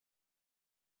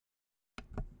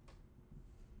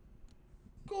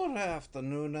Good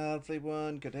afternoon,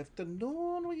 everyone. Good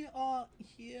afternoon. We are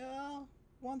here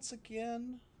once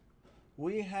again.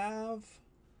 We have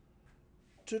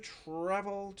to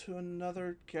travel to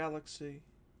another galaxy.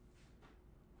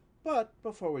 But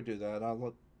before we do that,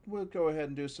 we'll go ahead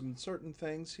and do some certain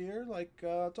things here, like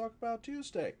talk about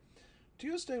Tuesday.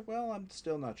 Tuesday, well, I'm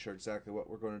still not sure exactly what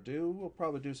we're going to do. We'll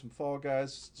probably do some Fall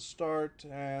Guys to start,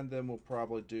 and then we'll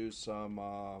probably do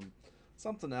some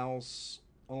something else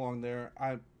along there.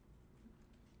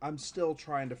 I'm still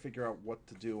trying to figure out what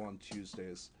to do on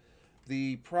Tuesdays.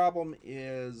 The problem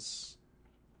is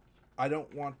I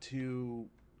don't want to.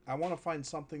 I want to find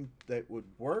something that would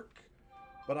work,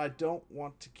 but I don't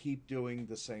want to keep doing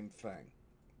the same thing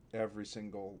every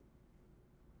single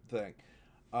thing.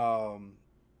 Um,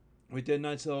 we did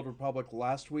Knights of the Old Republic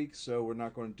last week, so we're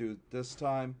not going to do it this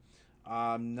time.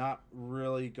 I'm not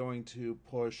really going to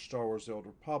push Star Wars: The Old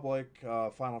Republic.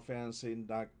 Final Fantasy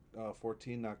not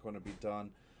 14 not going to be done.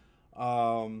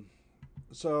 Um,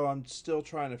 so I'm still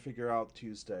trying to figure out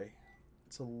Tuesday.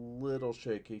 It's a little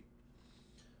shaky.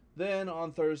 Then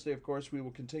on Thursday, of course, we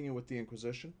will continue with the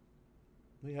Inquisition.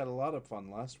 We had a lot of fun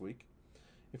last week.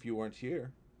 If you weren't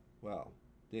here, well,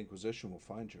 the Inquisition will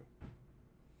find you.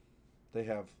 They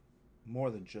have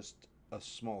more than just a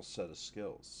small set of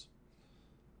skills.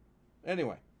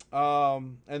 Anyway,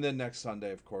 and then next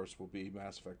Sunday, of course, will be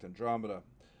Mass Effect Andromeda.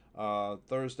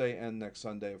 Thursday and next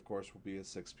Sunday, of course, will be at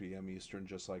 6 p.m. Eastern,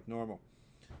 just like normal.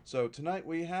 So tonight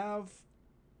we have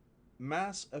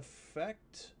Mass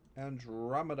Effect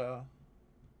Andromeda.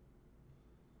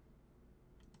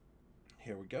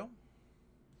 Here we go.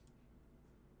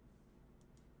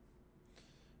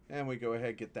 And we go ahead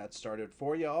and get that started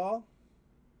for you all.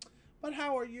 But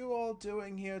how are you all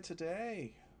doing here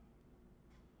today?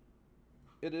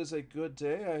 It is a good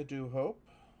day, I do hope.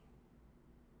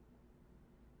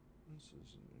 This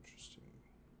is an interesting...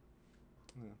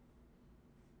 Yeah.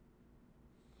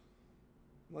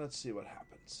 Let's see what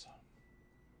happens.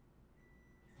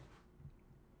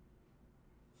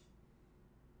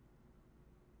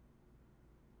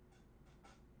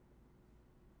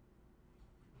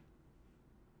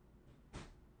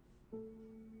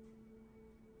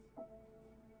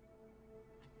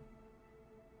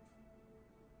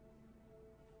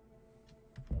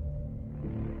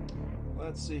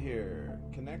 Let's see here.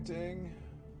 Connecting.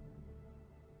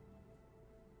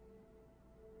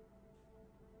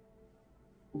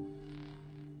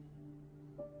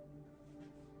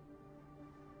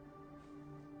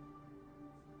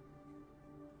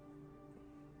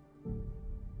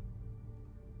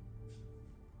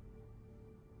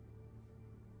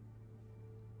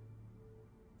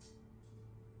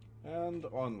 And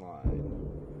online.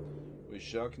 We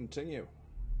shall continue.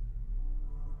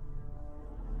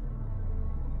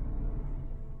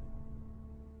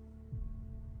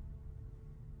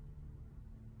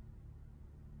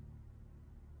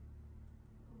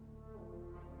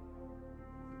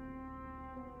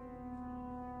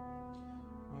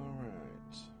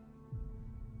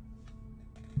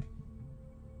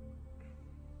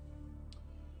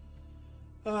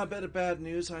 A bit of bad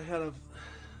news.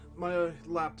 My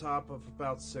laptop of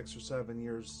about 6 or 7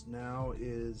 years now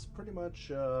is pretty much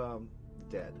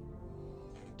dead.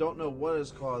 Don't know what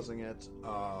is causing it.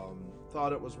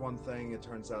 Thought it was one thing. It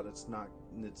turns out it's not.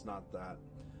 It's not that.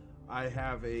 I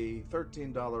have a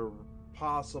 $13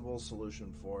 possible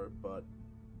solution for it, but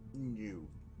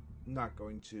not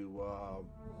going to.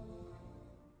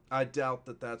 I doubt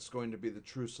that that's going to be the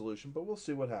true solution, but we'll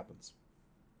see what happens.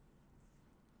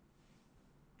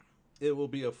 It will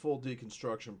be a full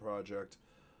deconstruction project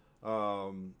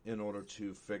in order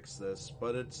to fix this,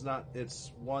 but it's not.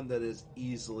 It's one that is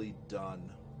easily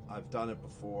done. I've done it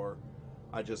before.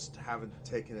 I just haven't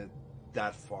taken it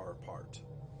that far apart.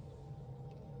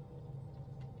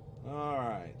 All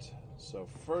right. So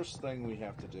first thing we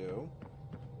have to do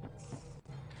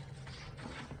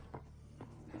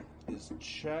is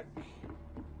check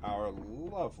our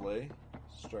lovely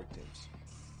strike teams.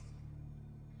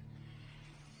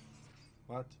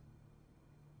 What?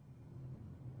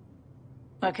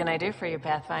 What can I do for you,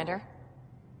 Pathfinder?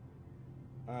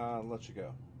 Let you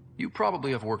go. You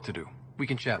probably have work to do. We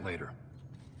can chat later.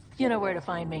 You know where to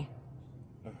find me.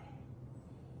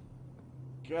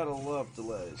 Gotta love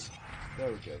delays.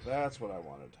 There we go. That's what I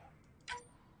wanted.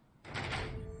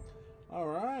 All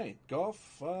right.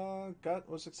 Golf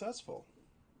was successful.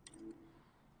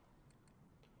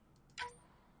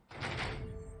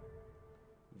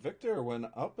 Victor went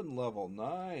up in level.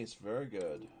 Nice. Very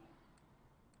good.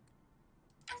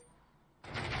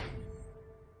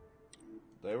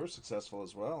 They were successful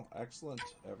as well. Excellent,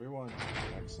 everyone.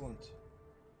 Excellent.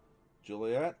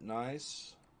 Juliet,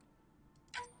 nice.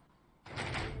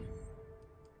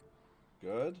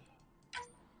 Good.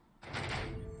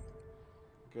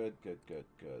 Good, good, good,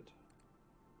 good.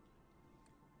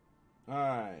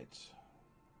 Alright.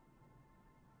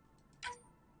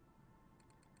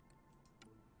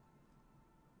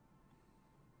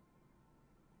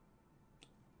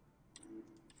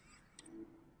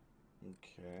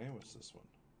 Okay, what's this one?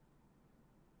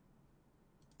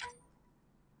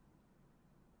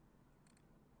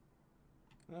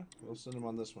 Yeah, we'll send him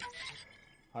on this one.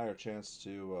 Higher chance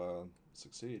to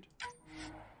succeed.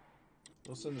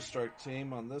 We'll send a strike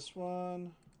team on this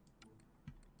one.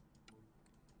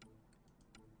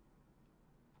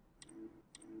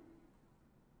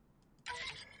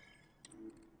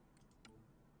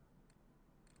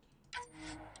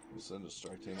 We'll send a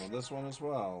strike team on this one as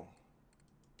well.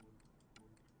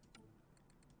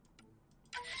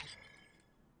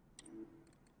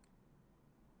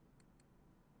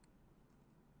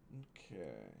 Okay.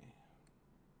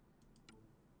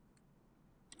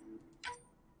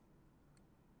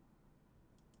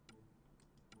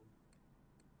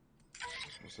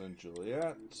 We'll send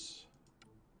Juliet.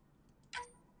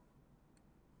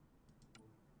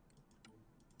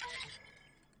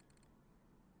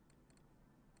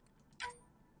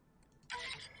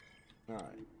 Alright.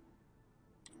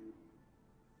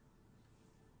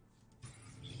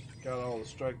 Got all the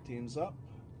strike teams up.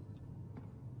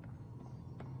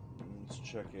 Let's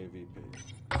check AVP.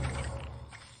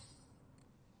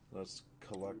 Let's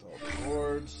collect all the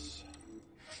boards.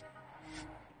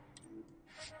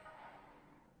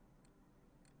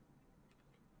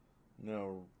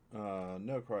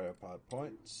 No cryopod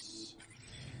points.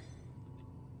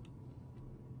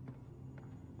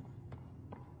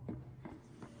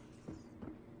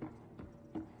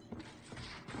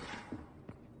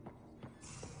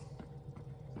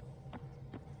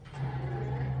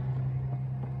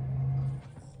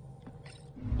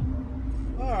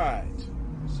 Alright,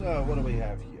 so what do we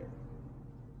have here?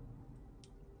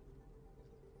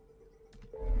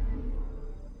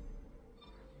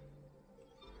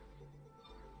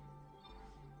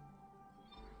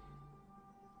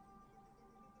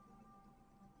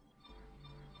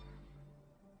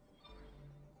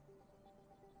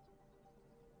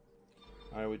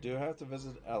 Alright, we do have to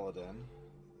visit Eladin.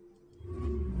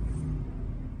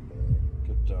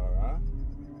 Kadara.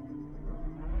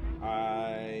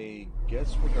 I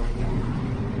guess we're going to...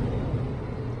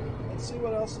 Let's see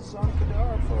what else is on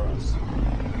Kadara for us.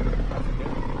 I forget.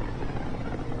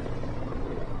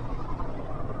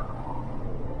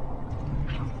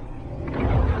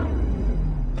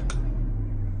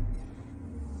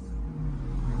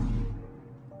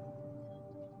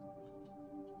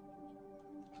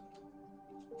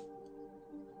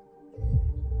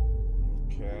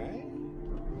 Okay.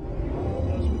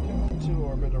 As we come into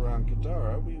orbit around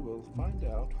Kadara, we will find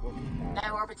out what we have.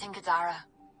 Now orbiting Kadara.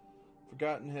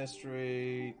 Forgotten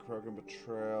History, Krogan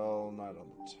Betrayal, Night on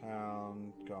the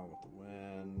Town, Gone with the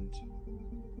Wind.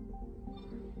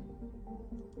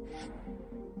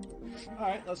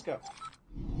 Alright, let's go.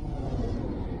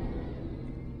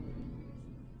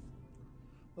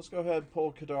 Let's go ahead and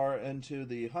pull Kadara into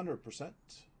the 100%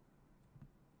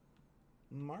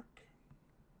 mark.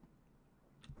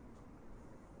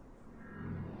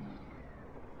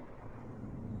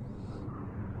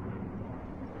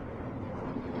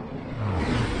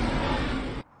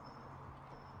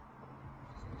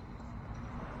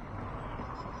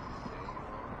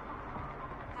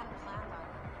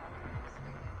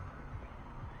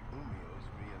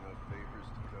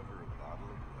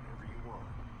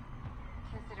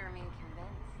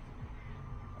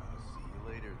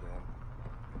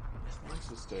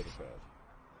 Data pad.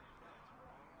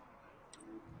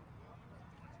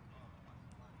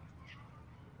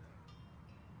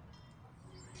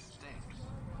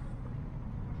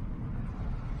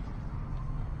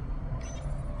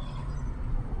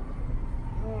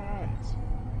 All right.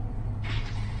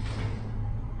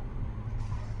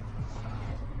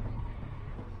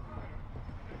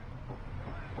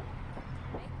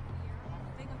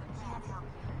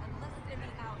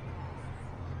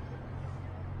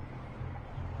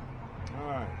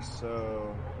 Alright,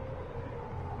 so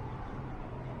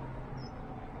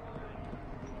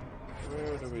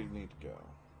where do we need to go?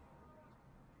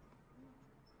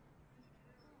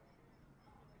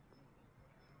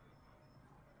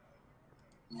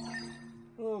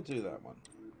 We'll do that one.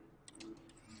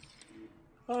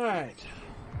 Alright.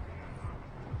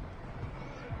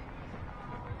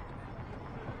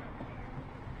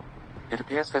 It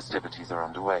appears festivities are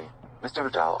underway. Mr.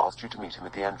 Vidal asked you to meet him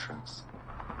at the entrance.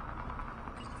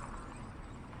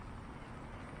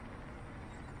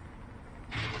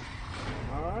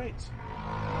 Alright.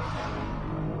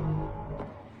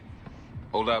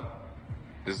 Hold up.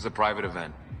 This is a private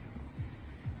event.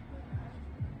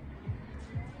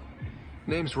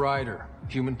 Name's Ryder.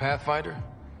 Human Pathfinder.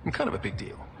 I'm kind of a big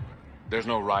deal. There's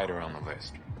no Ryder on the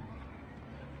list.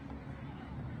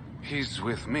 He's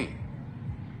with me.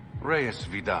 Reyes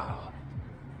Vidal.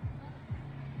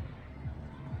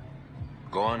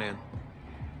 Go on in.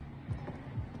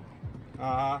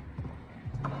 Uh-huh.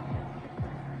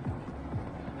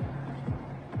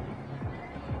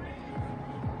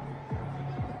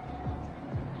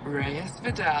 Reyes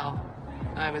Vidal.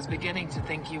 I was beginning to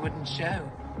think you wouldn't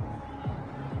show.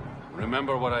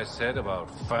 Remember what I said about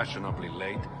fashionably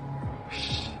late?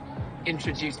 Shh.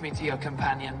 Introduce me to your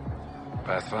companion.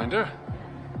 Pathfinder?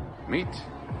 Meet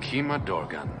Kima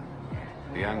Dorgan,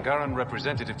 the Angaran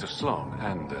representative to Sloan,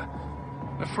 and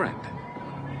a friend.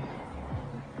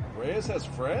 Reyes has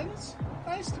friends?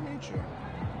 Nice to meet you.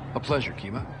 A pleasure,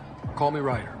 Kima. Call me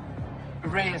Ryder.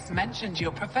 Reyes mentioned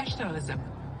your professionalism.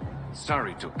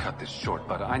 Sorry to cut this short,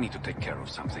 but I need to take care of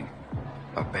something.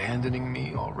 Abandoning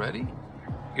me already?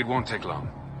 It won't take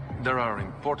long. There are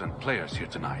important players here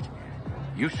tonight.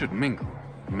 You should mingle,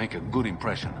 make a good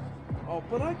impression. Oh,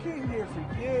 but I came here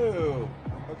for you.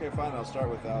 Okay, fine. I'll start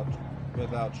without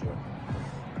you.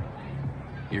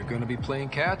 You're gonna be playing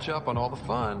catch-up on all the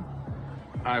fun.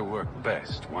 I work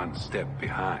best one step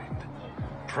behind.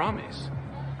 Promise.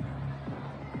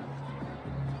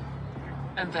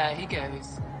 And there he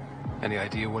goes. Any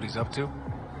idea what he's up to?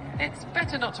 It's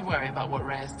better not to worry about what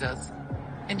Reyes does.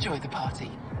 Enjoy the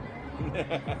party.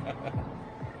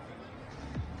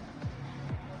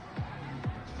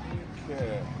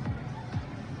 Okay.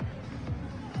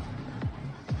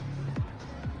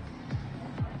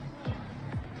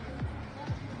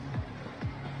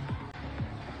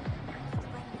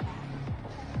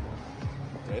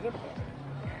 Data pack.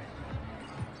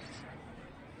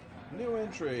 New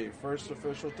entry. First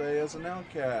official day as an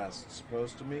outcast.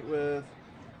 Supposed to meet with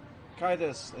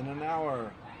Kitus in an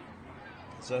hour.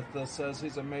 Zetha says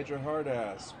he's a major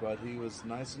hard-ass, but he was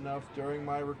nice enough during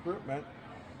my recruitment.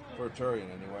 For a Turian,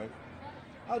 anyway.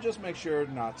 I'll just make sure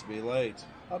not to be late.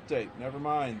 Update. Never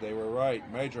mind. They were right.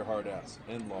 Major hard-ass.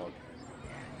 End log.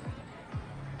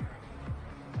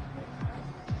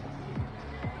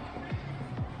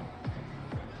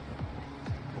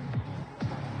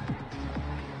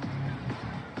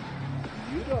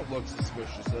 You don't look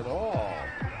suspicious at all.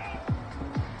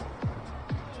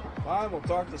 Fine, we'll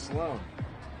talk to Sloan.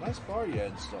 Nice bar you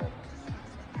had installed.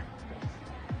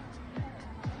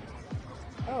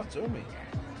 Oh, it's Umi.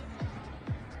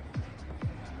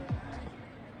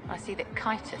 I see that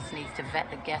Kitus needs to vet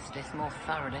the guest list more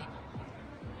thoroughly.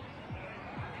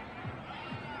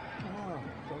 Oh,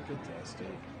 don't get testy.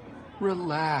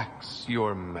 Relax,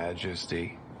 Your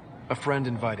Majesty. A friend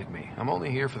invited me. I'm only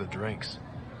here for the drinks.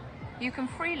 You can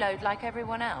freeload like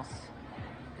everyone else,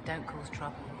 but don't cause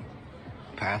trouble.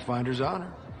 Pathfinder's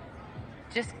honor.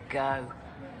 Just go.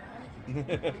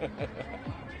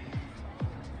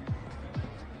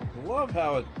 Love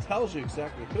how it tells you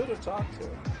exactly who to talk to.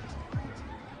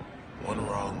 One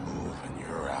wrong move and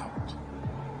you're out.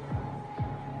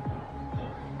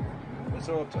 You're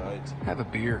so uptight. Have a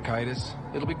beer, Kitus.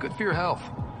 It'll be good for your health.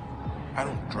 I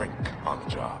don't drink on the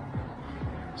job.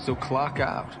 So clock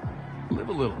out. Live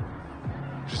a little.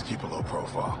 Just keep a low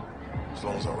profile.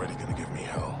 Sloan's already gonna give me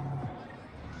hell.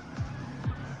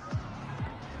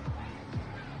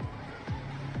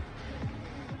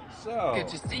 So, Good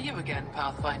to see you again,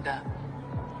 Pathfinder.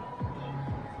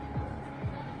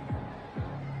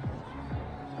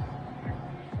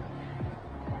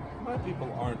 my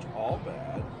people aren't all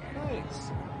bad.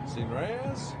 Nice. Seen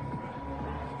Reyes?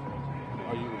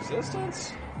 Are you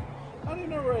Resistance? How do you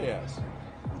know Reyes?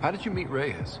 How did you meet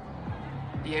Reyes?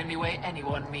 The only way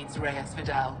anyone meets Reyes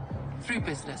Vidal. Through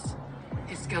business.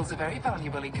 His skills are very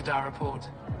valuable in Kadara Port.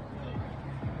 And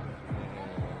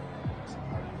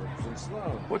how do you represent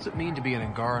Sloan? What's it mean to be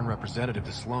an Angaran representative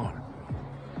to Sloan?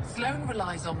 Sloan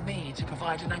relies on me to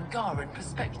provide an Angaran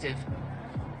perspective.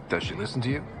 Does she listen to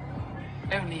you?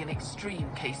 Only in extreme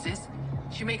cases.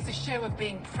 She makes a show of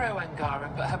being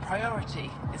pro-Angaran, but her priority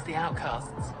is the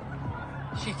outcasts.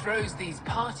 She throws these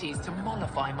parties to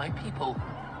mollify my people.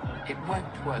 It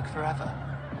won't work forever.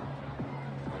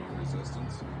 Are you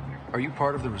Resistance? Are you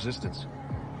part of the Resistance?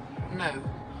 No.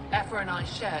 Efra and I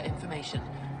share information,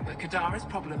 but Kadara's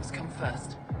problems come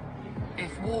first.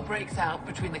 If war breaks out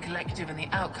between the Collective and the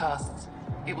Outcasts,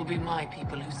 it will be my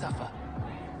people who suffer.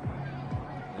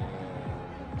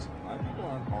 And my people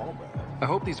aren't all bad. I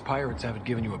hope these pirates haven't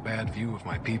given you a bad view of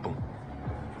my people.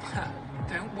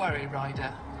 Don't worry,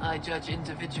 Ryder. I judge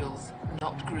individuals,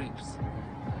 not groups.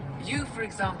 You, for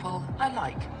example, I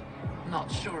like.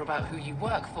 Not sure about who you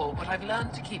work for, but I've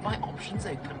learned to keep my options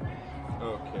open.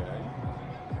 Okay.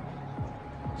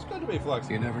 It's good to be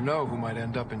flexible. You never know who might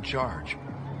end up in charge.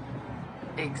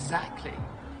 Exactly.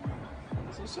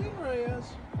 So seen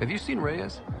Reyes. Have you seen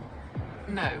Reyes?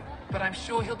 No, but I'm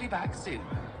sure he'll be back soon.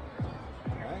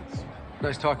 Thanks.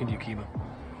 Nice talking to you, Kima.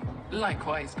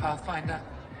 Likewise, Pathfinder.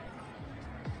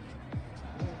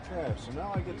 Okay, so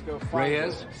now I get to go find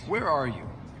Reyes, where are you?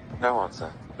 No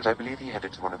answer, but I believe he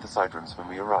headed to one of the side rooms when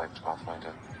we arrived,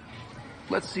 Pathfinder.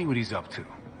 Let's see what he's up to.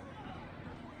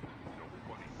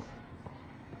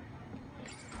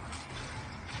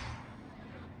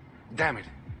 Damn it.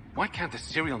 Why can't the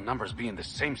serial numbers be in the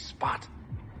same spot?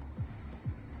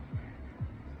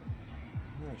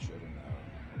 I should have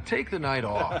known. Take the night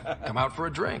off. Come out for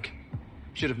a drink.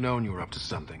 Should have known you were up to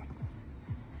something.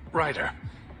 Ryder,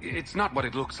 it's not what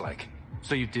it looks like.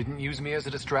 So you didn't use me as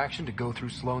a distraction to go through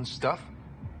Sloane's stuff?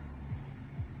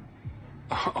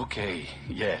 Okay,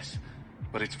 yes.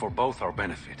 But it's for both our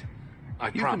benefit.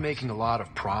 You've been making a lot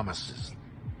of promises.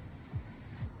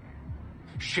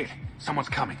 Shit, someone's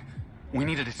coming. We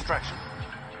need a distraction.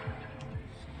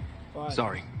 Fine.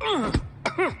 Sorry. My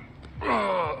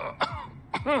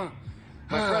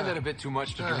friend had a bit too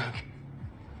much to drink.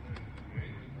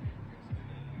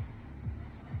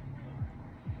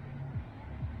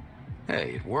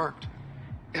 Hey, it worked.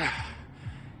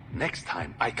 Next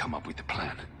time, I come up with the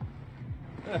plan.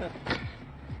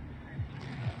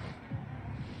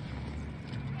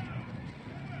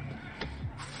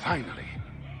 Finally.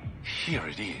 Here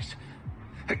it is.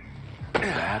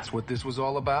 That's what this was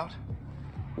all about?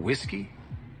 Whiskey?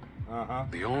 Uh-huh.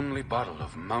 The only bottle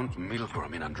of Mount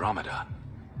Milgram in Andromeda.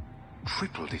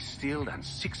 Triple distilled and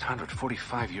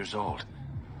 645 years old.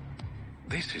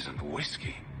 This isn't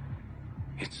whiskey.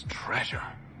 It's treasure.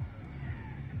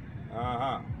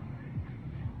 Uh-huh.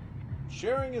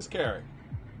 Sharing is caring.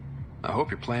 I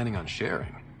hope you're planning on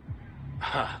sharing.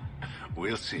 Ha,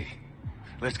 we'll see.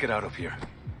 Let's get out of here.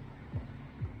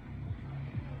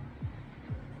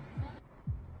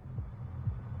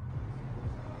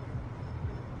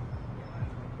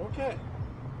 Okay.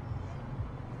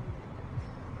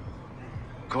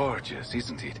 Gorgeous,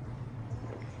 isn't it?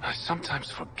 I sometimes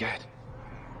forget.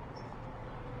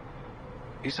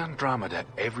 Is Andromeda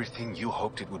everything you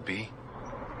hoped it would be?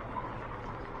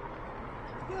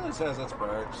 Yeah, this has its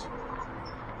perks.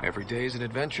 Every day's an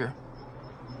adventure.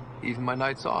 Even my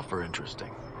nights off are interesting.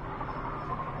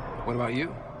 What about you?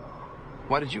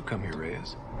 Why did you come here,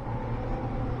 Reyes?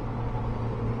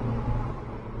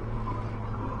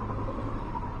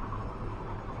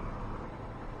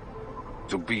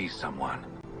 To be someone.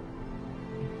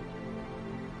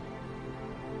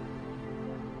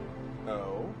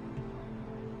 Oh.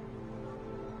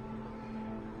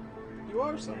 You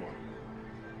are someone.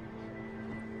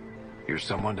 You're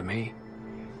someone to me?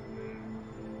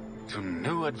 To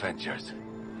new adventures.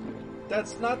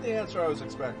 That's not the answer I was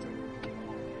expecting.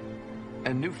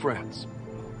 And new friends.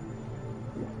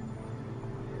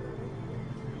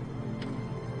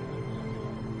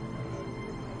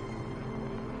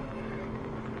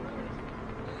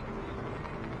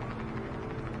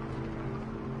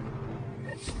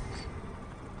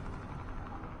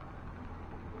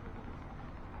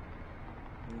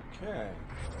 Okay.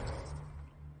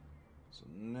 So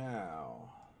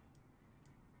now...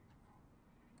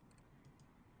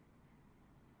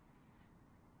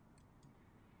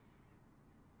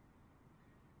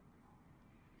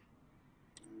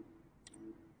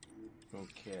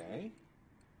 Okay.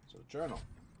 So journal.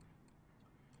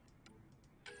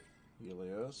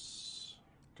 Helios.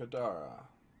 Kadara.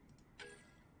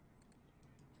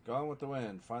 Gone with the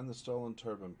wind. Find the stolen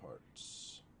turbine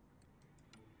parts.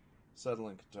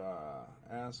 Settling Kadara.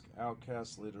 Ask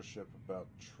outcast leadership about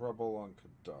trouble on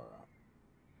Kadara.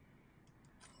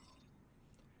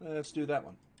 Let's do that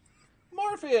one.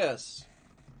 Morpheus!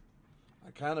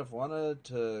 I kind of wanted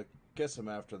to kiss him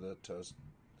after the toast.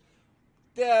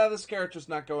 Yeah, this character's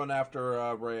not going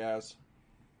after Reyes.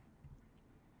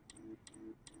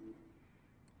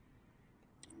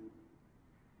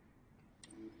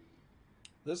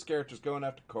 This character's going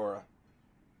after Cora.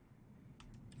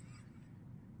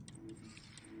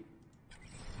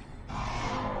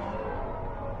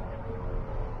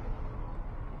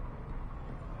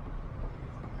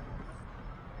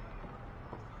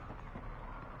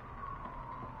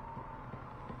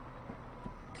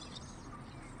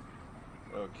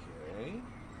 Okay.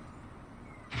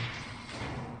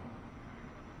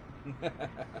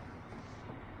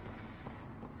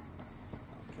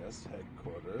 Outcast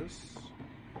headquarters.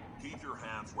 Keep your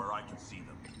hands where I can see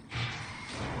them.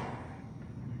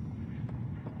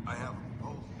 I have a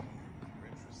proposal if you're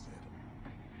interested.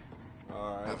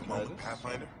 Alright, Have a moment, Titus.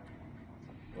 Pathfinder?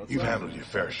 What's You've up? handled your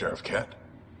fair share of Ket.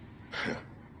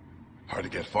 Hard to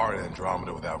get far in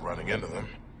Andromeda without running into them.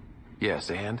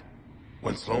 Yes, and?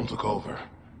 When Sloane took over,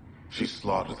 she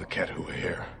slaughtered the Ket who were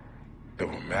here. There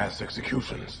were mass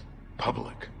executions,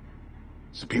 public.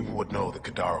 So people would know that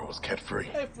Kadara was Ket-free.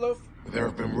 Hey, Fluff. There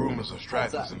have been rumors of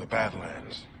stragglers that? in the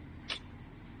Badlands.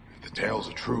 If the tales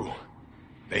are true,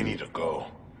 they need to go.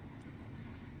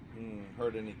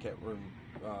 Heard any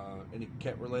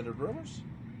Ket-related rumors?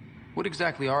 What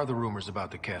exactly are the rumors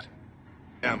about the Ket?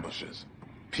 Ambushes,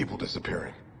 people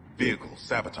disappearing, vehicles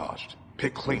sabotaged,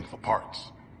 picked clean for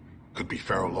parts. Could be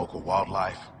feral local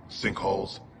wildlife,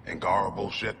 sinkholes, Angara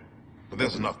bullshit. But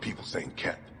there's enough people saying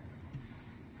Ket.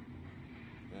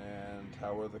 And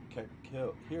how were the Ket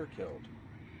killed?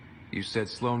 You said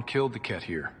Sloane killed the Ket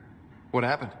here. What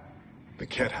happened? The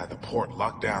Ket had the port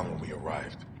locked down when we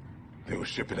arrived. They were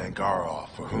shipping Angara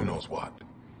off for who knows what.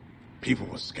 People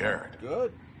were scared.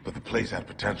 Good. But the place had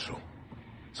potential.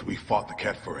 So we fought the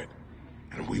Ket for it.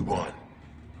 And we won.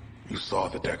 You saw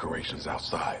the decorations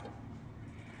outside.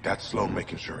 That's Sloane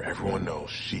making sure everyone knows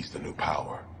she's the new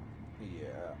power.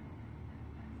 Yeah.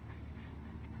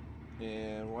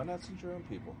 And why not send your own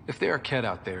people? If there are Ket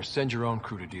out there, send your own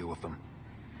crew to deal with them.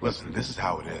 Listen, this is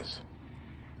how it is.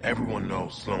 Everyone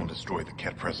knows Sloane destroyed the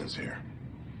Ket presence here.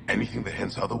 Anything that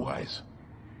hints otherwise,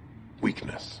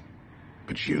 weakness.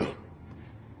 But you're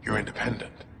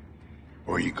independent.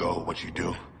 Where you go, what you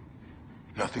do,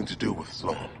 nothing to do with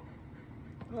Sloane.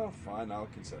 Oh, fine, I'll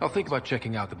consider. I'll think about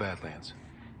checking out the Badlands.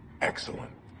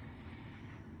 Excellent.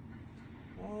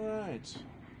 Alright.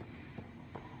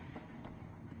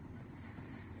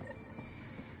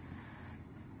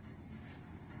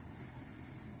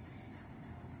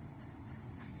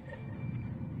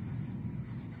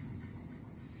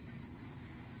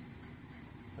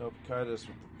 Help Titus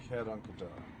with the Ket on Kadara.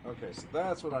 Okay, so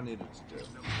that's what I needed to do.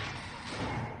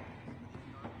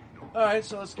 Alright,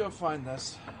 so let's go find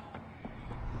this.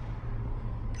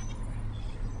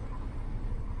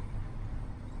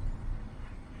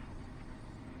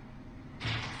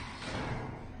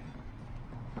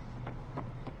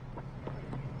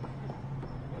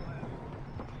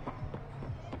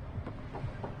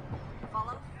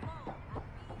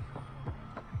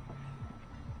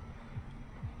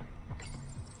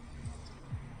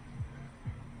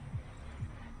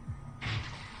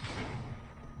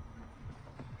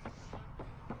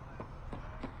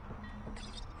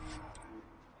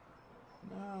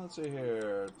 Let's see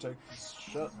here. Take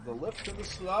the lift to the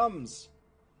slums.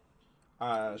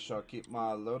 I shall keep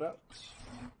my loadout.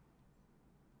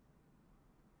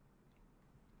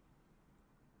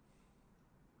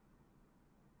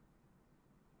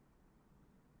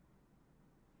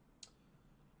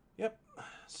 Yep.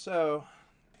 So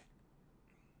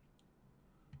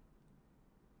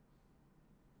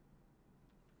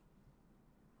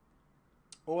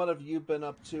what have you been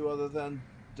up to other than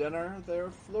dinner there,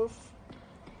 Floof?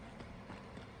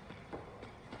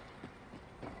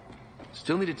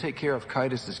 Still need to take care of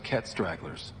Kitus's Ket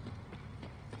stragglers.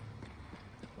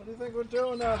 What do you think we're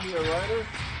doing out here, Ryder?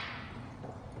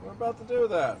 We're about to do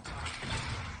that.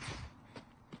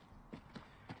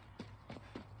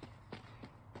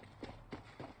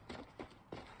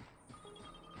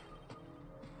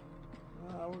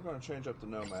 We're going to change up the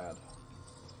Nomad.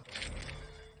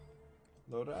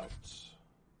 Load out.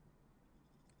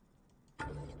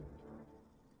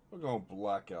 We're going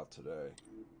blackout today.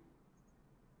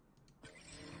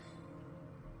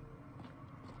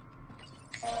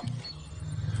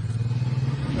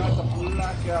 Got the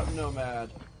blackout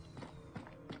Nomad.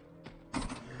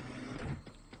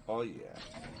 Oh yeah.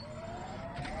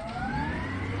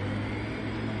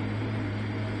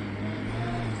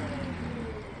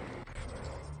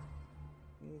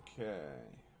 Okay.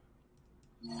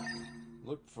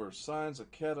 Look for signs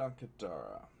of Ket on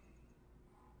Kadara.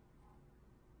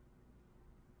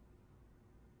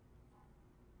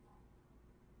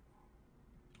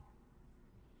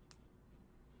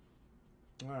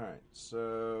 Alright,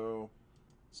 so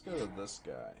let's go to this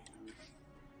guy.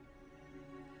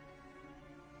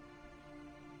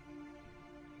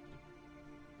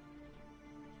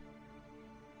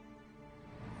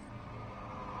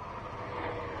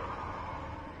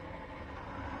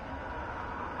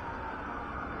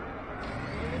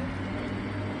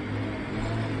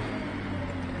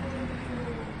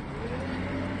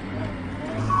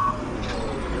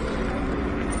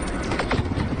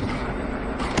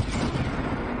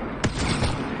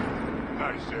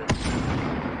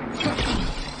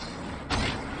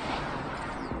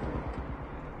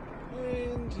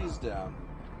 And he's down.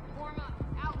 Form up,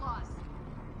 outlaws.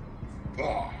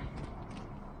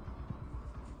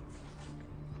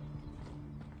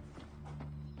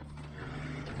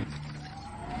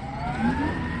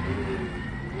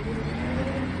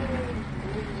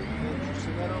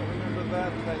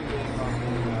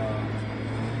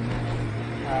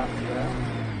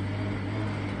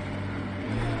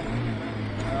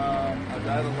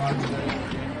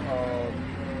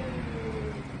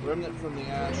 Remnant from the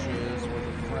Ashes with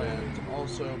a friend,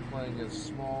 also playing a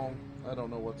small, I don't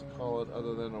know what to call it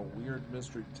other than a weird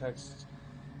mystery text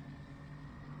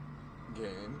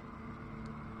game.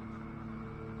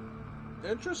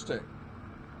 Interesting.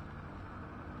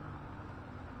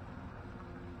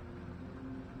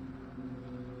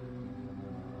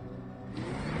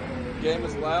 Game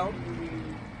is loud.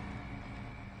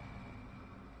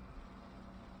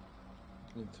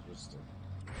 Interesting.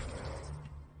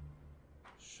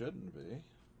 Shouldn't be.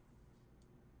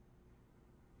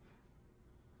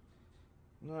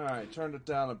 Alright, turned it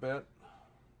down a bit.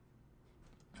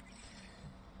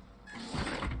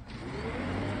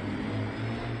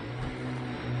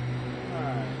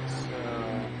 Alright, so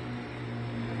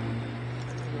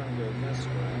we're gonna go this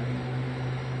way.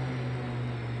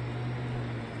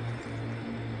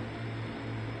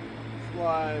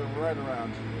 Fly right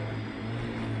around here.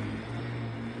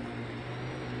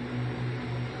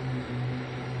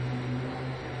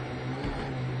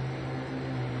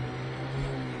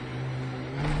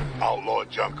 Outlaw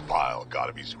junk pile.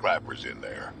 Gotta be scrappers in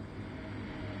there.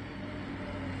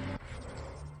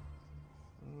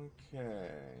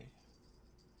 Okay.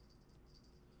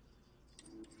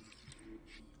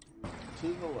 To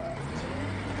the left.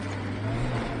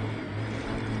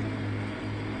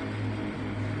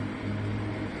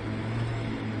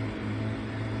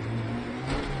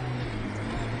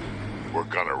 We're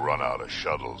gonna run out of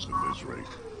shuttles at this rate.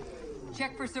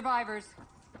 Check for survivors.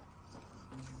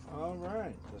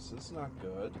 Alright, this is not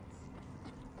good.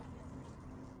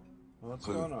 What's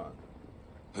going on?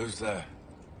 Who's there?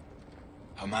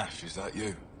 Hamash, is that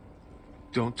you?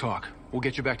 Don't talk. We'll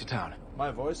get you back to town.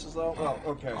 My voice is low? Oh,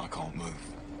 okay. I can't move.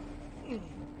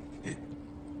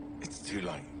 It's too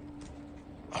late.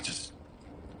 I just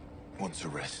want to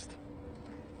rest.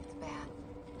 It's bad.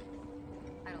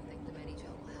 I don't think the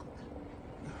mini-gel will help.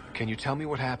 Can you tell me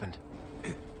what happened?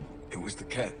 It was the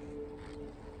cat.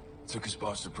 Took us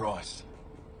by surprise.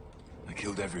 They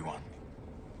killed everyone.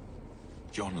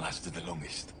 John lasted the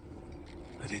longest.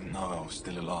 They didn't know I was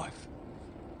still alive.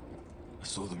 I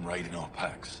saw them raiding our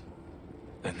packs.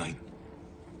 Then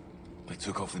they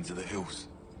took off into the hills.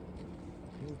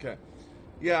 Okay.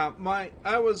 Yeah,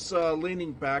 I was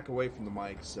leaning back away from the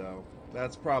mic, so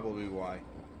that's probably why.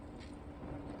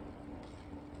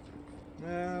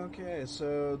 Okay,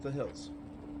 so the hills.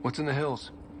 What's in the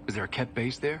hills? Is there a Ket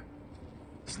base there?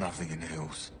 There's nothing in the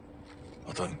hills.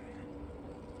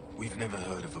 We've never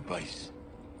heard of a base.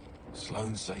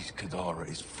 Sloan says Kadara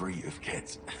is free of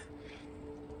Ket.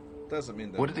 Doesn't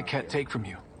mean that. What did the Ket take from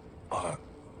you? I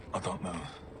don't know.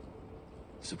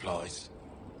 Supplies,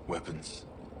 weapons,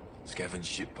 scavenged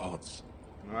ship parts.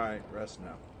 Alright, rest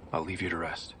now. I'll leave you to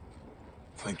rest.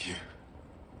 Thank you.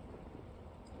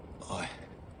 I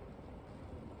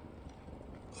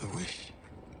wish.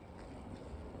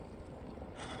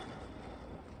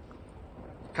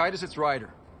 Kitus, it's Ryder.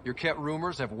 Your Ket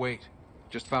rumors have weight.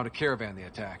 Just found a caravan they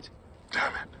attacked.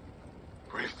 Damn it.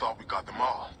 Really thought we got them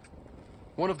all.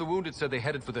 One of the wounded said they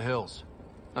headed for the hills.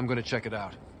 I'm gonna check it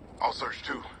out. I'll search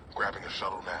too. Grabbing a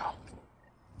shuttle now.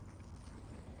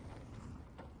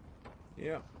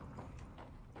 Yep.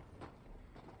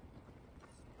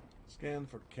 Scan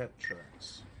for Ket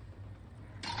tracks.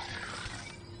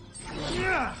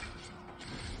 Yeah!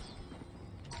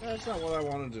 That's not what I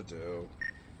wanted to do.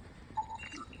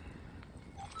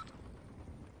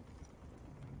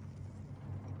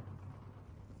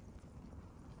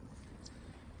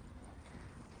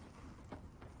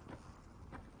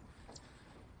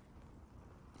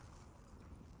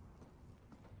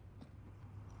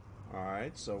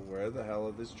 Alright, so where the hell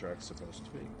are these tracks supposed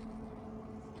to be?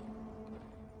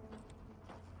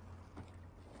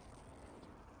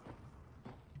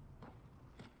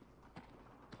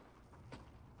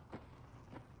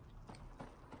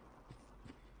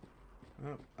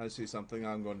 Oh, I see something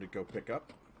I'm going to go pick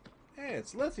up. Hey,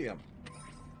 it's lithium!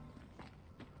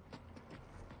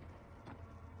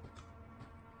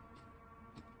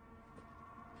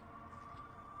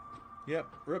 Yep,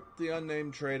 rip the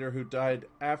unnamed trader who died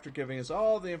after giving us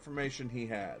all the information he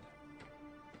had.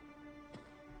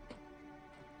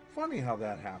 Funny how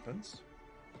that happens.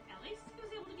 At least he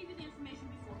was able to give you the information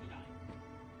before he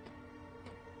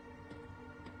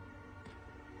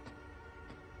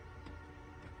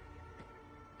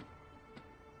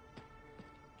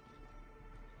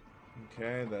died.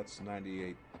 Okay, that's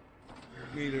 98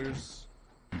 meters.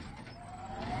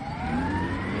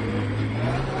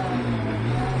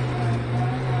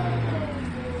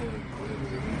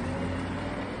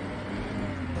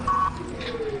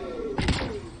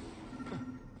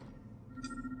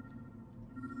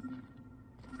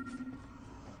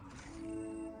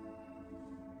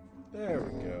 There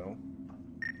we go.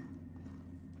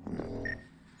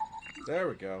 There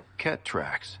we go. Ket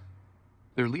tracks.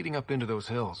 They're leading up into those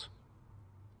hills.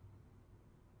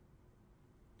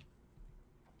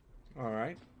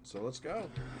 Alright, so let's go.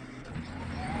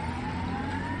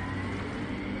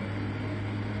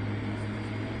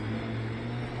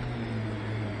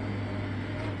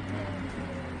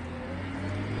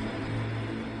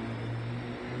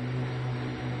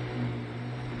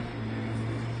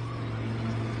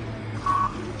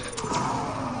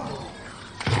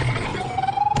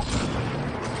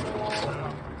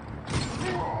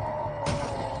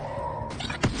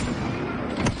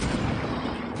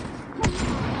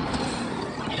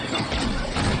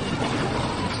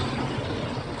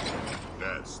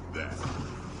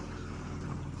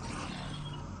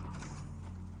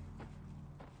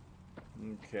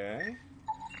 Okay.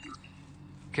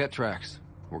 Ket tracks.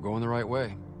 We're going the right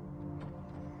way.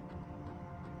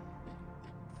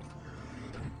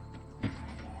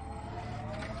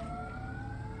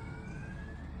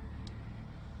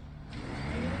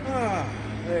 Ah,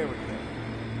 there we go.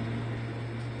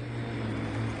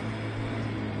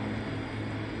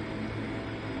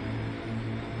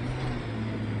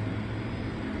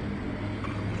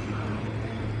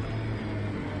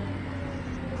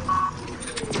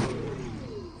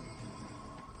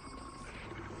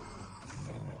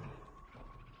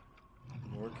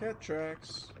 More cat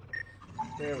tracks.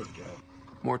 There we go.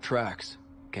 More tracks.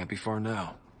 Can't be far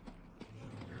now.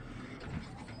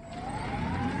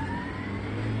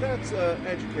 That's an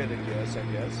educated guess, I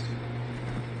guess.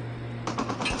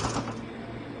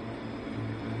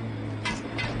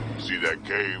 See that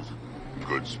cave?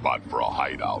 Good spot for a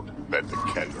hideout. Bet the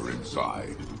Ket are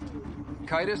inside.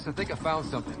 Kitus, I think I found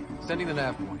something. Sending the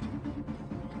nav point.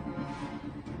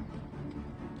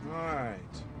 Alright.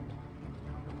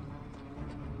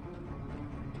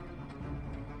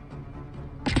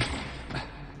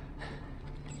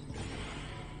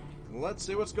 Let's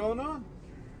see what's going on.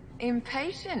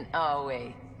 Impatient, are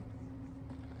we?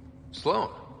 Sloan,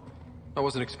 I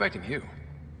wasn't expecting you.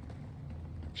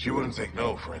 She wouldn't take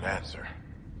no for an answer.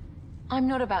 I'm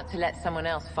not about to let someone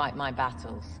else fight my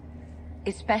battles.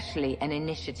 Especially an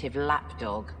initiative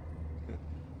lapdog.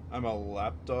 I'm a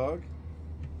lapdog?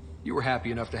 You were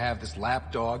happy enough to have this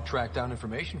lapdog track down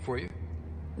information for you.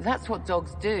 That's what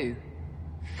dogs do.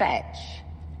 Fetch.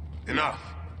 Enough.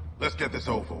 Let's get this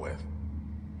over with.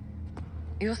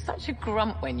 You're such a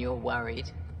grump when you're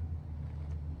worried.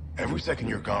 Every second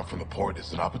you're gone from the port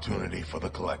is an opportunity for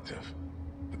the collective.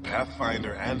 The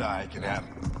Pathfinder and I can have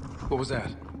it. What was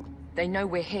that? They know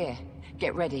we're here.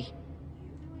 Get ready.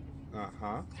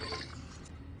 Uh-huh.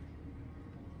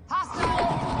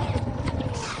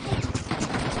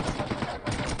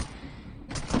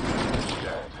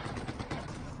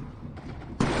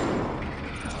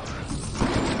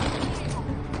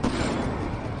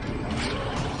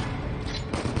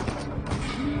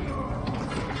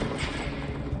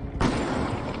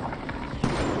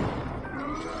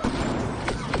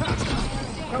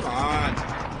 Come on.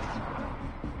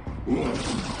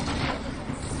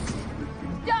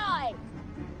 Die!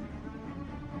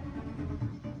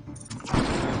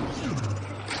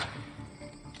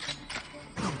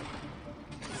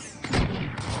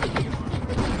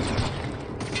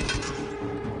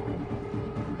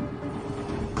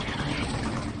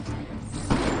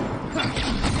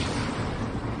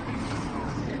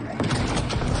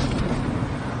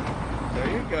 There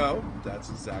you go. That's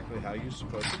exactly how you're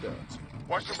supposed to do it.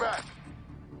 Watch your back.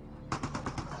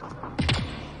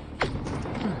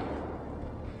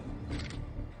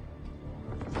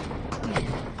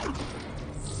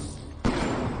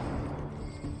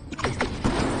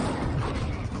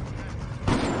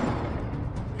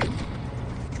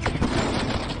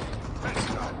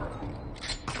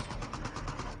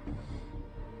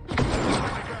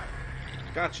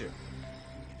 Gotcha.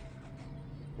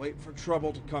 Wait for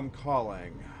trouble to come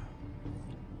calling.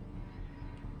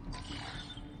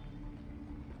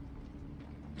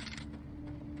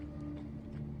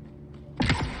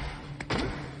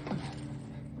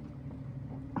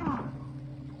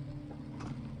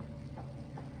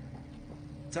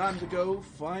 Time to go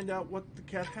find out what the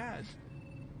cat had.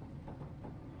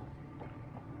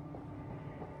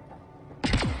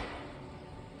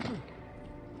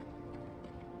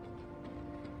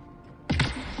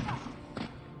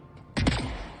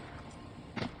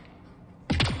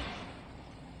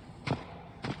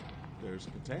 There's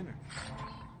a container.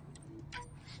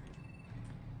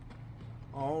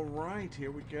 All right,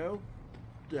 here we go.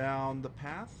 Down the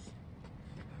path.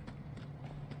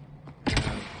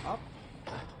 And up.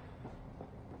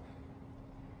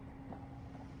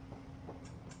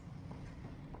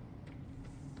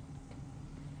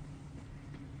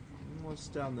 What's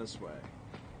down this way?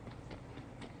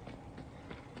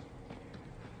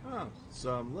 Oh,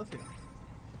 some lithium.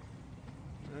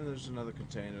 And there's another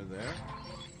container there.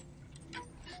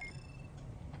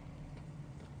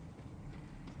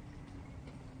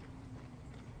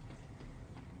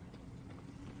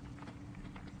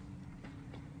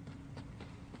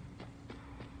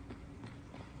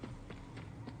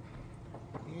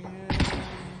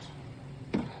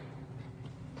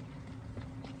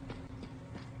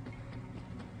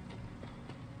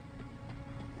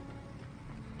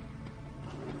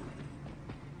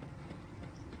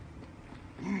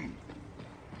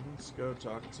 Let's go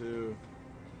talk to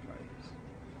Ryder.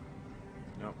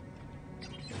 Nope.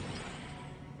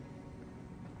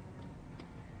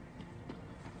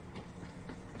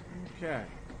 Okay.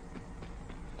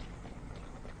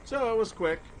 So it was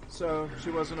quick. So she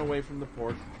wasn't away from the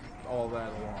port all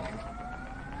that long.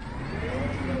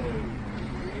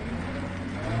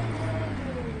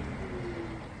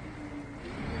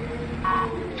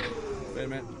 Wait a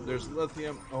minute. There's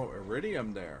lithium. Oh,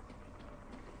 iridium there.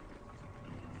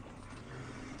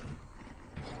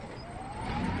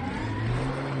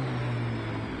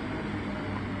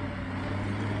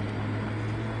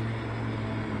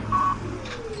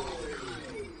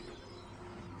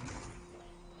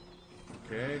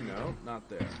 Okay, no, not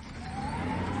there.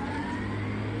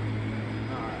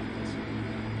 Alright.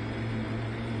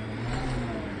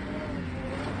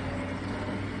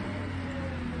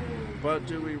 But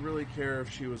do we really care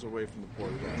if she was away from the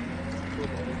port then?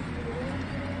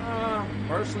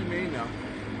 Personally me, no.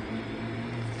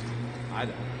 I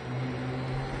don't.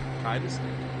 I just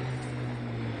think.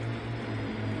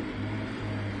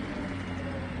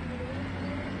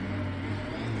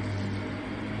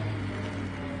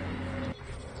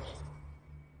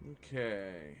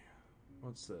 Okay,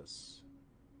 what's this?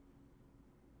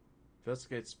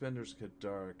 Investigate Spender's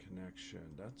Kadara connection.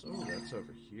 That's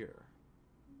over here.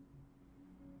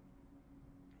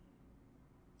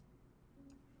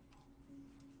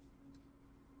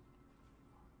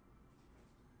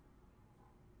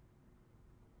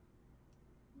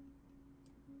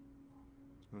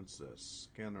 What's this?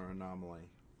 Scanner anomaly.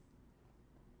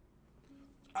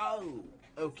 Oh,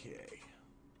 okay.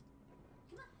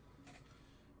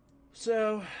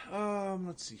 So,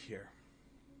 let's see here.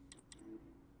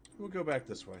 We'll go back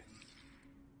this way.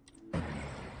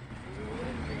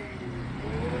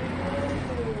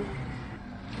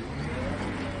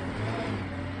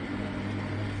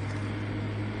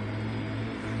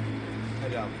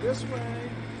 Head out this way.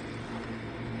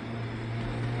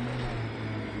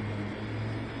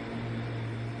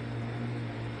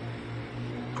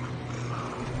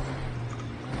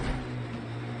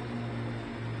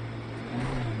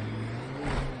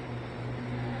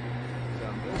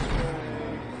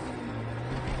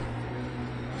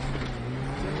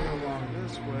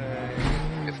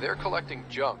 They're collecting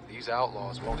junk. These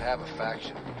outlaws won't have a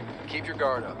faction. Keep your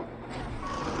guard up.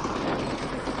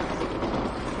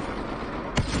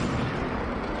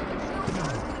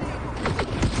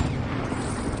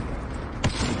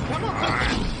 Come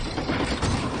on!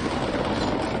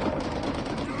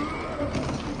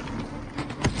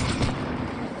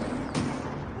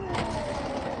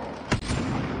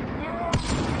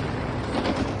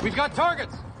 We've got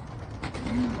targets!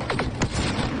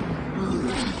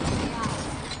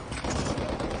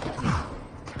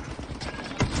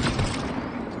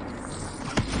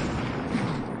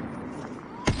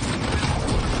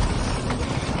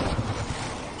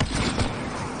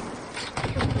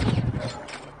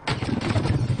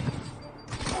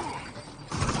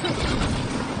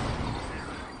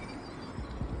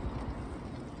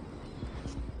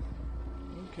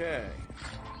 Okay.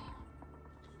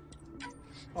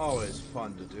 Always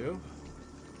fun to do.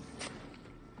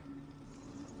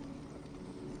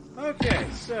 Okay,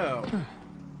 so...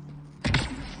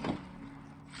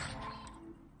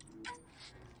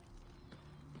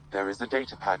 There is a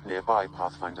data pad nearby,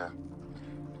 Pathfinder.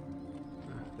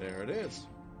 There it is.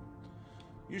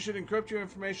 You should encrypt your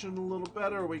information a little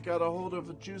better. We got a hold of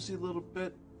a juicy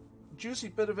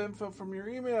bit of info from your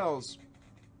emails.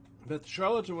 Bet the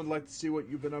charlatan would like to see what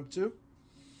you've been up to.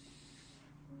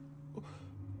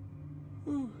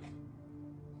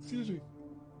 Excuse me.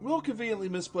 We'll conveniently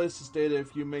misplace this data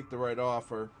if you make the right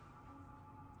offer.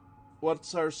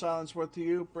 What's our silence worth to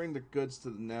you? Bring the goods to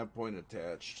the nav point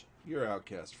attached. Your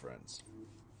outcast friends.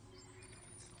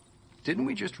 Didn't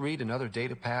we just read another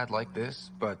data pad like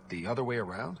this, but the other way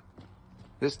around?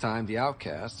 This time, the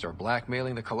outcasts are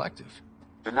blackmailing the collective.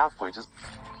 The nav point has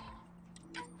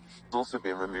also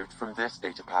been removed from this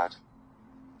data pad.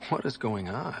 What is going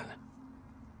on?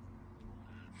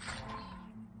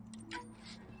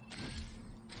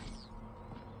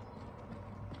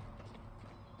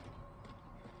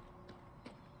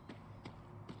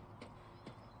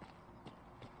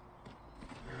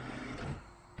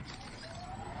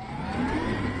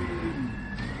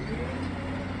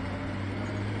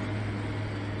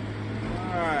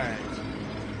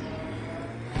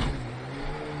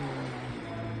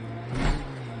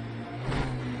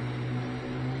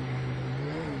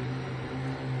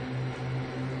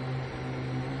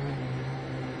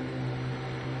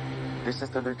 This is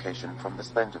the location from the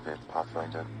Spender bit,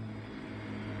 Pathfinder.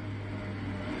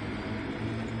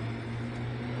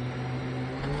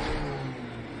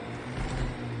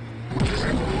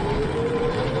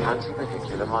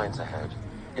 Anti-vehicular mines ahead.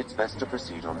 It's best to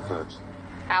proceed on foot.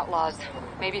 Outlaws.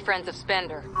 Maybe friends of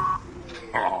Spender.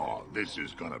 Oh, this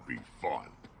is gonna be fun.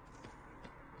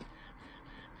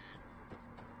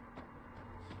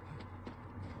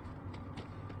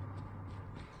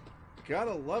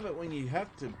 Gotta love it when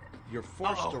you're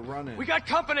forced to run in. We got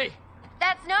company!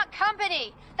 That's not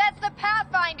company! That's the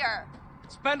Pathfinder!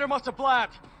 Spender must have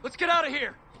blabbed. Let's get out of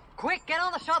here! Quick, get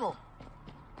on the shuttle!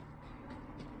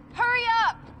 Hurry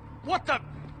up! What the?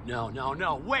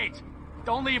 No, wait!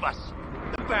 Don't leave us!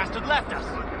 The bastard left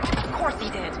us! Of course he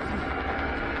did!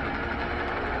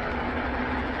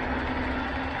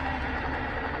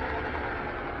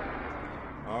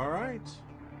 Alright.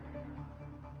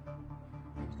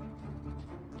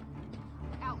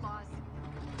 Outlaws.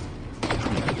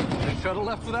 The shuttle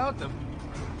left without them.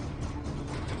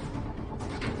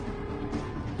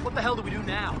 What the hell do we do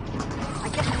now? I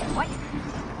guess what?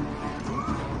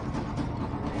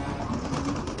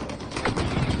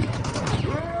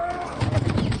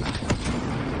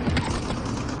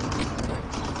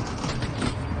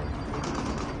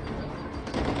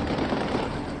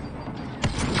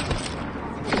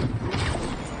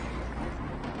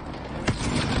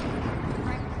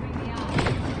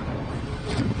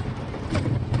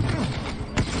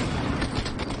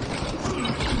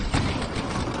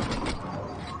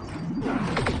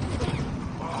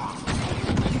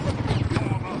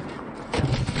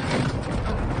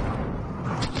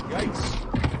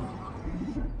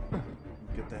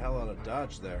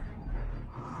 Dodge there.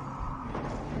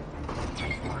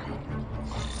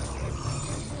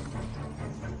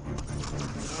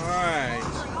 Alright.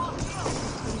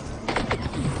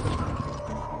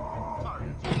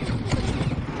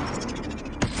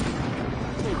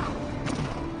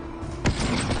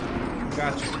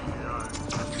 Gotcha.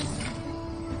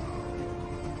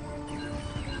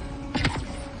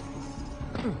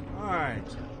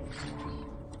 Alright.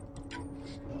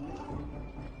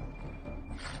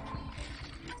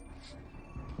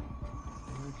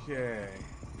 Okay.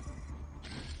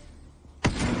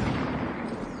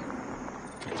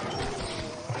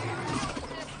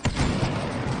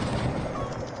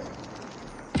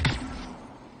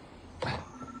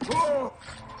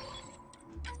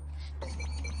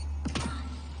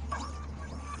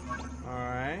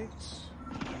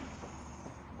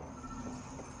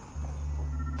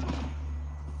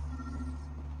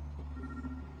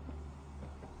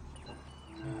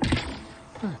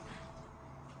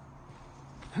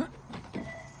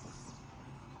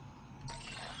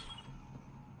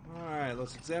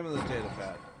 Let's examine the data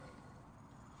pad.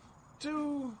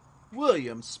 To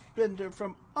William Spender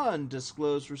from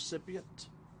undisclosed recipient.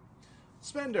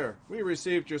 Spender, we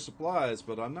received your supplies,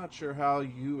 but I'm not sure how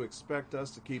you expect us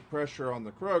to keep pressure on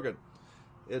the Krogan.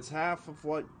 It's half of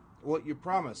what you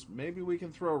promised. Maybe we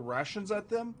can throw rations at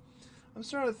them? I'm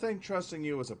starting to think trusting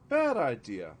you was a bad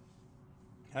idea.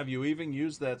 Have you even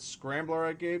used that scrambler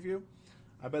I gave you?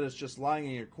 I bet it's just lying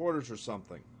in your quarters or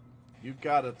something. You've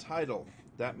got a title.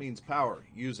 That means power.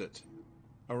 Use it.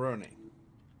 Aroni.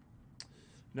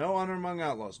 No honor among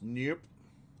outlaws. Nope.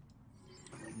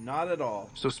 Not at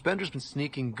all. So Spender's been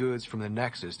sneaking goods from the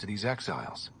Nexus to these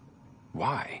exiles.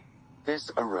 Why? This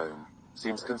Arone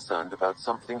seems concerned about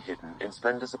something hidden in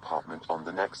Spender's apartment on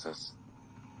the Nexus.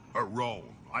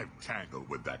 Arone, I've tangled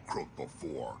with that crook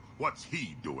before. What's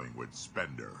he doing with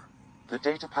Spender? The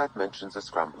datapad mentions a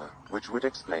scrambler, which would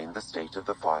explain the state of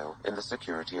the file in the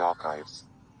security archives.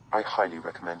 I highly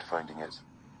recommend finding it.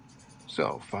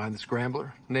 So, find the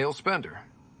scrambler, nail Spender.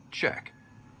 Check.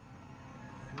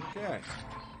 Okay.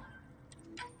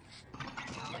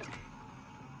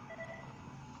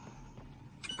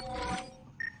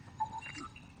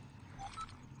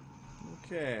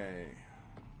 Okay.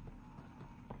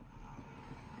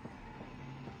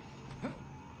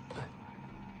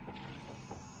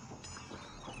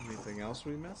 Anything else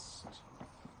we missed?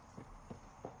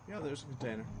 Yeah, there's a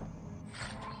container.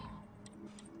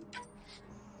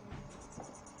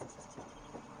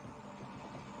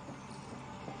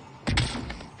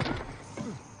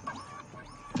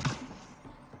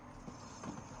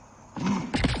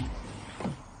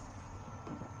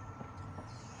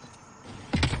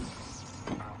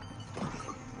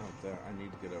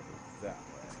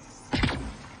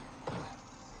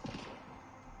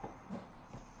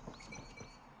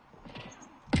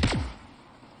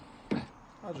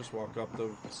 I'll just walk up the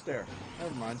stair.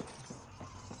 Never mind.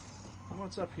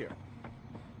 What's up here?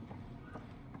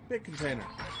 Big container.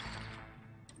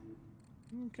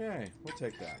 Okay, we'll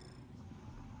take that.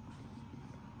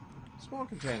 Small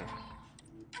container.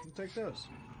 We'll take those.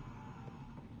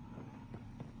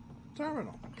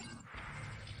 Terminal.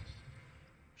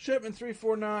 Shipment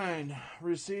 349.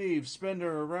 Receive.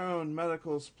 Spender around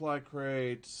medical supply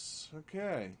crates.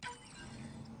 Okay.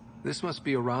 This must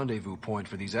be a rendezvous point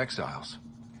for these exiles.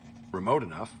 Remote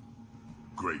enough.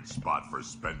 Great spot for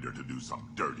Spender to do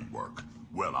some dirty work.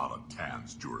 Well out of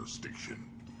Tan's jurisdiction.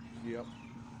 Yep.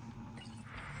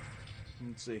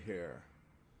 Let's see here.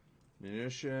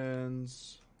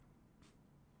 Munitions.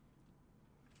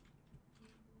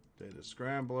 Data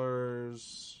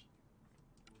scramblers.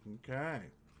 Okay.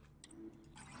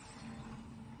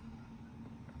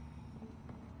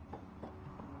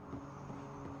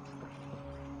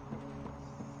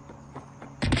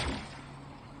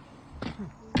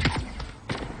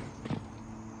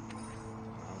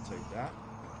 I'll take that.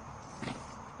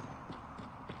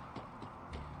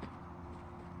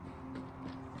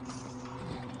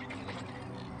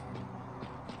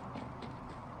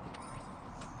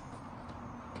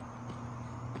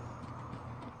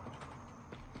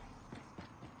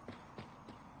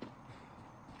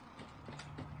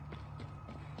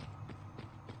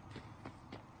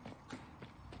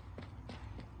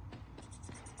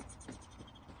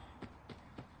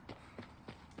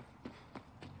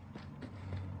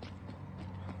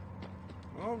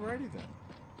 Alrighty then.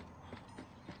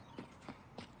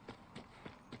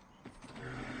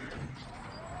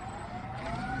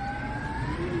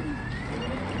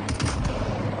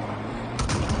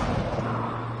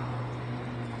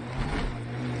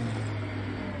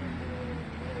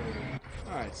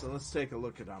 Alright, so let's take a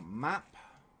look at our map.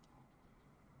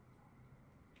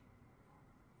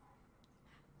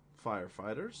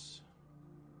 Firefighters.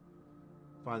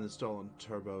 Find the stolen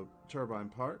turbine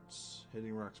parts.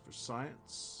 Hitting rocks for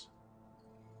science.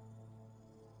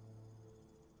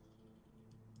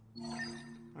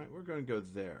 Alright, we're going to go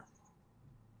there.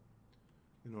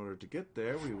 In order to get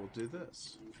there, we will do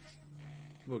this.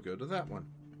 We'll go to that one.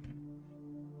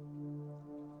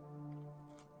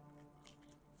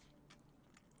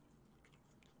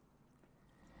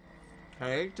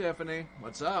 Hey, Tiffany.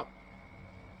 What's up?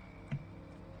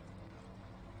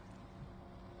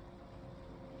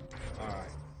 Alright.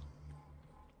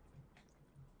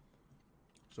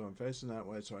 So I'm facing that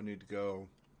way, so I need to go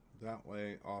that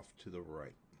way off to the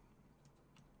right.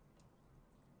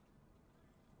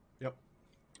 Yep.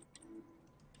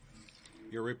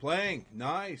 You're replaying.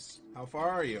 Nice. How far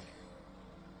are you?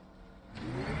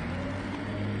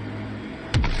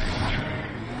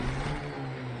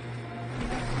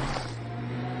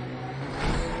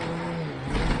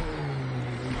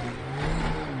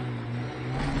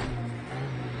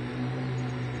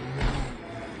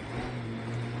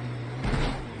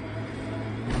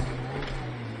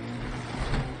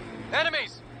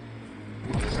 Enemies!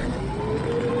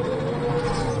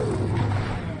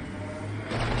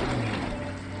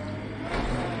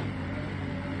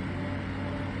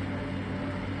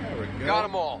 There we go. Got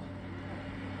them all.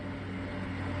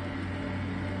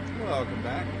 Welcome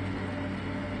back.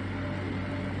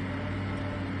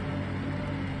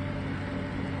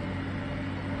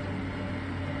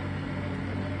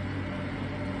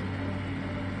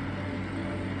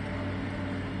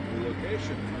 New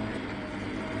location.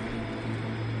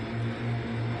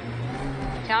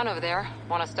 Town over there.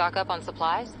 Want to stock up on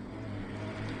supplies?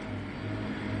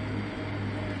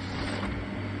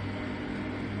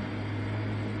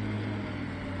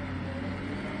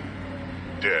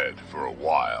 Dead for a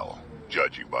while,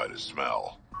 judging by the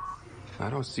smell. I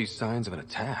don't see signs of an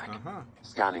attack.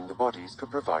 Scanning the bodies could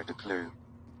provide a clue.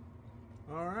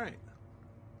 Alright.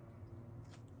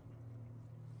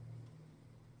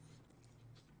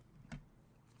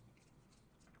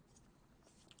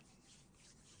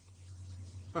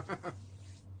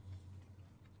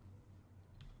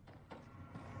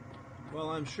 Well,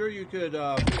 I'm sure you could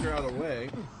figure out a way.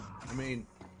 I mean,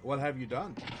 what have you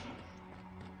done?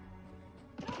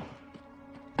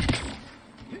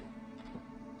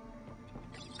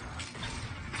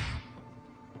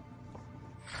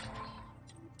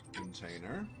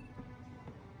 Container.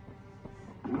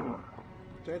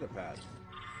 Data pad.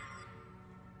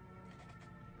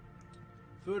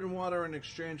 Food and water in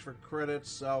exchange for credits,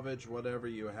 salvage, whatever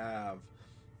you have.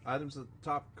 Items at the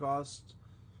top cost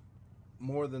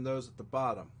more than those at the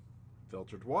bottom.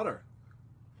 Filtered water.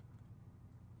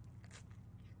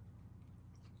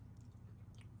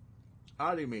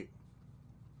 Adi meat.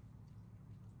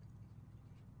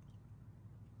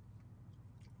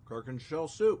 Kirk shell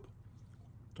soup.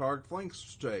 Targ flank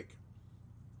steak.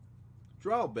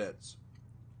 Drow bits.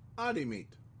 Adi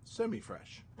meat.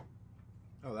 Semi-fresh.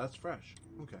 Oh, that's fresh.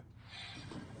 Okay.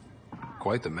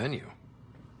 Quite the menu.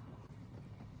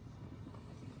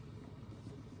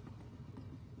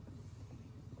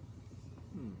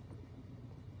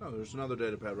 Oh, there's another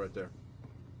data pad right there.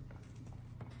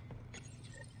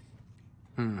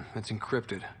 It's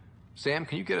encrypted. Sam,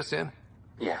 can you get us in?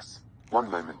 Yes.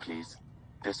 One moment, please.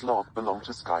 This log belonged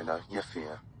to Skylar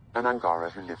Yafir, an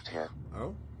Angara who lived here.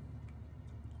 Oh?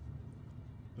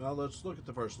 Well, let's look at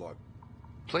the first log.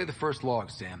 Play the first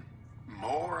log, Sam.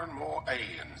 More and more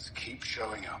aliens keep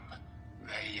showing up.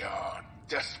 They are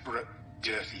desperate,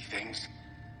 dirty things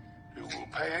who will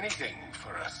pay anything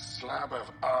for a slab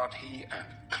of Ardhi and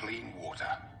clean water.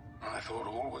 I thought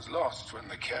all was lost when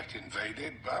the Ket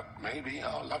invaded, but maybe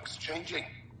our luck's changing.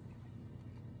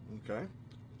 Okay.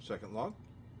 Second log.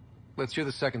 Let's hear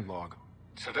the second log.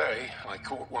 Today, I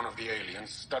caught one of the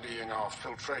aliens studying our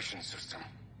filtration system.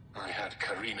 I had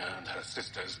Karina and her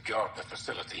sisters guard the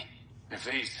facility. If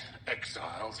these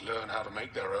exiles learn how to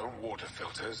make their own water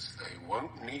filters, they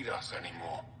won't need us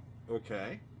anymore.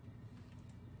 Okay.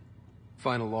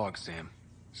 Final log, Sam.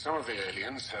 Some of the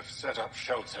aliens have set up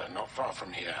shelter not far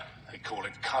from here. They call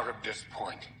it Charybdis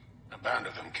Point. A band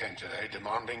of them came today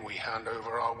demanding we hand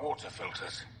over our water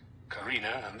filters.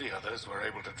 Karina and the others were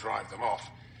able to drive them off,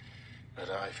 but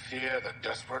I fear the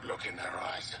desperate look in their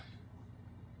eyes.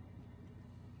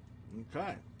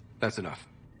 Okay. That's enough.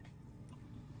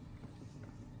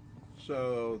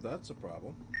 So, that's a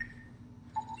problem.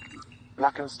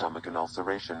 Blackened stomach and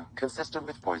ulceration, consistent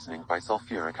with poisoning by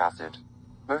sulfuric acid.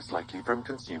 Most likely from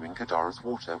consuming Kadara's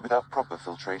water without proper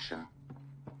filtration.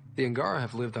 The Angara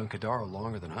have lived on Kadara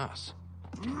longer than us.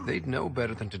 They'd know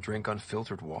better than to drink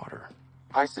unfiltered water.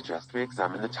 I suggest we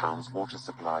examine the town's water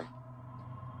supply.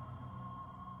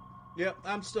 Yep,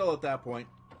 I'm still at that point.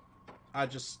 I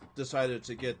just decided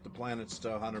to get the planets to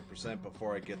 100%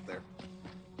 before I get there.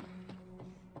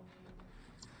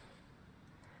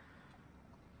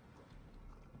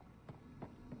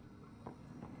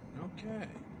 Okay.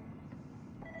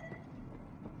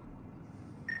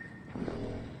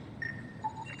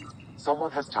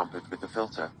 Someone has tampered with the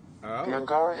filter. Oh. The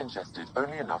Angara ingested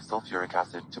only enough sulfuric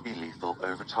acid to be lethal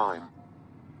over time.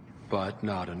 But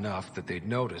not enough that they'd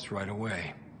notice right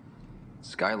away.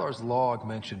 Skylar's log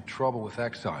mentioned trouble with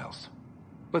exiles.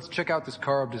 Let's check out this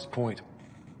Charybdis Point.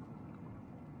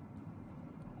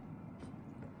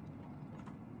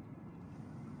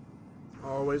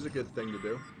 Always a good thing to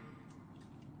do.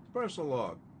 Personal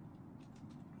log.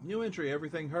 New entry,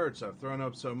 everything hurts. I've thrown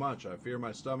up so much. I fear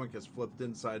my stomach has flipped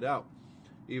inside out.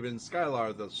 Even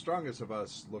Skylar, the strongest of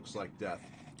us, looks like death.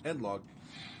 End log.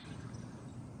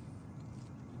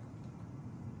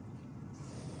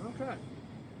 Okay.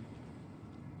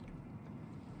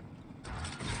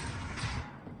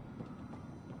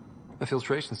 A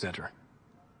filtration center.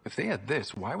 If they had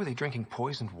this, why were they drinking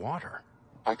poisoned water?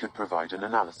 I could provide an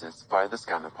analysis via the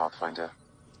scanner Pathfinder.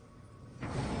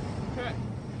 Okay.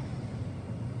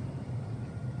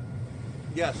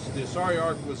 Yes, the Asari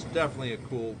Ark was definitely a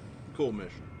cool mission.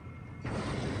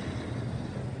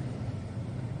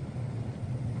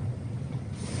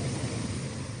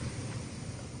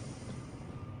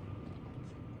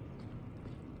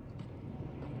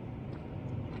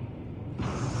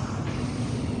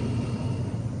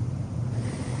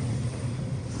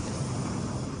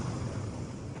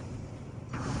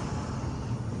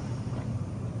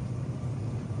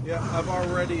 Yeah, I've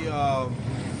already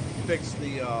fixed the.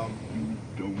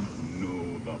 You don't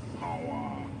know the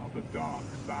power of the dark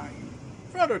side.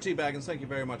 Frodo T. Baggins, thank you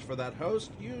very much for that,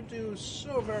 host. You do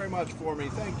so very much for me.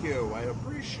 Thank you. I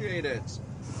appreciate it.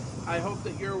 I hope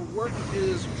that your work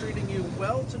is treating you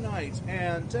well tonight.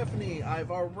 And Tiffany, I've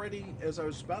already, as I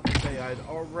was about to say, I'd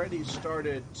already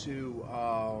started to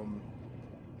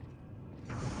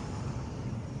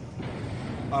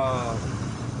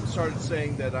started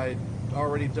saying that I'd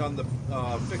already done the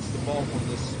fixed the bulb on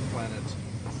this planet.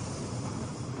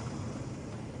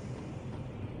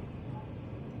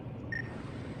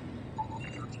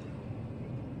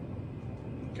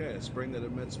 Okay, a spring that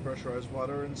emits pressurized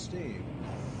water and steam.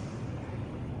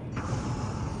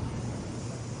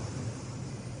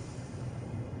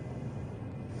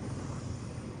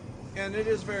 And it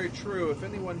is very true. If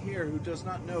anyone here who does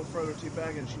not know Frodo T.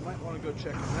 Baggins, you might want to go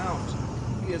check him out.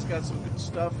 He has got some good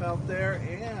stuff out there,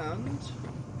 and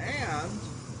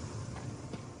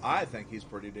I think he's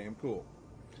pretty damn cool.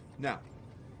 Now,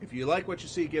 if you like what you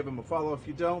see, give him a follow. If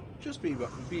you don't, just be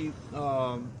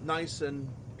nice and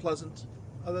pleasant.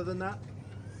 Other than that,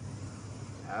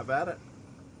 have at it.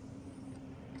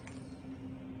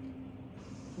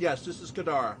 Yes, this is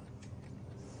Kadara.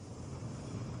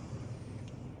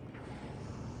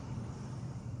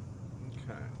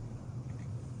 Okay.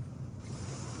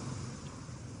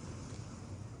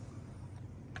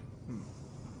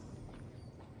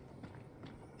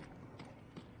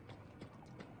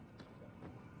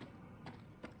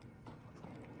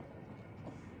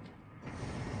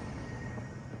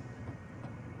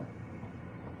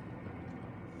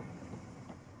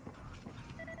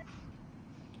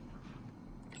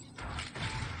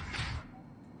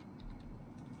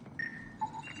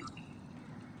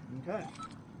 Okay.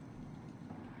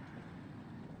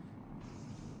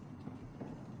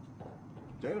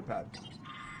 Datapad.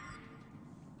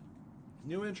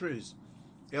 New entries.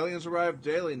 Aliens arrive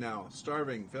daily now,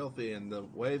 starving, filthy, and the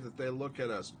way that they look at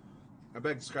us. I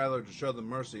begged Skylar to show them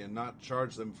mercy and not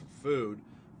charge them for food,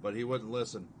 but he wouldn't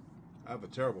listen. I have a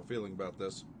terrible feeling about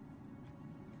this.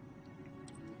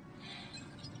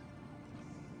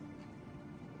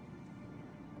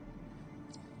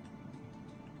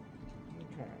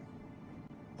 Okay.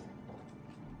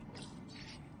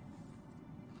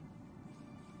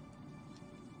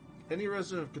 Any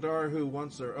resident of Kadara who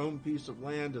wants their own piece of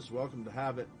land is welcome to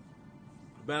have it.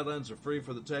 The Badlands are free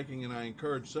for the taking, and I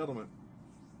encourage settlement.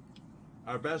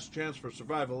 Our best chance for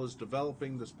survival is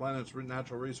developing this planet's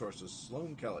natural resources.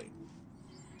 Sloan Kelly.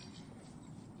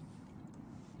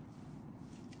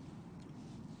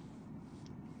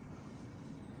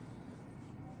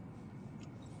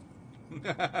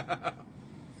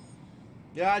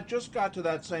 Yeah, I just got to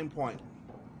that same point.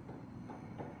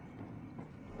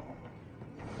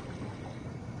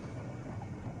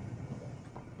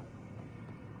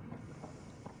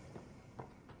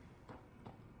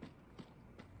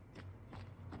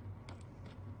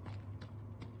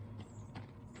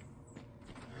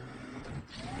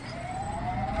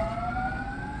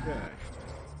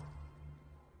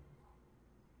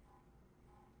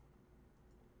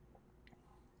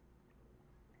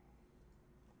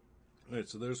 Alright,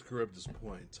 so there's Charybdis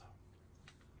Point.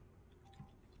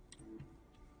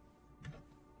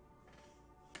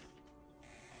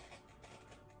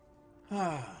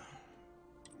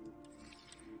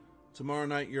 Tomorrow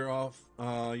night you're off.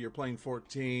 You're playing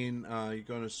 14. You're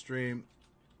going to stream.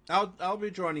 I'll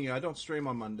be joining you. I don't stream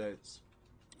on Mondays.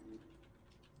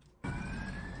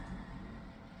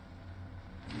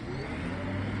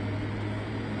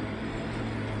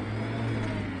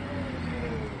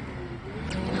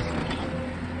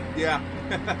 Yeah.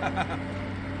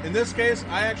 In this case,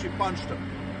 I actually punched him.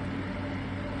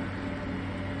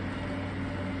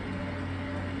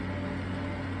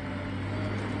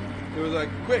 It was like,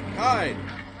 quick, hide!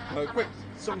 Quick,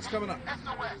 someone's coming up.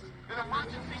 SOS, an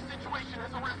emergency situation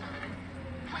has arisen.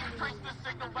 Please trace this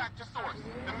signal back to source.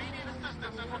 Immediate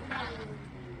assistance is required.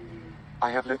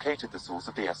 I have located the source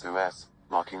of the SOS,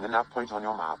 marking the nav point on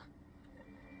your map.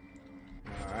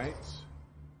 Alright.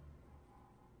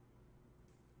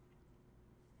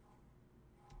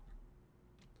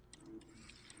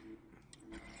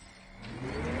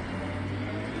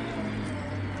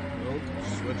 We'll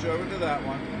switch over to that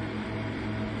one.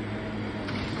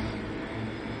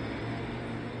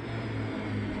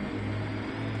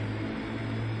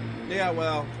 Yeah,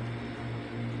 well,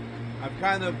 I've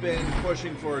kind of been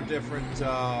pushing for a different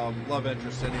love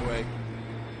interest anyway.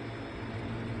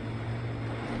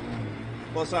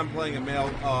 Plus, I'm playing a male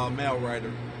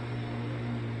Ryder.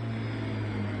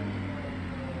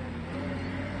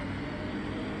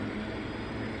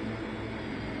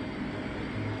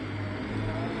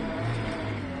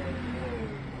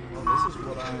 Well, this is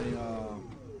what I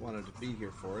wanted to be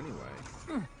here for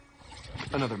anyway.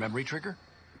 Another memory trigger?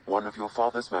 One of your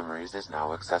father's memories is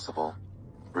now accessible.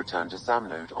 Return to SAM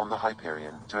node on the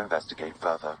Hyperion to investigate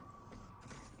further.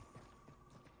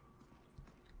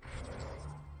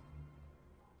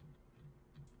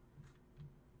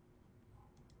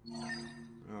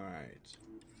 Alright.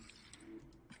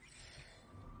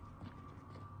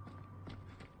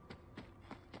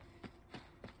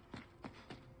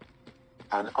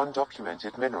 An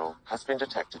undocumented mineral has been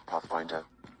detected, Pathfinder.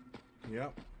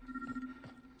 Yep.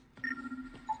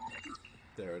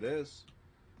 There it is.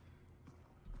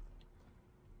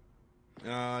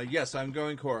 Yes, I'm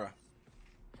going Cora.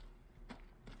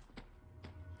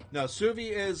 No,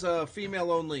 Suvi is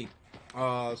female only.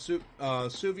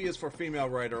 Suvi is for female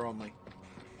Ryder only.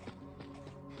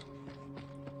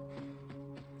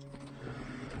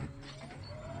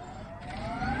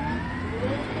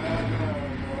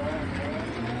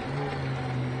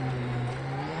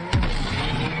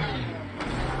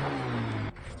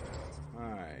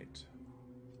 Alright.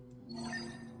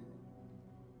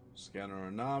 Scanner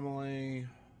anomaly.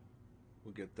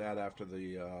 We'll get that after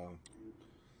the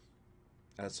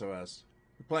SOS.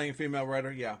 You're playing a female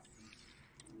Ryder? Yeah.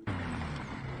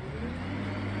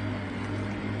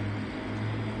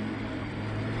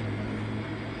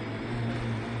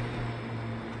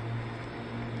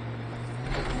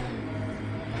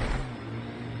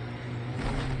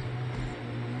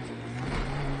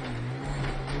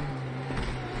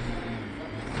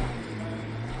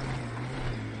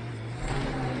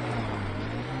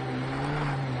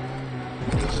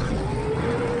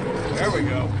 There we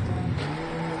go.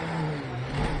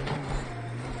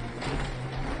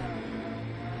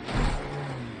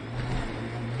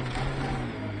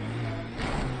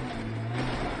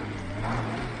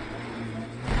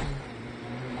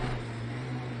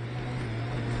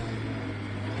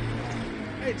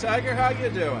 Hey, Tiger, how you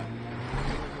doing?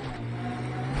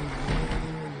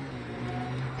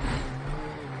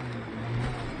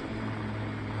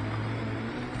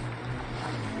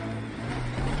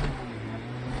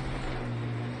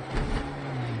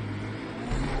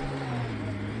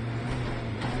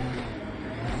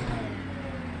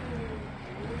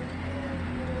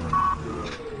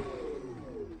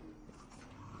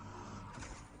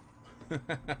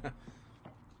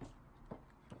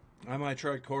 I might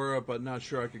try Cora, but not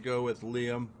sure I could go with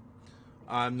Liam.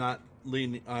 I'm not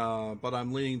leaning, but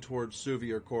I'm leaning towards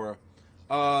Suvi or Cora.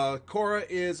 Cora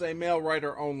is a male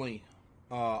writer only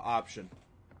option.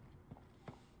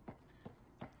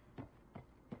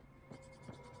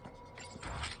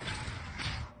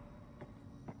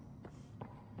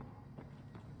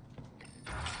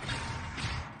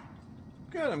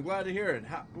 Good, I'm glad to hear it.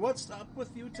 What's up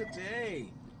with you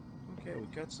today? Okay, we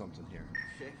got something here.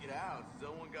 Check it out.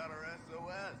 Someone got our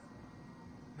SOS.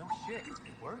 No shit.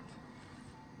 It worked.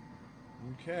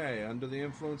 Okay, under the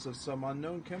influence of some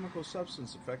unknown chemical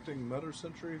substance affecting motor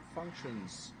sensory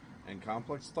functions and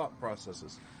complex thought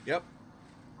processes. Yep.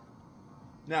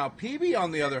 Now, PB,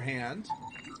 on the other hand,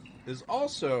 is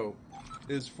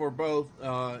for both.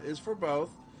 Reyes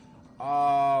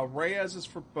is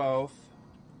for both.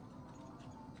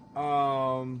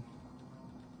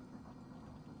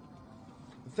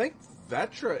 I think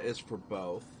Vetra is for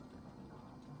both.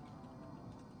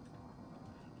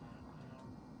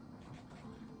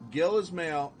 Gil is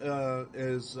male,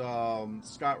 is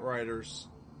Scott Ryder's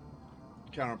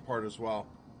counterpart as well.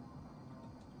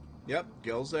 Yep,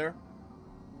 Gil's there.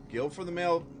 Gil for the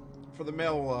male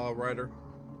writer.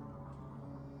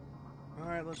 All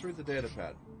right, let's read the data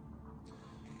pad.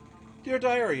 Dear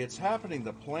Diary, it's happening.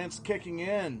 The plant's kicking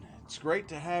in. It's great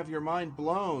to have your mind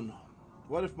blown.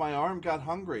 What if my arm got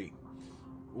hungry?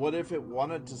 What if it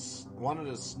wanted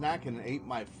a snack and ate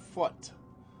my foot?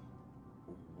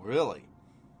 Really?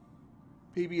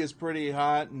 PB is pretty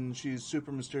hot and she's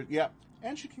super mysterious. Yep,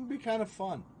 and she can be kind of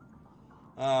fun.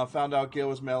 Found out Gil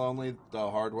was male only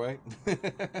the hard way.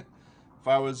 If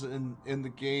I was in the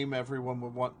game, everyone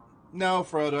would want... No,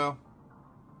 Frodo.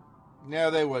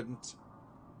 No, they wouldn't.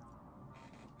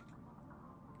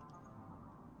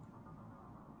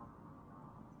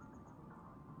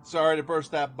 Sorry to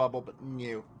burst that bubble, but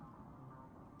new.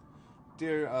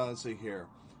 Dear, let's see here.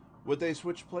 Would they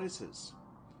switch places?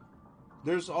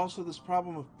 There's also this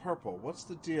problem of purple. What's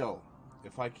the deal?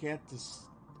 If I can't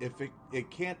it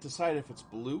can't decide if it's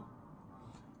blue,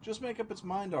 just make up its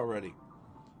mind already.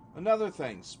 Another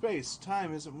thing, space,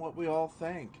 time isn't what we all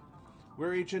think.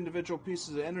 We're each individual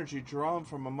pieces of energy drawn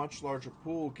from a much larger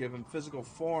pool, given physical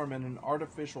form in an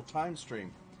artificial time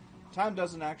stream. Time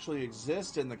doesn't actually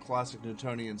exist in the classic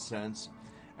Newtonian sense.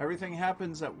 Everything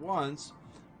happens at once,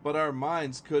 but our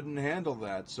minds couldn't handle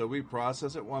that, so we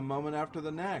process it one moment after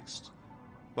the next.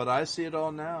 But I see it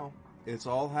all now. It's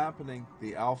all happening.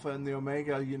 The Alpha and the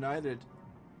Omega united.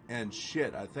 And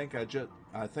shit, I think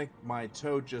my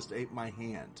toad just ate my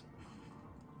hand.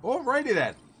 Alrighty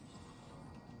then.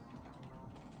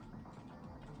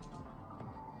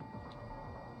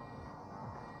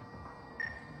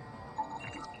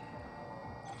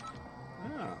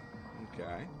 Ah,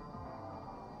 okay.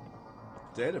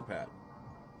 Datapad.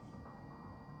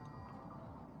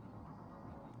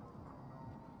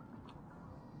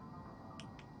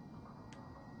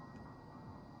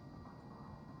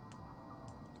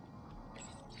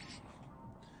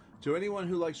 To anyone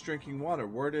who likes drinking water,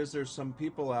 word is there's some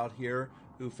people out here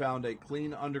who found a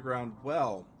clean underground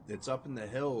well. It's up in the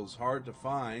hills, hard to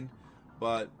find,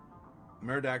 but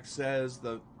Murdoch says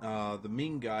the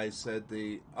mean guy said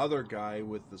the other guy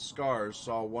with the scars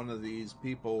saw one of these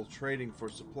people trading for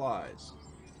supplies.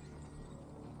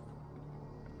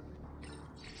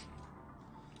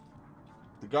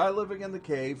 The guy living in the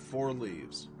cave, 4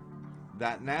 leaves.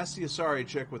 That nasty Asari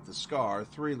chick with the scar,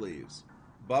 3 leaves.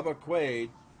 Bubba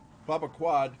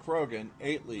Quad Krogan,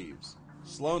 8 leaves.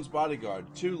 Sloane's bodyguard,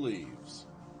 2 leaves.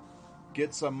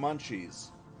 Get some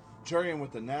munchies. Turian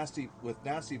with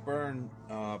nasty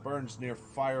burns near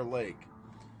Fire Lake.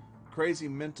 Crazy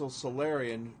mental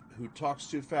Solarian who talks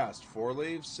too fast, 4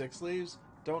 leaves, 6 leaves?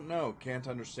 Don't know, can't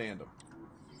understand him.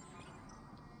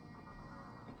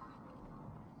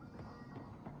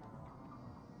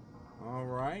 All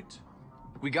right.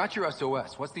 We got your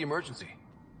SOS. What's the emergency?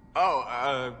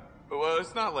 Oh, well,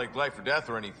 it's not like life or death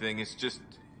or anything. It's just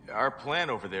our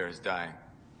plant over there is dying.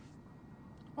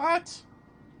 What?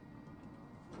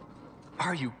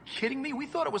 Are you kidding me? We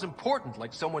thought it was important,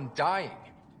 like someone dying.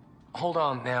 Hold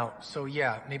on now. So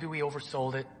yeah, maybe we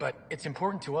oversold it, but it's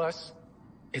important to us.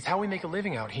 It's how we make a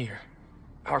living out here.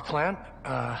 Our plant,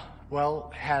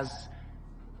 well, has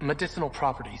medicinal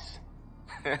properties.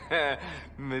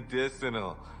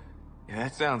 Medicinal. Yeah,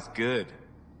 that sounds good.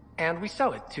 And we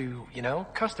sell it to, you know,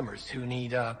 customers who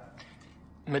need,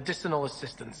 medicinal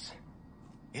assistance.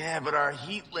 Yeah, but our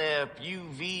heat lamp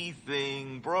UV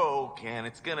thing broke and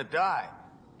it's gonna die.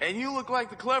 And you look like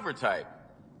the clever type.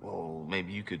 Well,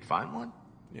 maybe you could find one?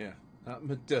 Yeah, not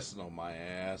medicinal, my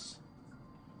ass.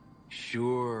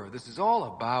 Sure, this is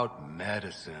all about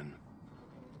medicine.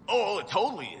 Oh, it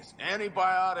totally is.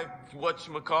 Antibiotic,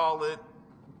 whatchamacallit.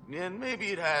 And maybe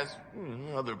it has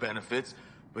other benefits.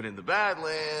 But in the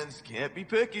Badlands, can't be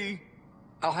picky.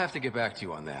 I'll have to get back to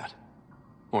you on that.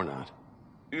 Or not.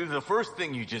 The first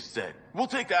thing you just said. We'll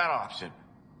take that option.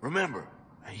 Remember,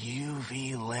 a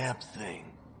UV lamp thing.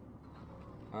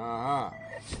 Uh-huh.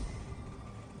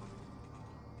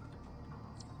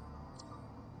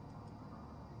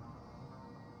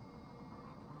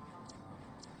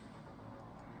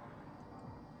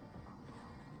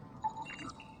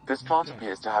 This plant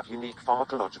appears to have unique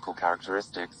pharmacological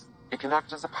characteristics. It can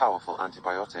act as a powerful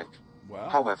antibiotic. Wow.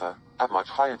 However, at much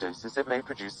higher doses it may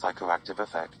produce psychoactive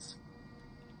effects.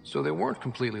 So they weren't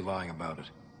completely lying about it.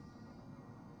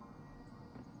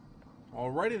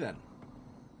 Alrighty then.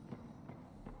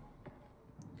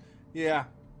 Yeah,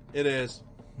 it is.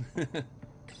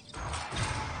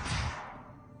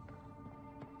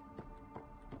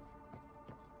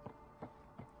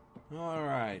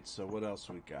 Alright, so what else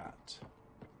we got?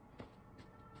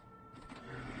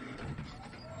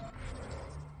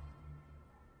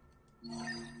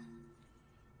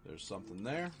 There's something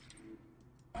there.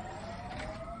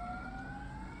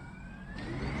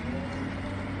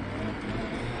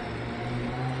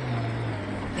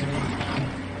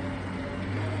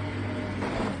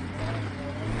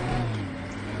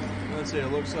 Let's see,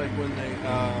 it looks like when they,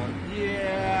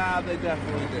 yeah, they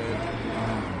definitely did.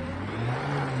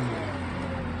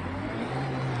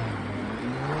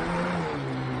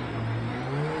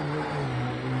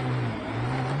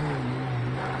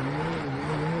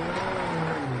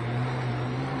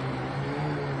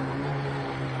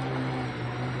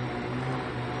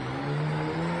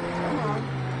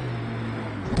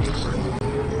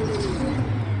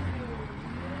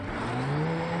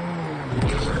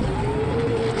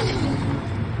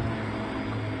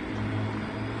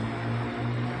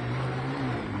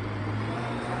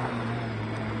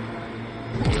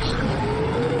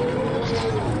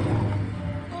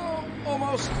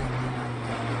 Almost.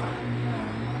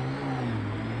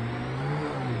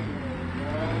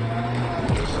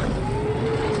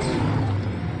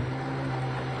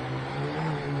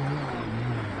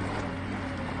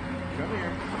 Come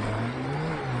here.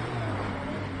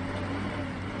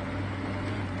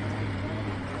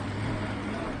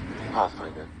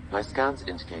 Pathfinder, my scans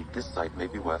indicate this site may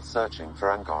be worth searching for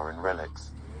Angaran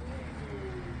relics.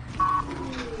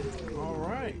 All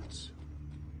right.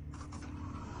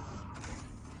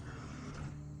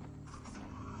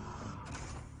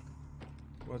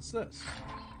 What's this?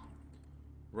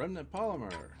 Remnant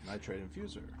polymer, nitrate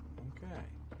infuser. Okay.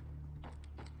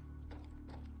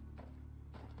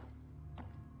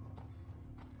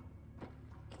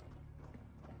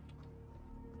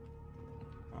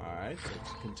 Alright, so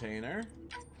it's a container.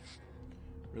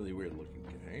 Really weird looking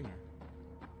container.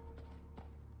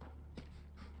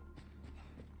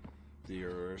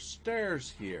 There are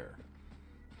stairs here.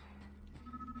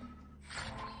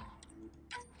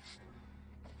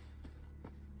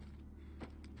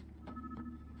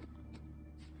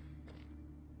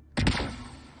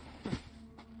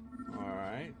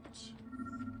 Alright.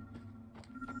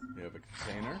 We have a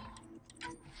container.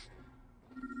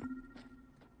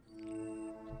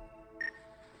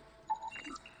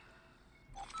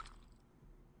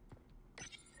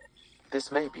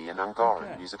 This may be an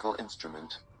Angaran musical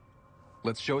instrument.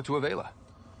 Let's show it to Avela.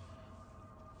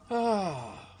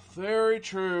 Ah, very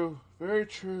true. Very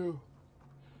true.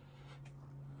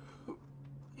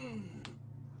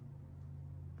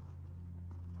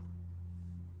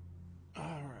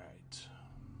 All right.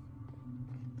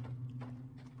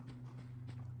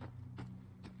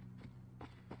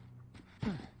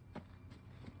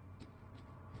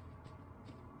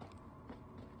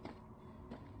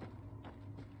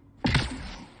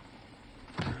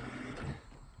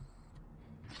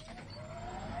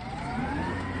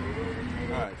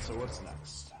 So what's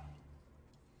next?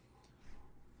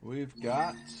 We've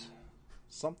got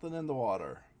something in the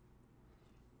water.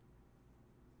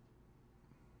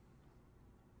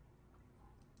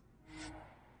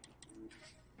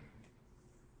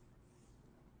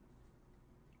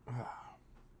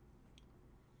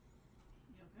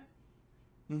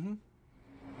 Mm-hmm.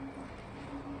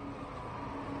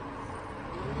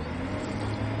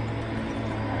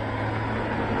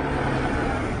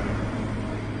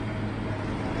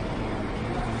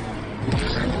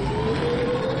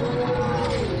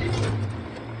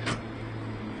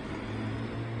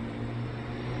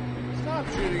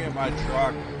 my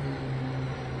truck.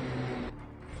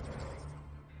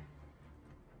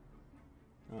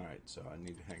 Alright, so I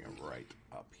need to hang it right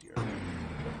up here.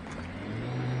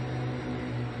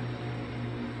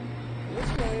 This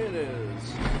way it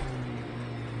is.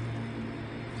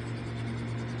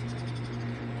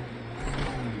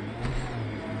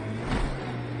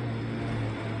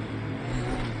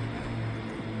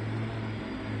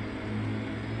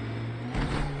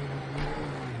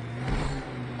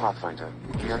 Pathfinder,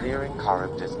 we are nearing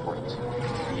Charybdis Point,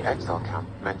 the exile camp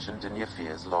mentioned in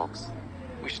Yafir's logs.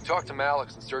 We should talk to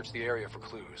Malix and search the area for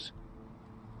clues.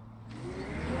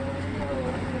 We're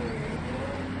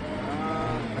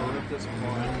at this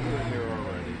point. We're here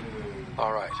already.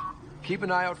 All right. Keep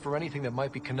an eye out for anything that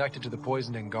might be connected to the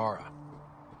poisoned Angara.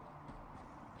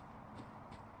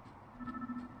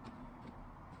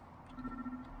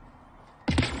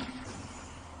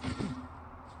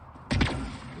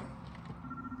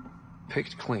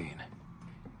 Picked clean.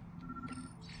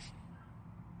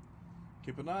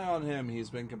 Keep an eye on him. He's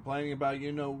been complaining about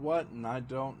you-know-what, and I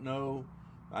don't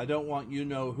want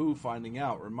you-know-who finding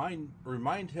out.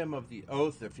 Remind him of the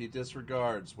oath if he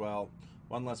disregards. Well,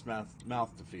 one less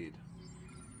mouth to feed.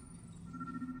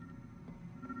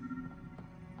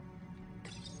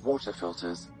 Water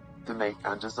filters. The make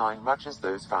and design matches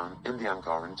those found in the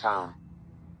Angaran town.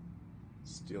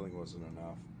 Stealing wasn't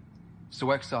enough.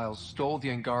 So exiles stole the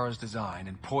Angara's design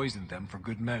and poisoned them for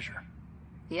good measure.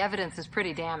 The evidence is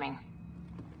pretty damning.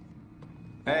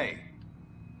 Hey.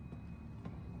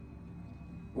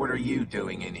 What are you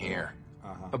doing in here?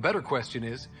 A better question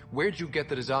is, where'd you get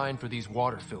the design for these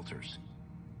water filters?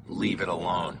 Leave it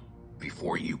alone.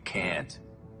 Before you can't.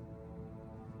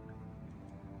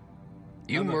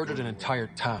 You murdered an entire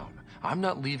town. I'm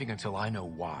not leaving until I know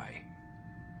why.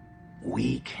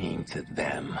 We came to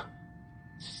them.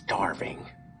 Starving.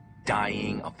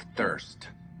 Dying of thirst.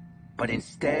 But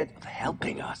instead of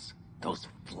helping us, those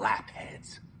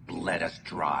flapheads bled us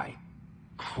dry.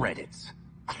 Credits,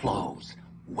 clothes,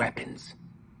 weapons.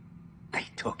 They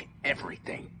took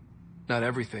everything. Not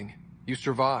everything. You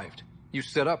survived. You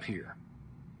set up here.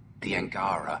 The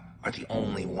Angara are the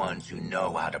only ones who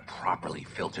know how to properly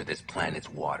filter this planet's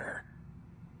water.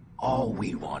 All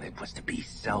we wanted was to be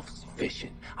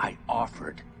self-sufficient. I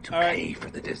offered to pay for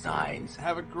the designs.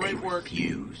 Have a great work.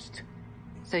 Refused.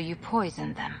 So you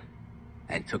poisoned them.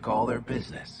 And took all their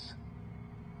business.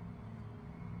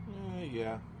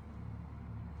 Yeah.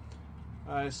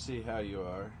 I see how you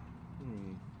are.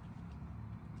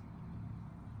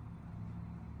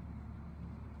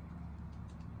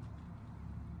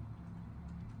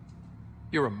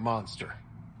 You're a monster.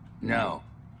 No.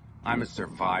 I'm a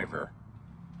survivor.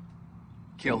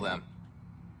 Kill them.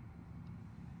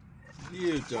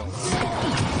 You don't.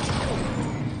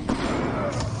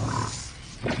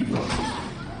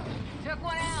 Took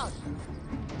one out.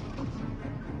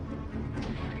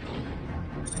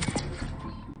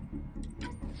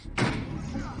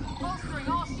 Bolstering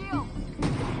all shields.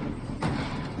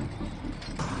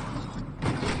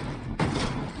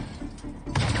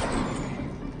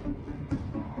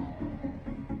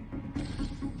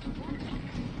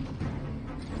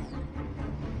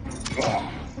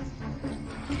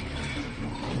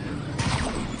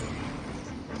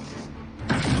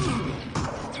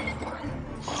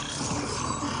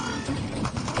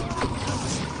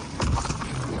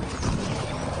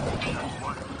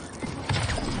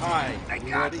 Alright,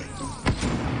 you ready?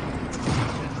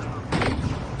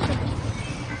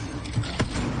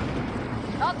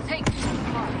 I'll take you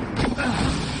apart.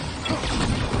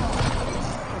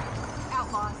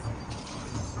 Outlaws.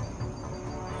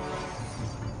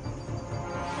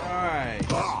 Alright.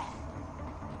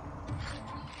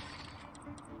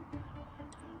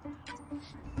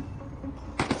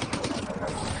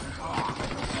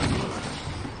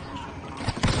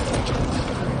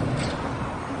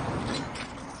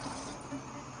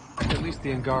 At least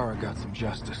the Angara got some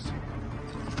justice.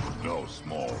 No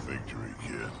small victory,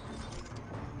 kid.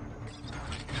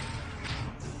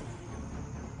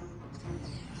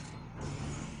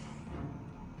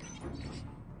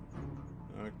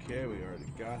 Okay, we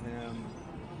already got him.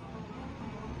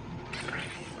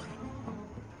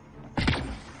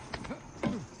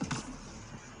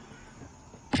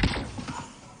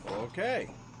 Okay.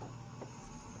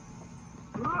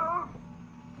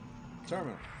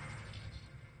 Terminal.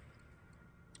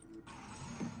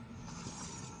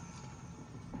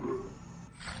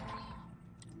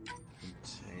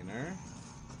 Container.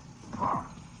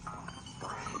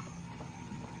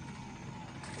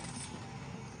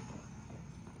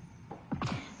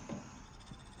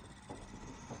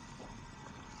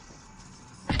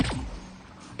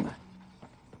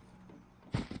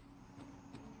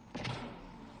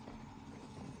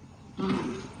 Alright.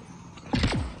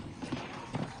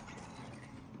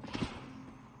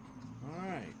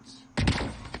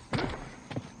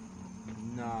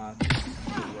 Not the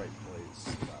right place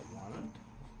that I wanted.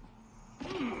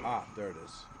 Ah, there it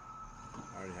is. I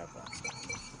already have that.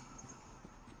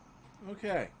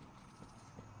 Okay.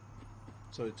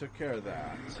 So we took care of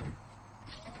that.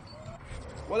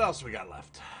 What else we got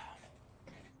left?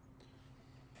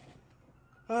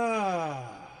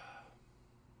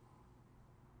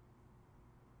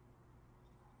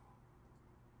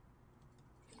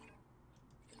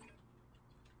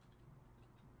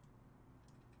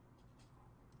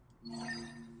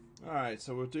 Alright,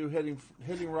 so we'll do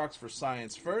hitting rocks for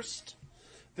science first.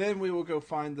 Then we will go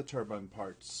find the turbine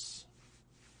parts.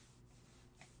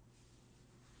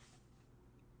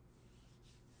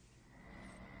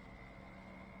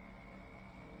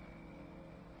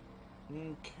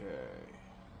 Okay.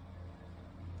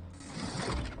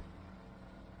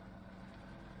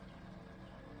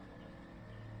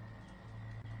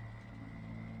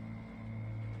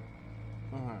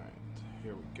 Alright,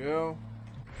 here we go.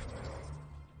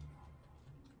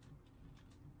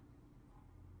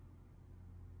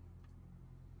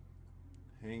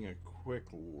 Hang a quick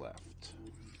left.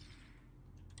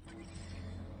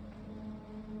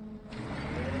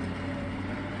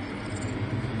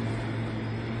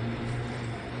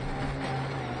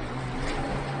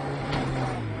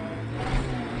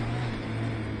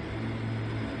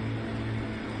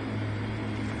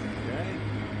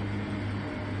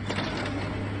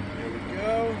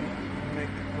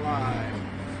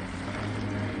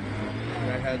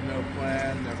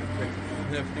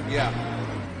 Yeah.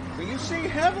 When you see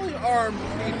heavily armed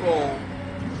people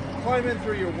climb in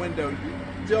through your window, you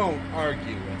don't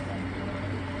argue with them.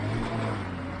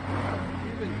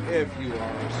 Even if you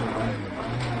are a survivor.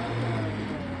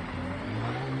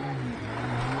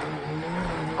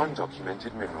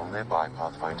 Undocumented mineral nearby,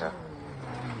 Pathfinder.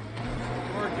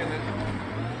 Working it.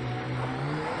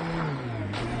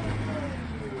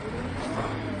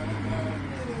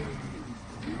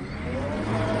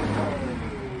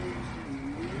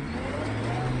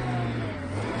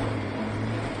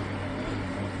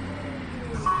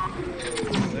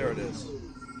 There it is.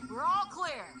 We're all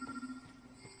clear.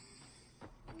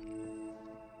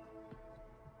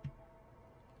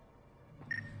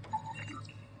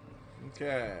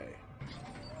 Okay.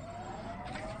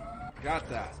 Got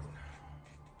that.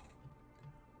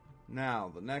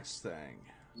 Now, the next thing.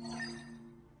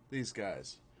 These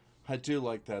guys. I do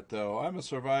like that, though. I'm a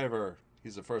survivor.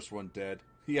 He's the first one dead.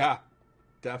 Yeah,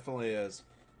 definitely is.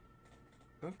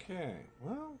 Okay,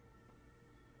 well,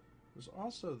 there's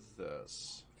also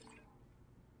this.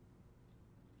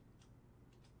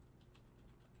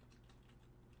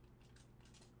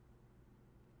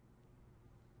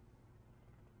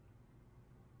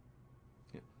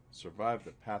 Yeah, survive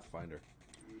the Pathfinder.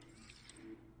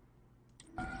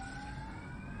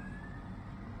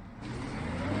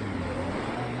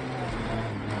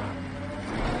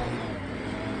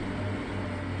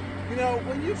 You know,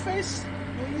 when you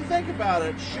think about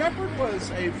it, Shepard was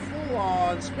a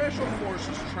full-on Special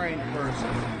Forces trained person.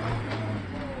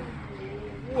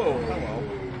 Whoa, hello.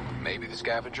 Maybe the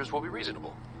scavengers will be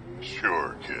reasonable.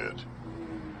 Sure, kid.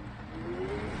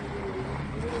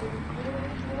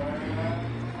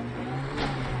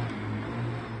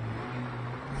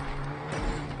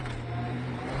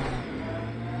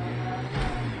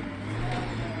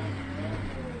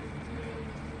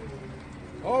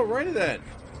 Alrighty then.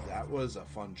 That was a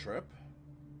fun trip.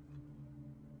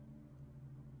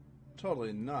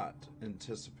 Totally not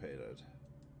anticipated.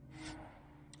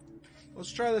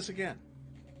 Let's try this again.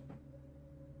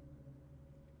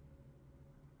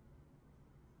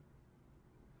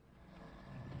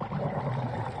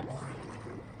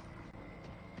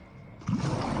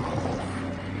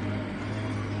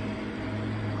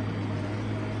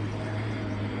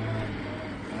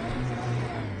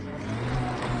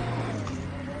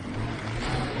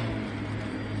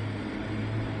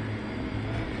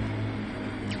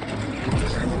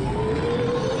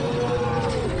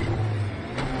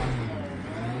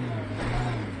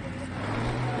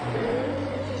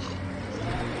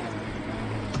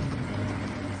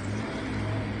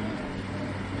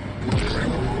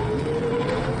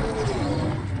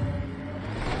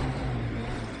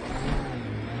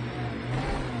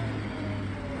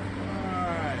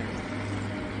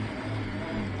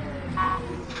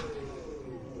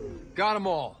 Got them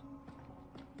all.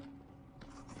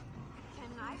 Can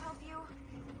I help you?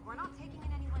 We're not taking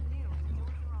in anyone new.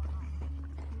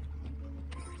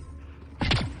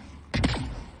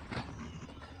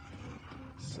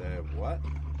 Say what?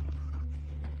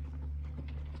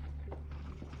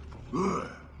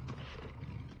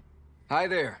 Hi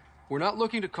there. We're not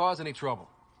looking to cause any trouble.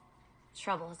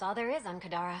 Trouble is all there is on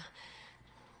Kadara.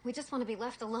 We just want to be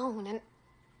left alone and...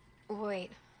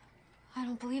 Wait. I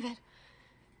don't believe it.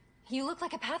 You look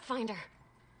like a Pathfinder.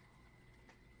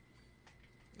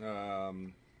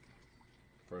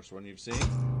 First one you've seen?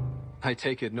 I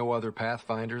take it no other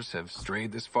Pathfinders have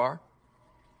strayed this far?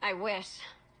 I wish.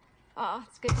 Oh,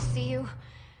 it's good to see you.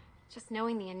 Just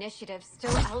knowing the initiative's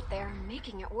still out there,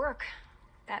 making it work.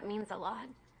 That means a lot.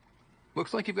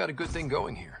 Looks like you've got a good thing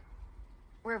going here.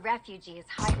 We're refugees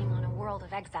hiding on a world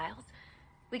of exiles.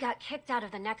 We got kicked out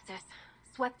of the Nexus,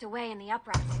 swept away in the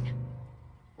uprising.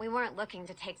 We weren't looking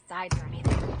to take sides or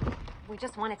anything. We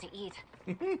just wanted to eat.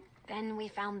 Then we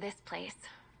found this place.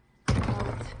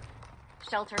 Roads,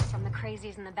 shelters from the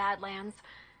crazies in the Badlands,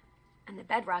 and the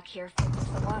bedrock here filters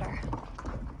the water.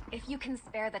 If you can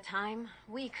spare the time,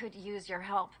 we could use your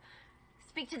help.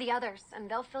 Speak to the others, and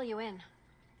they'll fill you in.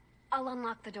 I'll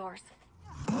unlock the doors.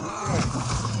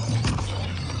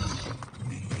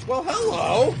 Well,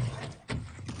 hello!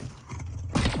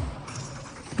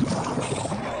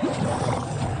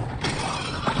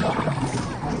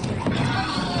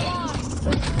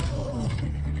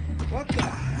 What the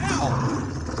hell?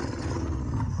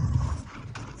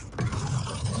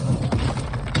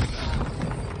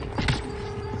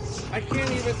 I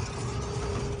can't even...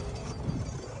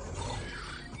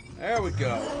 There we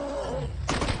go.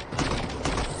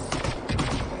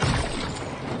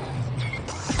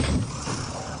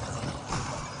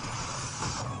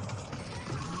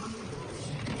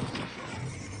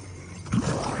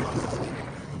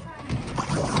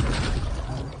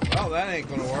 Well, that ain't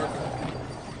gonna work.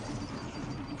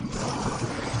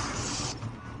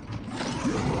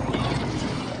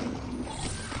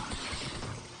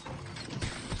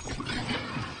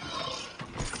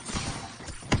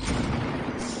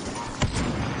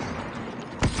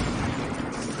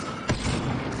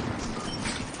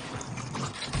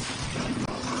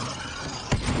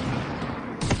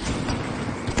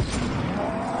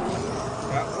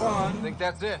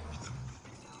 That's it.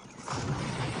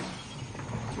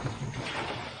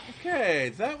 Okay,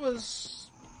 that was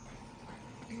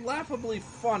laughably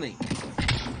funny.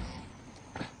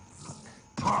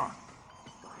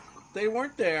 They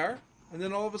weren't there, and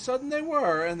then all of a sudden they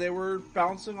were, and they were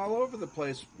bouncing all over the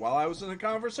place while I was in a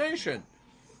conversation.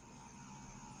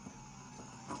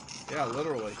 Yeah,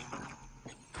 literally.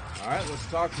 Alright, let's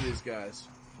talk to these guys.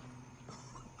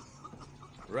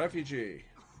 Refugee.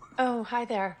 Oh, hi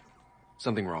there.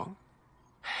 Something wrong?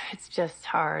 It's just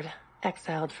hard.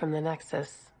 Exiled from the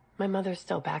Nexus. My mother's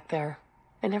still back there.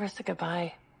 I never said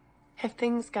goodbye. Have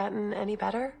things gotten any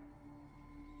better?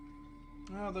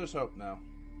 Well, there's hope now.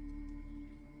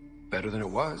 Better than it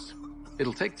was.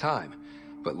 It'll take time,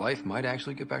 but life might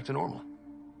actually get back to normal.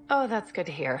 Oh, that's good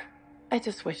to hear. I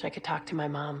just wish I could talk to my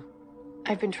mom.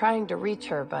 I've been trying to reach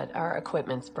her, but our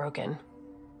equipment's broken.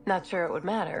 Not sure it would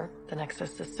matter. The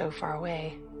Nexus is so far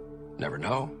away. Never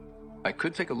know. I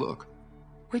could take a look.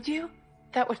 Would you?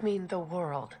 That would mean the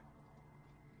world.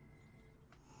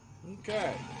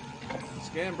 Okay.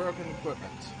 Scan broken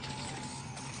equipment.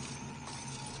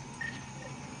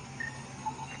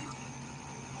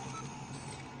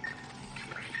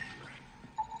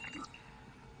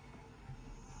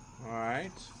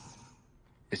 Alright.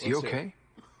 Is he okay?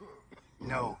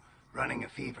 No, running a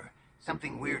fever.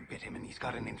 Something weird bit him and he's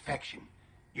got an infection.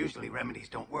 Usually remedies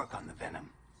don't work on the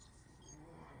venom.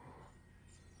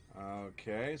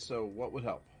 Okay, so what would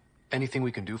help? Anything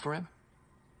we can do for him?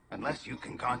 Unless you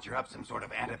can conjure up some sort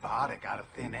of antibiotic out of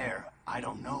thin air, I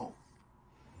don't know.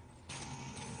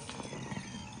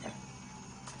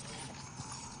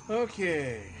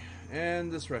 Okay,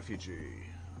 and this refugee.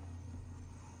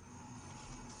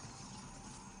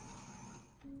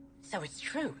 So it's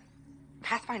true.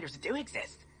 Pathfinders do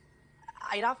exist.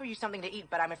 I'd offer you something to eat,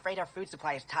 but I'm afraid our food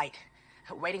supply is tight.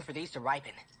 Waiting for these to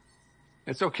ripen.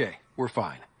 It's okay. We're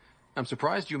fine. I'm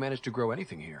surprised you managed to grow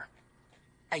anything here.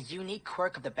 A unique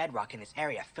quirk of the bedrock in this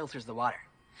area filters the water.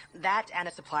 That and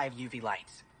a supply of UV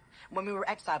lights. When we were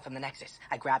exiled from the Nexus,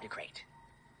 I grabbed a crate.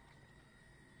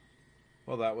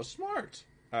 Well, that was smart,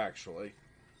 actually.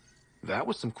 That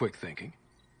was some quick thinking.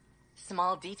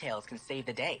 Small details can save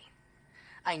the day.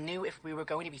 I knew if we were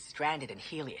going to be stranded in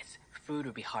Helios, food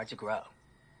would be hard to grow.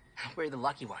 We're the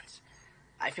lucky ones.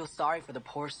 I feel sorry for the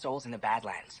poor souls in the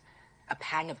Badlands. A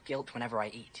pang of guilt whenever I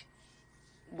eat.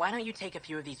 Why don't you take a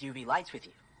few of these UV lights with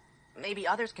you? Maybe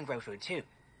others can grow food too.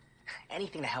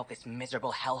 Anything to help this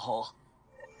miserable hellhole.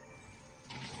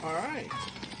 Alright.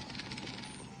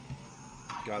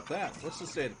 Got that. What's the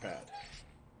data pad?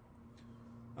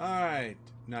 Alright.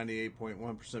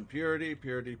 98.1% purity.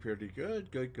 Purity,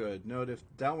 good, good, good. Note if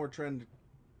downward trend,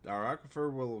 our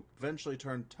aquifer will eventually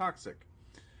turn toxic.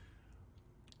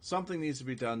 Something needs to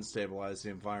be done to stabilize the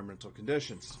environmental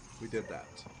conditions. We did that.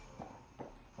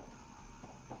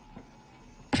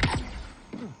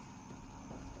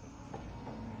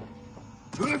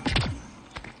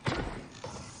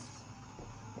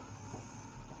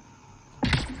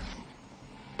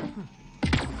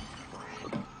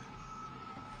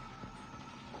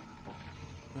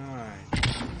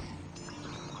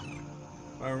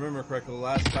 If I remember correctly, the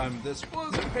last time this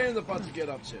was a pain in the butt to get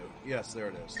up to. Yes, there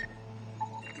it is.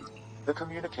 The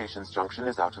communications junction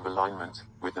is out of alignment.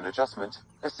 With an adjustment,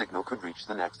 a signal could reach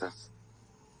the Nexus.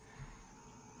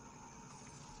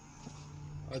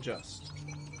 Adjust.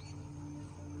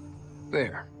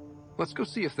 There. Let's go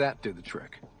see if that did the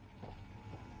trick.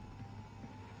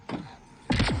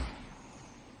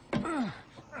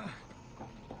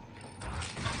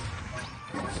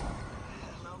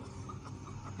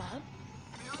 Mom?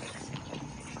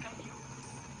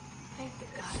 Thank the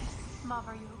goddess. Mom,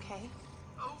 are you okay?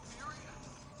 Oh, Furia.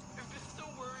 I've been so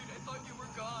worried. I thought you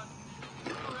were gone.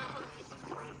 Forever.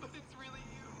 But it's really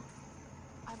you.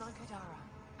 I'm on Kadara.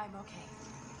 I'm okay.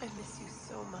 I miss you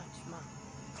so much, Mom.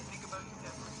 I think about you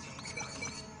every day, Furia.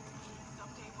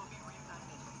 Someday we'll be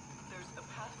reunited. There's a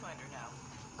Pathfinder now.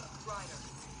 Ryder.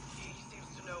 He seems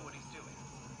to know what he's doing.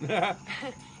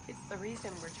 It's the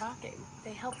reason we're talking.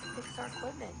 They helped fix our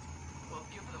equipment. Well,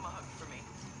 give them a hug for me.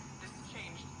 This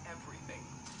changed everything.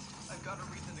 I've got a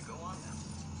reason to go on now.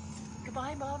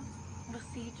 Goodbye, Mom. We'll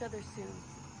see each other soon.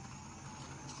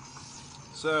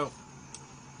 So,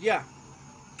 yeah.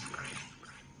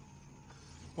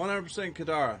 100%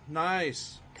 Kadara.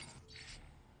 Nice.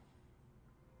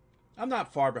 I'm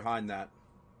not far behind that.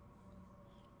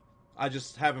 I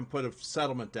just haven't put a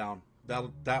settlement down.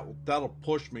 That'll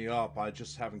push me up. I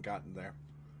just haven't gotten there.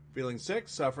 Feeling sick,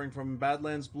 suffering from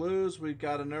Badlands blues, we've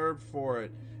got an herb for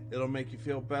it. It'll make you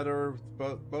feel better,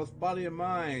 both body and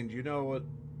mind. You know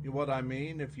what I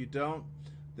mean? If you don't,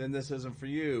 then this isn't for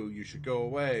you. You should go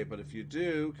away. But if you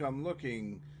do, come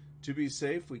looking. To be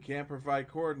safe, we can't provide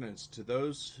coordinates. To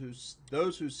those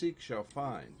who seek shall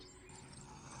find.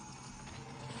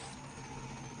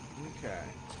 Okay.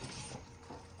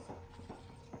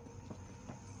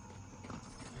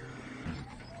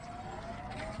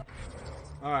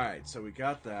 Alright, so we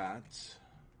got that.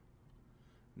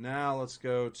 Now let's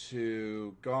go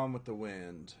to Gone with the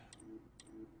Wind.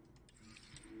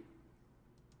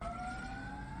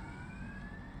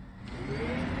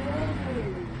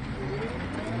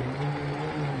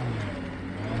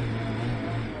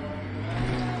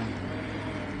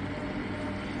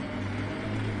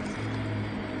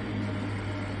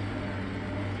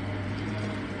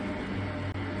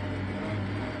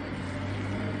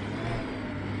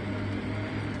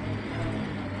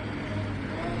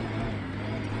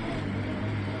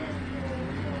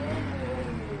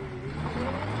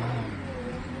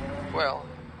 Well,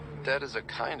 that is a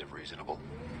kind of reasonable.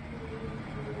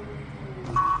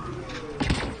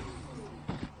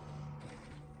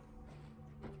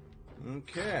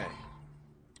 Okay.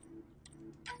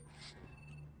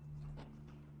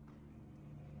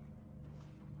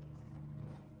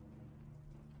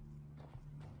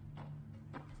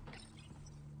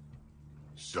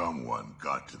 Someone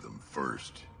got to them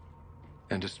first.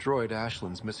 And destroyed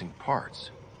Ashland's missing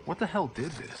parts. What the hell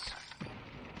did this?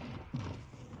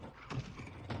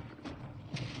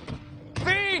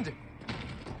 Fiend!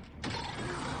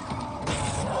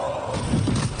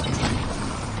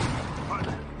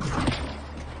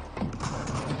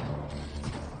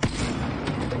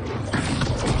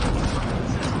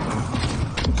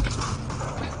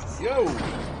 Yo!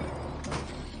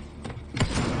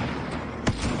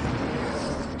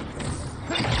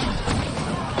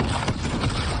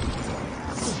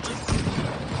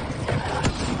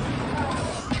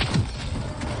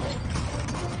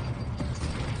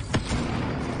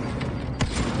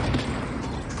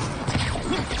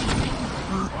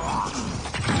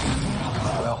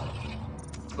 Well,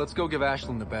 let's go give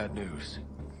Ashland the bad news.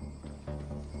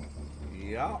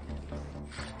 Yeah.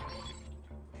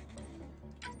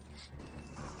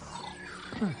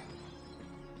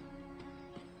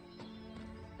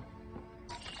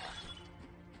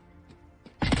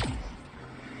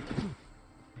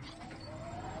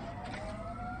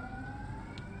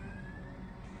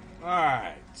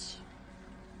 Alright.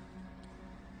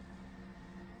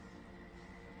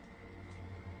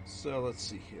 So let's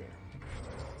see here.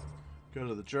 Go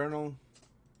to the journal.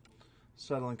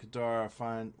 Settle in Kadara.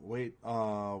 Find wait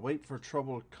for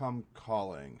trouble to come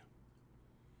calling.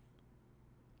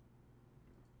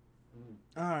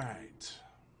 Alright.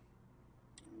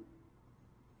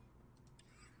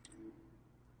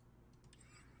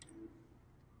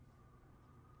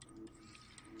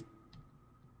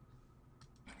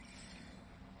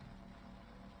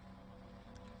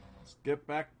 get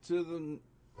back to the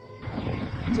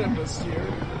Tempest here.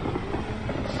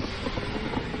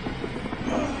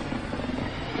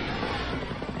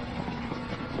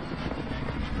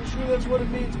 I'm sure that's what it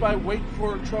means by wait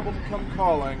for trouble to come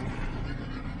calling.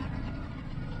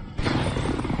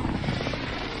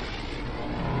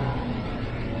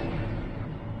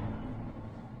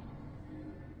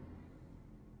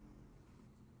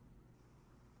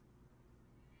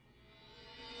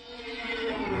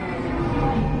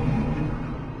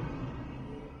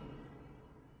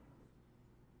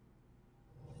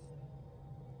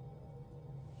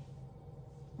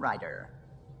 Ryder.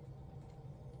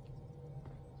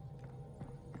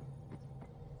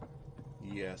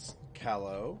 Yes,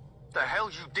 Callow. The hell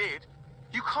you did?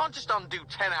 You can't just undo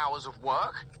 10 hours of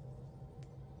work.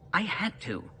 I had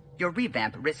to. Your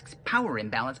revamp risks power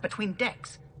imbalance between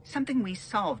decks. Something we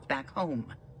solved back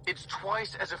home. It's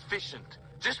twice as efficient.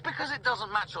 Just because it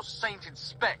doesn't match your sainted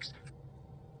specs.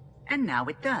 And now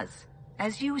it does.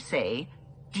 As you say,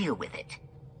 deal with it.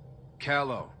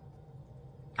 Callow.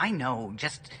 I know,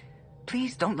 just...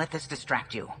 please don't let this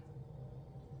distract you.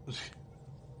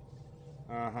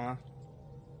 Uh-huh.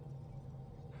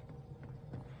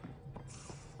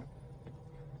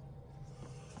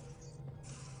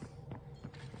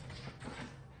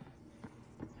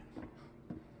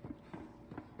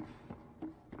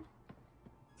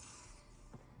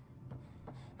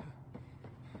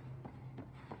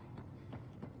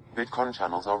 VidCon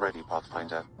channels are ready,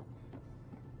 Pathfinder.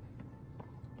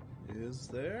 Is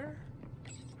there?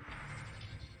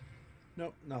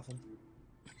 Nope, nothing.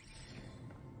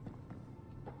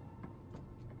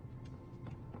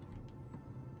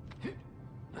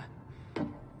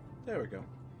 There we go.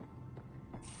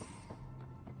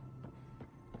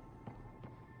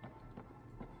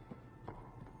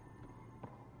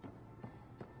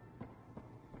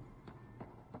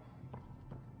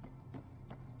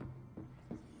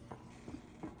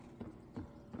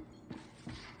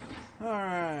 All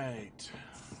right.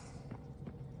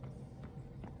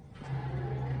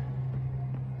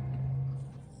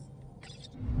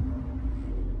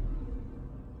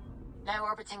 Now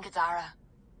orbiting Kadara.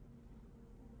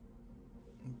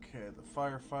 Okay, the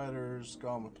firefighters,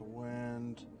 Gone with the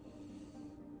Wind,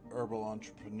 herbal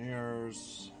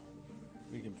entrepreneurs.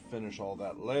 We can finish all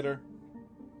that later.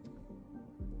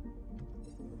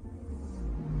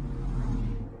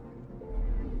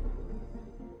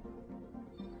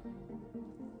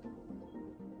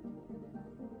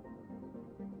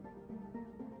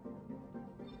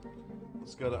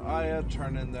 Let's go to Aya,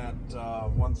 turn in that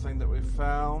one thing that we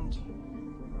found.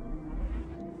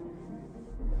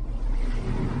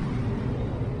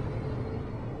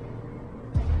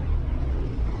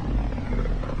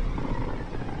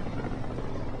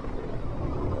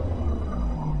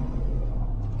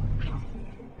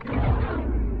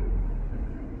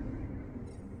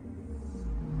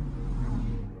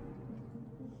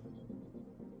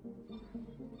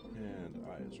 And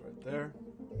Aya's right there.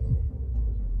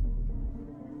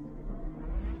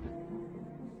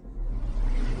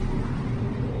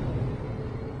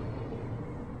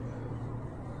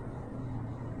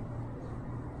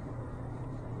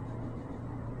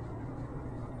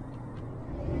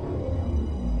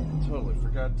 Totally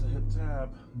forgot to hit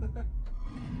tab.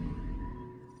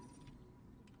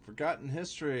 Forgotten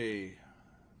history.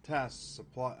 Tasks.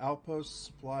 Supply outpost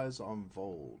supplies on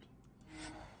Vold.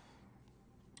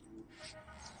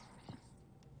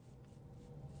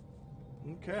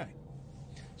 Okay.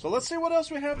 So let's see what else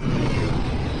we have to do.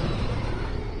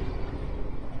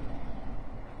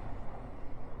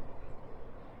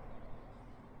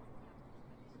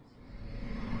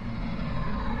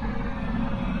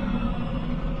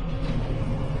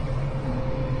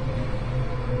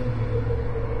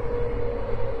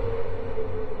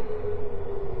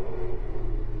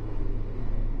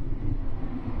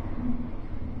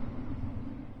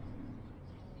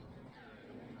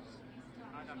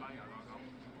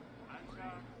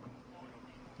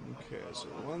 Okay, so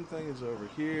one thing is over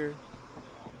here.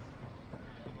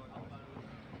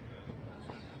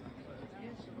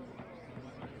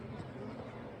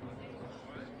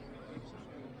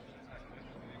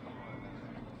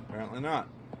 Apparently not.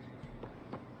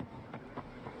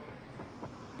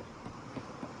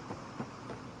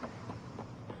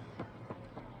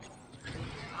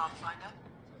 Pathfinder?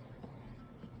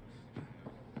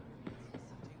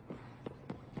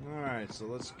 Alright, so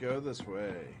let's go this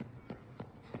way.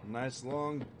 Nice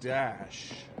long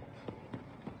dash.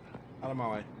 Out of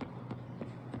my way.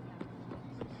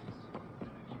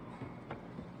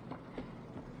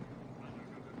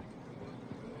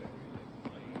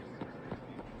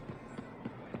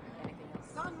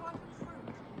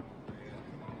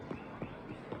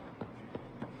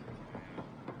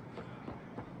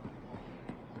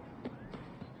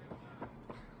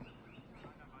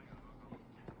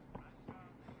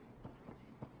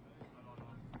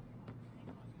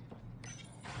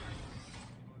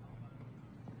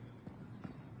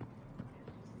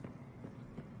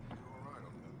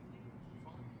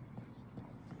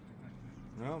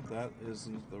 No, that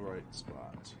isn't the right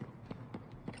spot.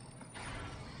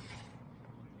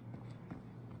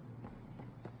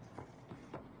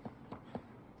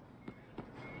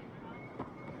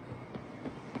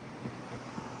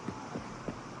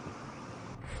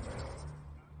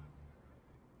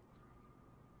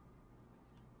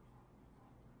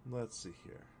 Let's see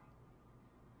here.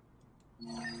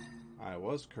 I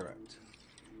was correct.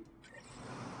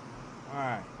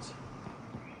 Alright.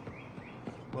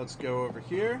 Let's go over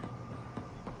here.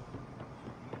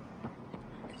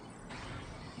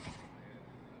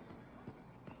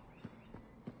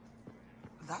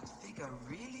 That figure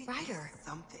really Ryder, is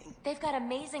something. they've got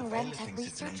amazing Vela RegTech thinks it's an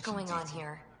research ancient going on deity.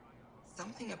 here.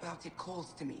 Something about it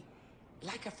calls to me,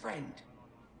 like a friend.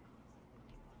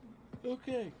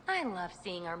 Okay. I love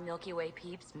seeing our Milky Way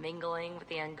peeps mingling with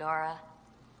the Angara.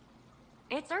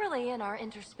 It's early in our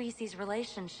interspecies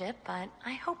relationship, but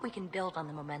I hope we can build on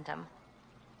the momentum.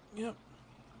 Yep.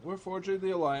 We're forging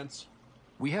the alliance.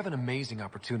 We have an amazing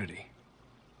opportunity.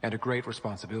 And a great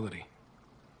responsibility.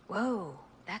 Whoa,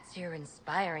 that's your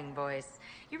inspiring voice.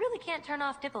 You really can't turn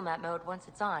off diplomat mode once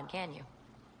it's on, can you?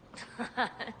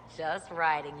 Just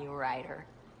riding you, Ryder.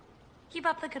 Keep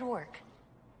up the good work.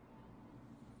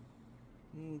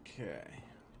 Okay.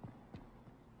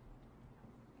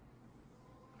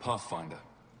 Pathfinder.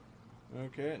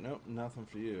 Okay, nope, nothing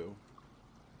for you.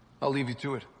 I'll leave you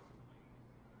to it.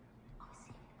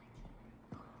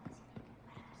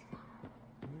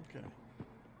 Okay.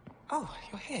 Oh,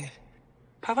 you're here.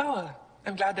 Pavara,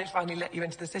 I'm glad they finally let you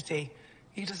into the city.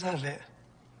 You deserve it.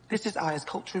 This is Aya's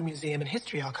Cultural Museum and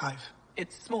History Archive.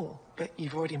 It's small, but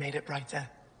you've already made it brighter.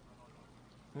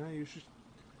 Yeah, you should...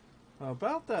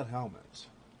 About that helmet.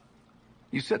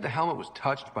 You said the helmet was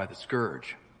touched by the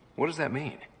Scourge. What does that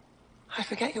mean? I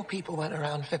forget your people weren't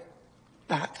around for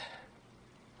that.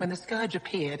 When the Scourge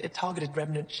appeared, it targeted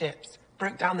remnant ships,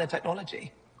 broke down their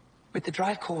technology. With the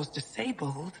drive cores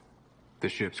disabled... The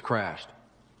ships crashed.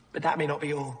 But that may not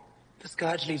be all. The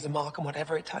Scourge leaves a mark on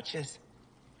whatever it touches.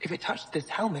 If it touched this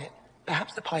helmet,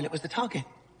 perhaps the pilot was the target.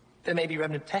 There may be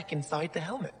remnant tech inside the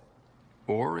helmet.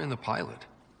 Or in the pilot.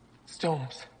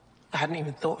 Storms. I hadn't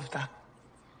even thought of that.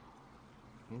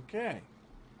 Okay.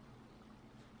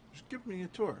 Just give me a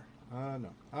tour. No,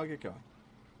 I'll get going.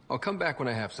 I'll come back when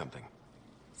I have something.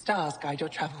 Stars guide your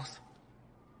travels.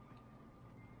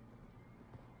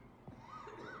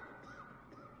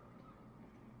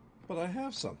 But I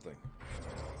have something.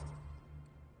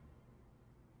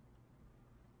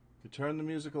 Return the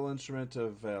musical instrument to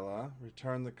Vela.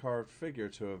 Return the carved figure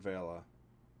to Vela.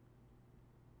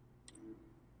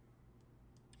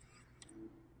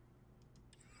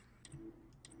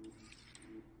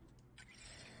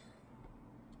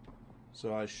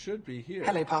 So I should be here.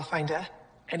 Hello, Pathfinder.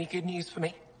 Any good news for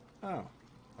me? Oh,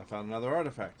 I found another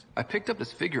artifact. I picked up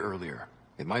this figure earlier.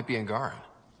 It might be Angaran.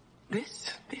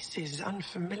 This is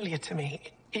unfamiliar to me.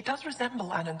 It does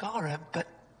resemble an Angara, but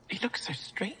it looks so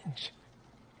strange.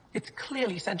 It's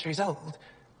clearly centuries old.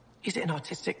 Is it an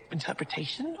artistic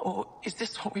interpretation, or is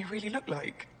this what we really look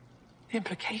like? The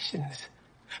implications.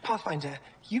 Pathfinder,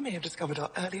 you may have discovered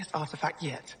our earliest artifact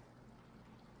yet.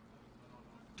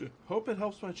 Hope it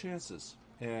helps my chances.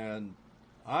 And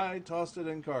I tossed it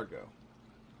in cargo.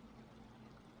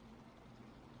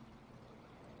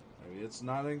 Maybe it's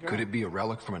not Angaran. Could it be a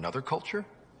relic from another culture?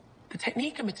 The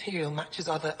technique and material matches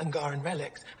other Angaran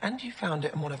relics, and you found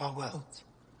it in one of our worlds.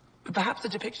 But perhaps the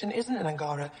depiction isn't an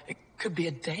Angara. It could be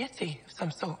a deity of some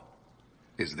sort.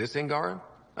 Is this Angaran?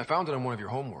 I found it on one of your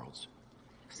homeworlds.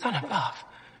 Sun above.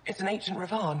 It's an ancient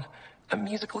Ravan. A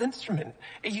musical instrument.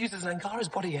 It uses Angara's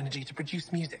body energy to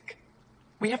produce music.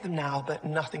 We have them now, but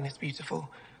nothing this beautiful.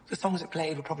 The songs it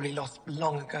played were probably lost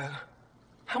long ago.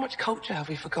 How much culture have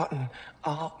we forgotten?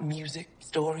 Art, music,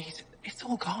 stories. It's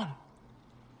all gone.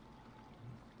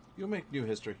 You'll make new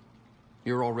history.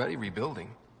 You're already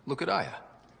rebuilding. Look at Aya.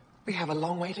 We have a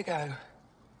long way to go.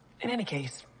 In any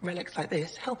case, relics like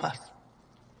this help us.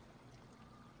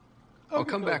 I'll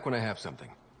come back when I have something.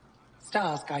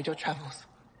 Stars guide your travels.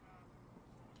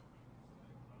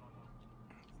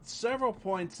 Several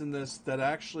points in this that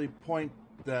actually point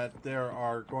that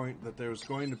there's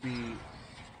going to be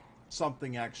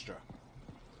something extra.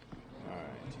 All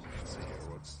right, let's see here.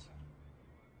 What's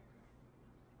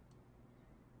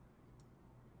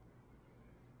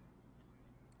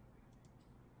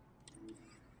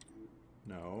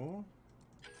no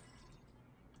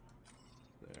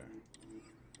there.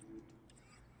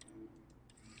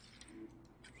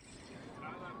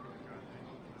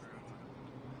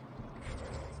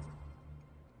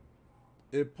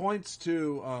 It points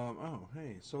to, oh,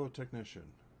 hey, solar technician.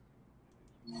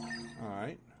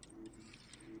 Alright.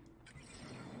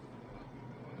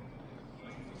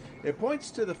 It points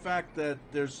to the fact that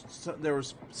there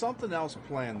was something else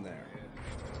planned there.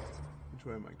 Which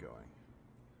way am I going?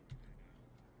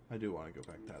 I do want to go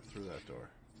back through that door.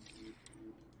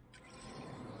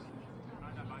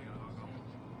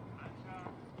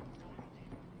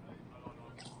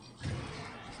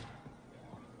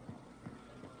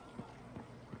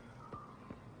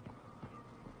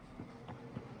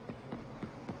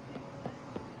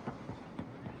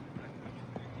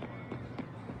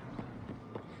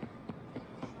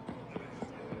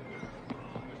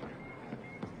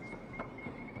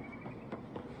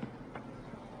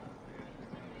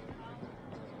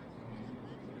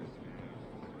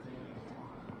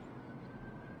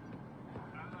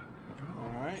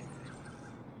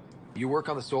 You work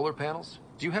on the solar panels?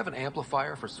 Do you have an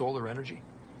amplifier for solar energy?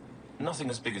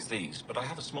 Nothing as big as these, but I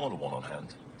have a smaller one on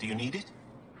hand. Do you need it?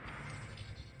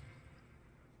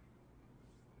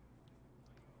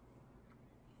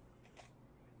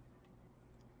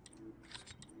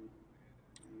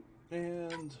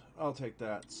 And I'll take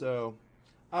that. So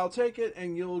I'll take it,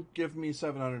 and you'll give me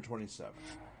 727.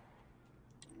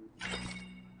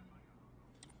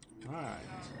 All right.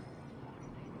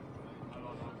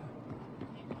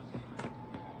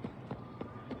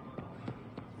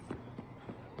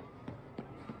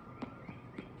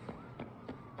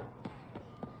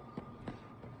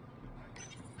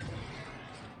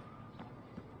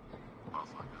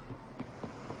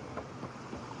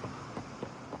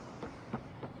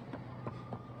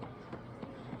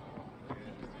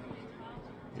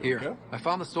 Here, I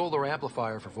found the solar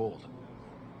amplifier for Volt.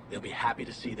 They'll be happy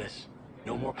to see this.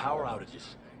 No more power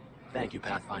outages. Thank you,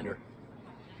 Pathfinder.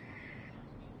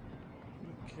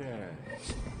 Okay.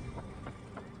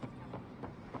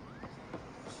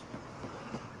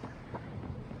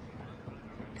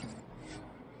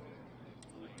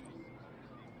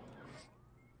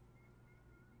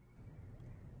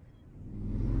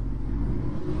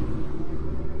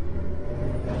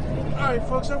 Alright,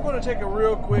 folks, I'm going to take a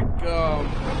real quick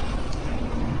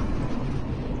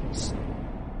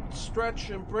stretch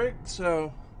and break,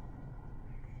 so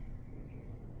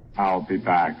I'll be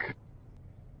back.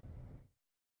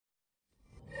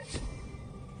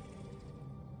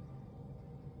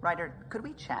 Ryder, could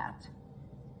we chat?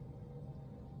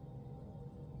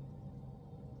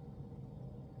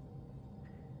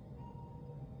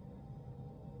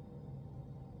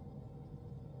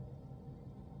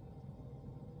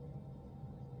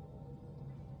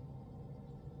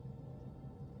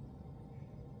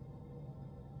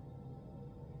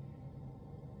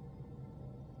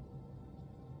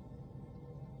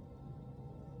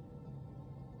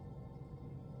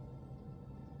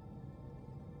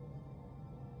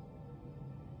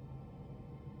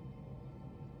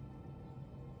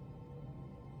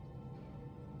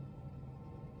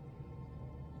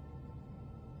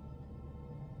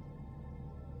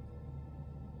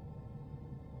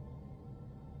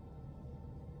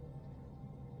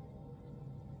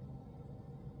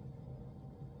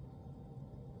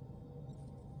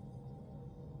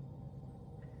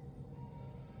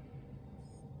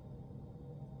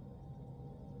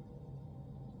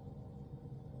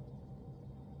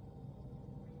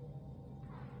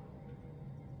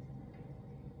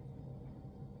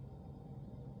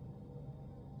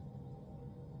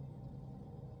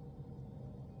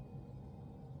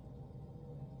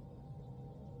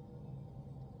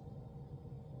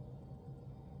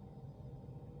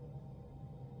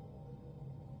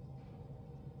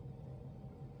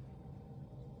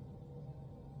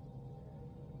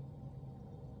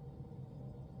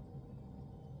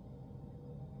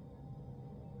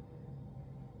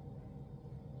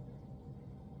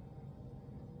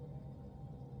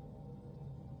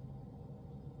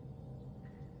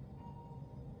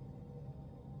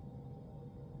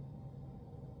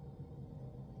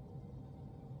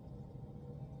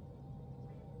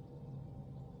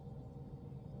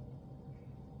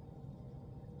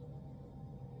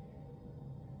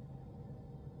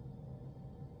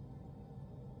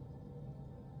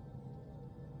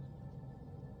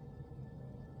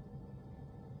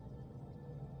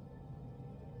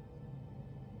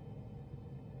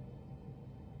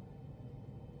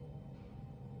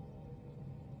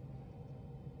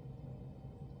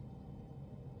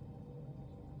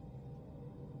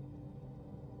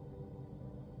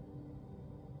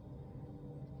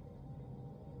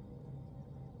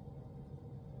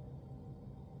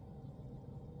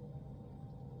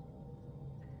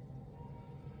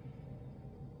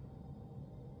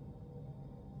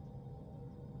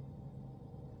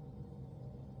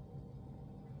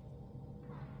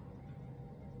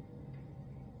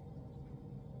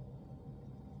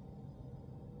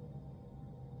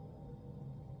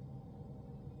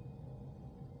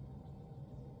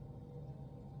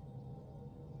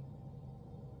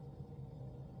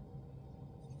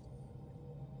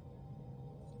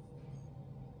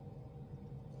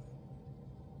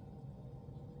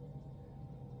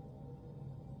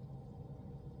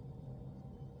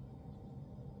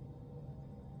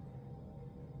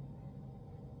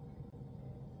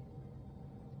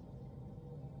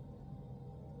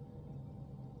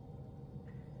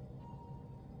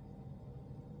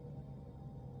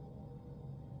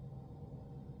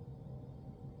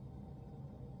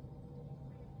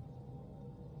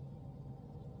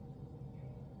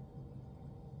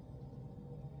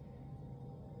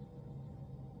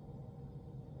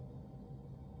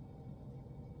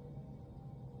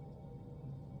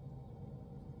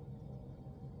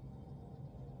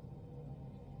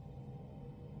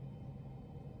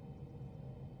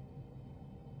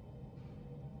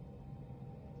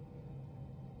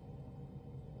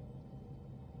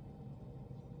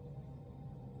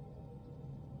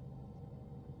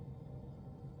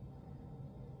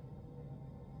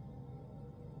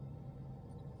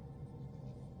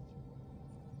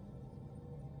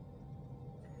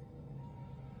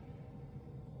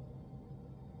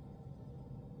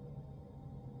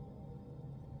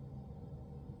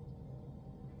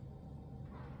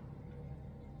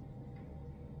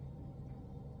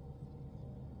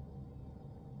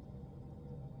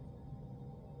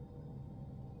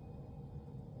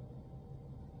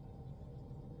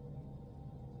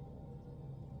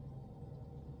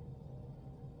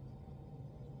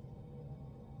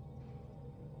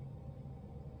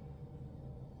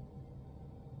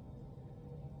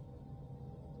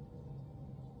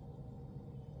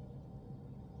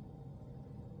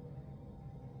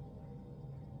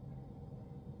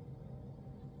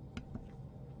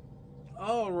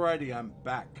 Alrighty, I'm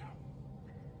back.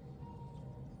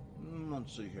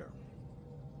 Let's see here.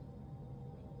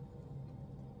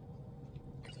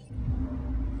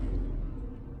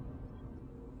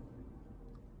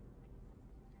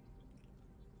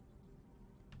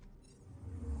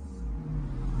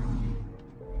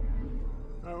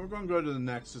 Alright, we're going to go to the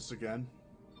Nexus again.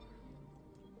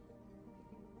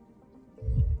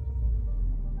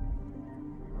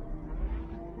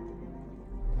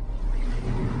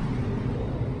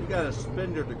 We got a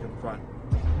Spender to confront.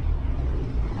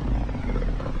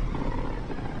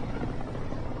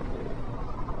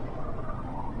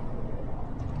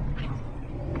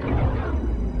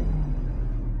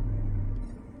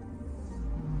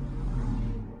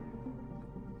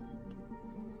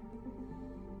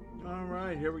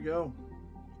 Alright, here we go.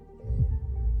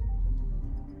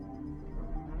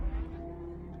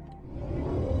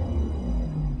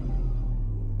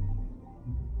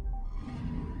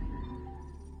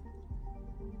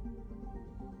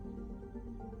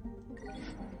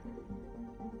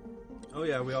 Oh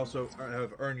yeah, we also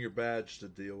have Earn Your Badge to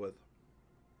deal with.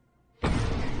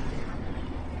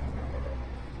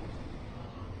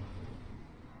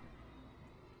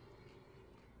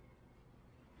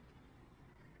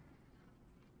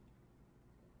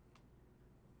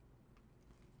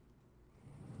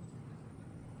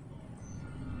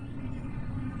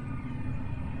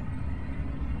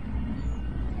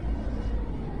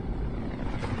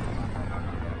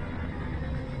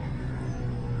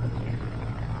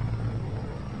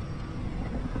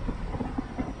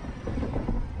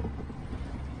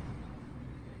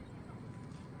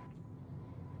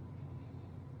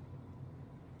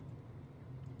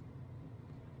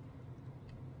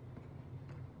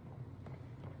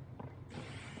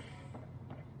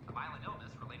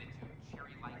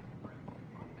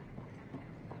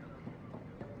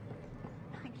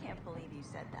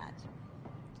 Said that.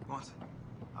 What?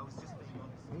 I was just being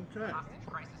honest. Okay. Hostage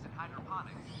crisis in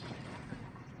hydroponics.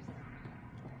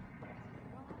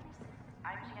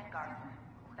 I'm Ian Garson,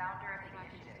 founder of the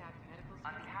initiative.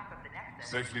 On behalf of the Nexus...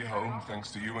 Safely home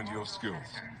thanks to you and your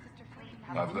skills.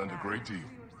 I've learned a great deal.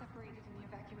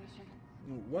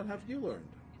 What have you learned?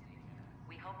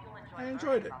 We hope you'll enjoy I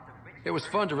enjoyed it. It was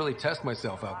fun to really test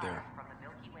myself out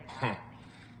there.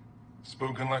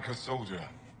 Spoken like a soldier.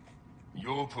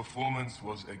 Your performance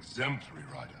was exemplary,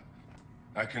 Ryder.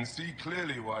 I can see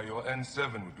clearly why your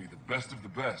N7 would be the best of the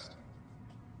best.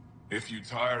 If you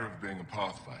tire of being a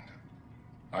Pathfinder,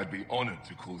 I'd be honored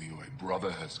to call you a Brother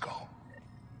Heskal.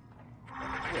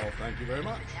 Well, thank you very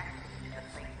much.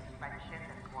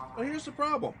 Well, here's the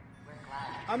problem.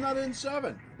 I'm not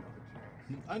N7.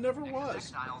 I never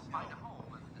was.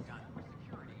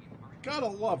 Gotta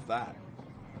love that.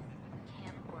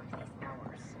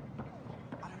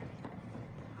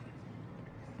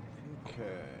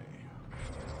 Okay.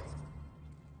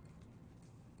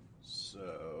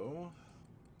 So...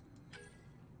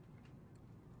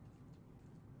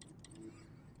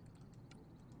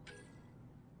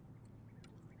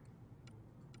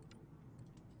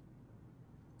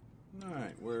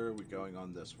 Alright, where are we going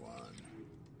on this one?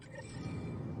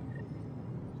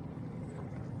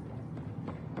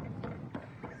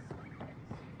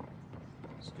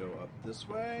 Let's go up this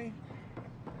way.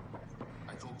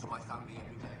 I talk to my family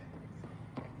every day.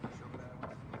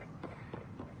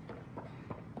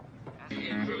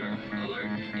 Intruder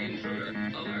alert! Intruder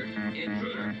alert!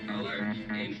 Intruder alert!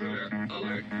 Intruder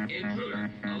alert!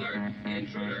 Intruder alert!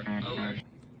 Intruder alert!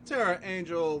 Terra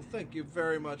Angel, thank you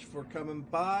very much for coming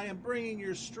by and bringing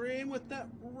your stream with that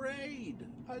raid.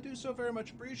 I do so very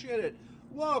much appreciate it.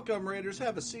 Welcome, Raiders.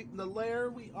 Have a seat in the lair.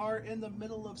 We are in the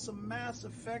middle of some Mass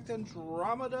Effect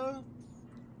Andromeda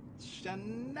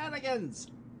shenanigans.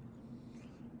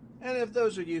 And if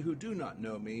those of you who do not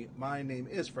know me, my name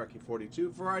is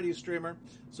Frecky42, variety streamer.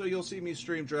 So you'll see me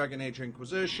stream Dragon Age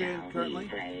Inquisition currently.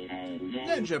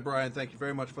 Ninja Brian, thank you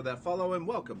very much for that follow and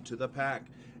welcome to the pack.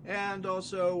 And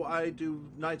also I do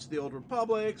Knights of the Old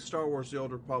Republic, Star Wars The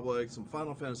Old Republic, some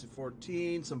Final Fantasy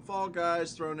XIV, some Fall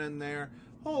Guys thrown in there,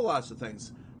 whole lots of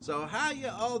things. So how you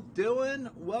all doing?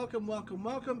 Welcome, welcome,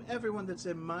 welcome. Everyone that's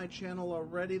in my channel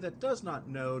already that does not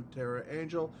know Terra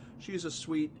Angel, she's a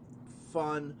sweet,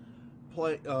 fun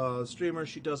streamer.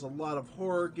 She does a lot of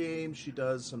horror games. She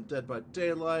does some Dead by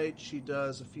Daylight. She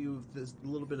does a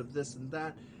little bit of this and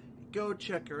that. Go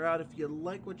check her out. If you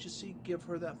like what you see, give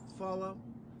her that follow.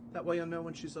 That way you'll know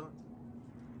when she's on.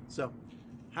 So,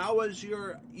 how was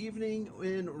your evening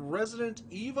in Resident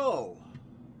Evil?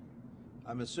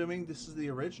 I'm assuming this is the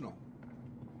original.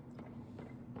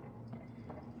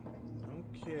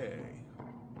 Okay.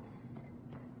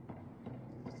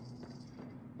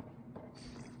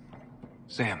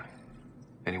 Sam,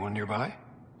 anyone nearby?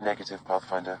 Negative,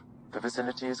 Pathfinder. The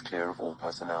vicinity is clear of all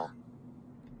personnel.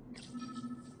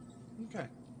 Okay.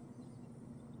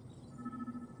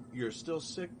 You're still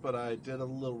sick, but I did a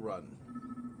little run.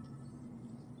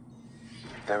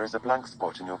 There is a blank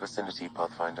spot in your vicinity,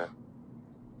 Pathfinder.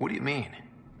 What do you mean?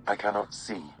 I cannot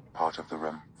see part of the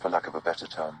room, for lack of a better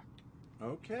term.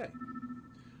 Okay.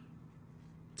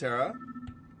 Tara,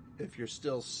 if you're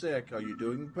still sick, are you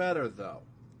doing better, though?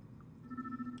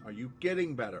 Are you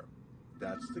getting better?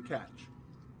 That's the catch.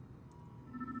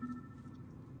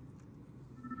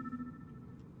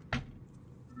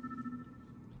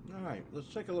 Alright,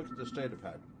 let's take a look at this data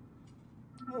pad.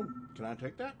 Oh, can I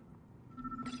take that?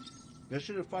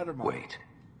 Initiative fighter model. Wait,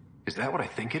 is that what I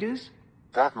think it is?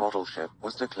 That model ship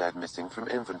was declared missing from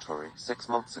inventory 6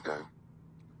 months ago.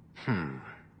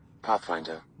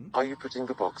 Pathfinder, are you putting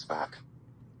the box back?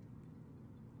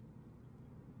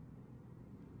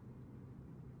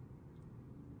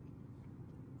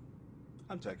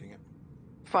 I'm taking it.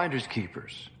 Finders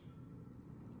keepers.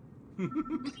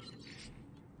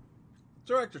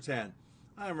 Director Tan,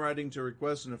 I am writing to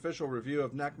request an official review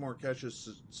of Nakmor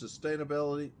Kesh's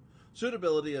suitability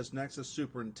as Nexus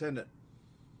Superintendent.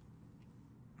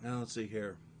 Now let's see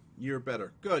here. You're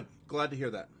better. Good. Glad to hear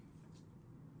that.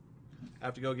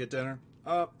 Have to go get dinner?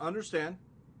 Understand.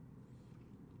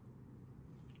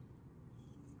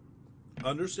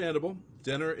 Understandable.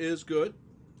 Dinner is good.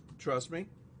 Trust me.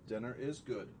 Dinner is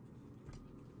good.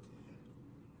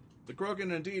 The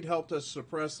Krogan indeed helped us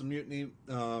suppress the mutiny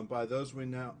by those we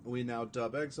now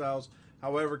dub exiles.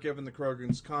 However, given the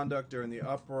Krogan's conduct during the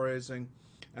uprising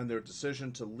and their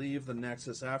decision to leave the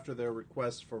Nexus after their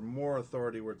requests for more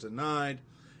authority were denied,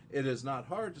 it is not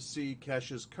hard to see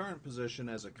Kesh's current position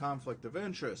as a conflict of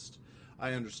interest.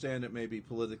 I understand it may be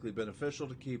politically beneficial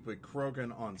to keep a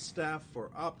Krogan on staff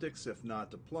for optics, if not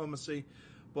diplomacy,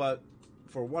 but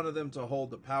for one of them to hold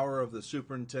the power of the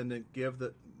superintendent,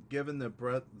 given their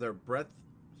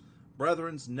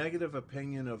brethren's negative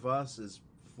opinion of us, is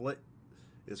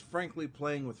frankly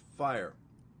playing with fire.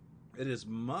 It is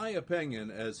my opinion,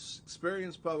 as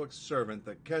experienced public servant,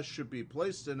 that Kesh should be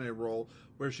placed in a role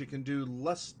where she can do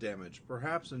less damage,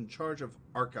 perhaps in charge of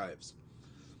archives.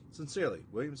 Sincerely,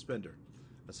 William Spender,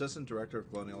 Assistant Director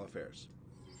of Colonial Affairs.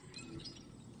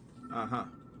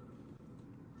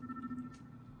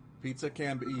 Pizza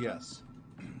can be yes.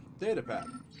 Datapad.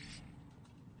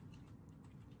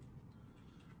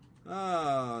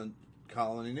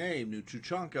 Colony name, New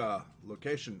Chuchanka.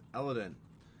 Location, Eladin.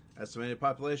 Estimated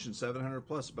population, 700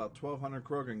 plus. About 1,200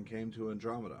 Krogan came to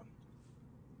Andromeda.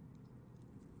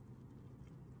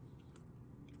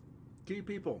 Key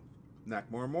people,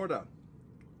 Nakmor Morda.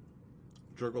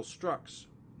 Druggle Strux,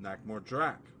 Nakmor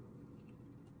Drak.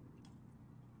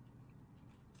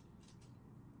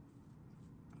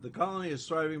 The colony is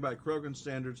thriving by Krogan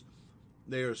standards.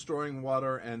 They are storing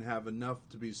water and have enough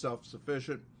to be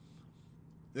self-sufficient.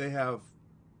 They have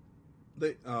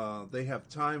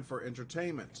time for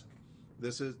entertainment.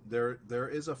 There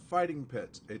is a fighting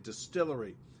pit, a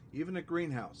distillery, even a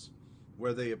greenhouse,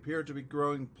 where they appear to be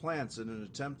growing plants in an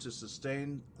attempt to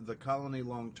sustain the colony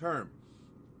long term.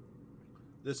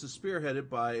 This is spearheaded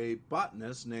by a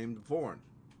botanist named Vorn.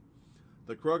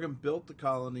 The Krogan built the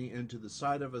colony into the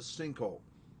side of a sinkhole.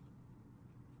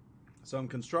 Some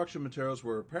construction materials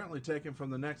were apparently taken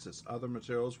from the Nexus. Other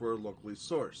materials were locally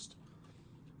sourced.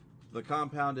 The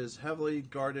compound is heavily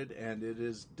guarded, and it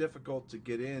is difficult to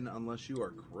get in unless you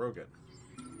are Krogan.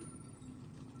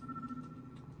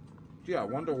 Gee, I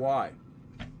wonder why.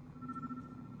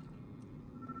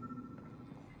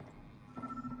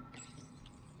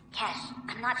 Kesh,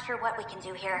 I'm not sure what we can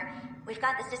do here. We've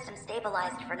got the system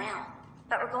stabilized for now,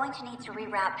 but we're going to need to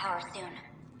reroute power soon.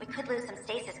 We could lose some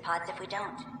stasis pods if we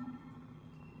don't.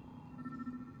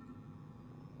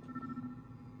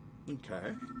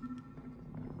 Okay.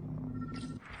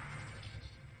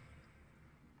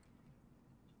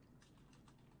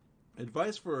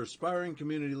 Advice for aspiring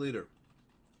community leader.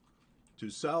 To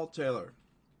Sal Taylor.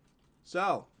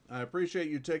 Sal, I appreciate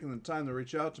you taking the time to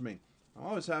reach out to me. I'm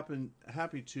always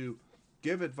happy to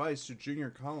give advice to junior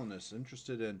colonists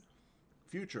interested in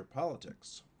future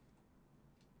politics.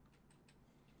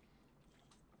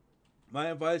 My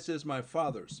advice is my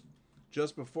father's.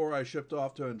 Just before I shipped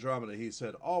off to Andromeda, he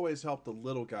said, always help the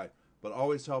little guy, but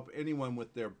always help anyone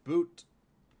with their boot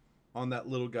on that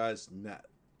little guy's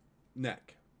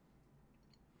neck.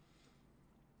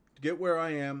 To get where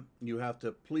I am, you have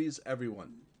to please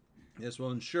everyone. This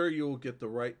will ensure you will get the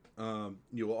right,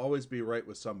 you will always be right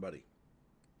with somebody.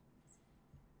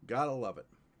 Gotta love it.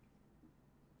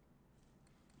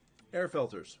 Air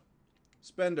filters.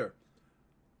 Spender.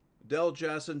 Del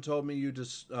Jasson told me you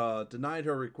denied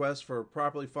her request for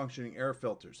properly functioning air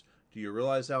filters. Do you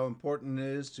realize how important it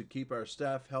is to keep our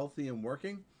staff healthy and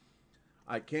working?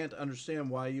 I can't understand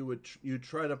why you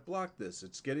try to block this.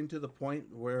 It's getting to the point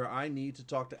where I need to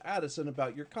talk to Addison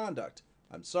about your conduct.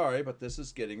 I'm sorry, but this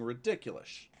is getting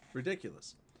ridiculous.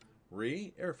 Ridiculous.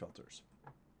 Air filters.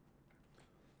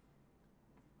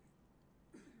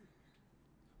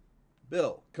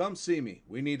 Bill, come see me.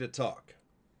 We need to talk.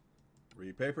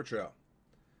 Paper trail.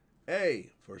 A,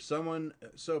 for someone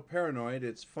so paranoid,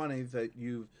 it's funny that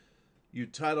you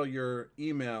title your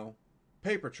email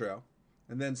Paper Trail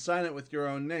and then sign it with your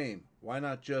own name. Why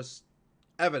not just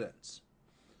evidence?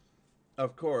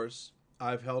 Of course,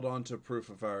 I've held on to proof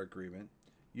of our agreement.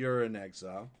 You're in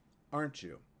exile, aren't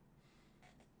you?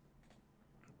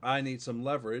 I need some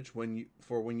leverage when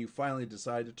you finally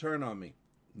decide to turn on me.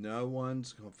 No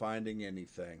one's finding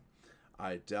anything.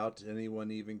 I doubt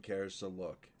anyone even cares to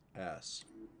look. S.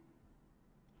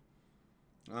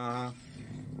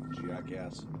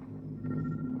 Jackass.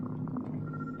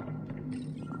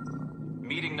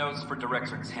 Meeting notes for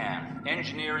Director Tan.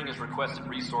 Engineering has requested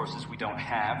resources we don't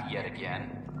have yet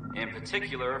again. In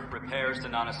particular, repairs to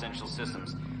non-essential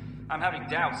systems. I'm having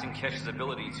doubts in Kesh's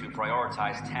ability to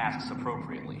prioritize tasks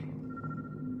appropriately.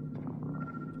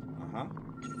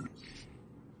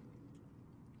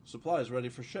 Supplies ready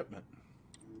for shipment.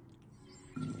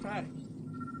 Okay.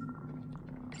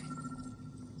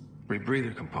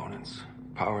 Rebreather components,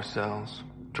 power cells,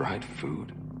 dried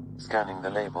food. Scanning the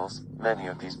labels, many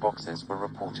of these boxes were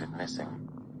reported missing.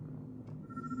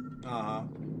 Audio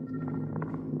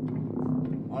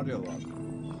log.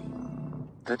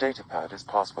 The datapad is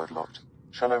password locked.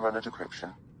 Shall I run a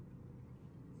decryption?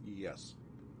 Yes.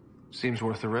 Seems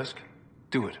worth the risk.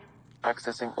 Do it.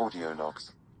 Accessing audio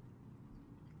logs.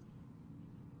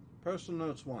 Personal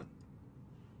notes 1.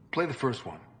 Play the first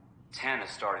one. Tan is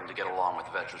starting to get along with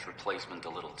Vetra's replacement a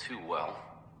little too well.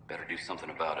 Better do something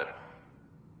about it.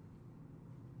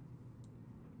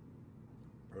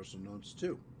 Personal notes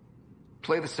 2.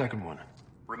 Play the second one.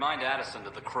 Remind Addison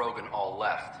that the Krogan all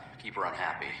left. Keep her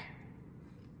unhappy.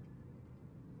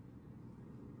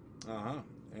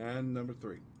 And number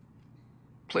 3.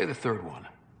 Play the third one.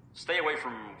 Stay away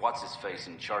from what's-his-face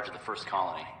in charge of the first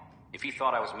colony. If he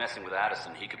thought I was messing with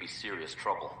Addison, he could be serious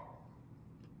trouble.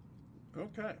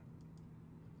 Okay.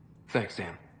 Thanks,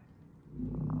 Dan.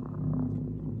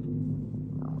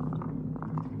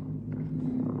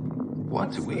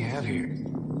 What do we have here?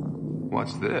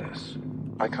 What's this?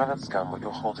 I cannot scan what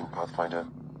you're holding, Pathfinder.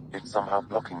 It's somehow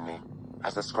blocking me,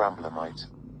 as a scrambler might.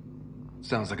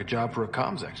 Sounds like a job for a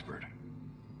comms expert.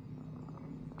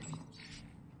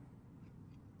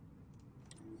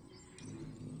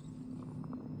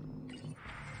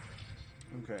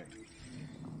 Okay.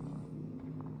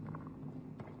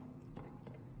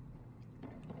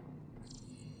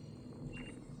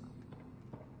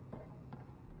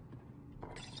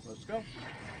 Let's go.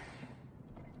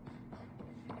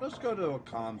 Let's go to a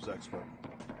comms expert.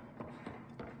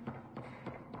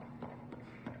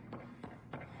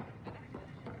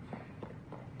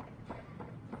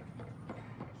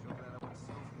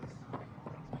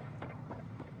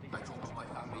 I talk to my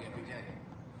family every day.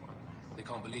 They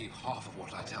can't believe half of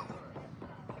what I tell them.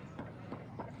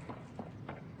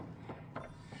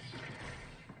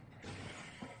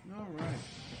 All right.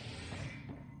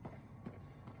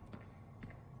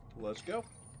 Let's go.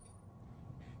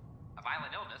 A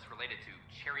violent illness related to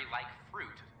cherry-like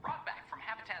fruit brought back from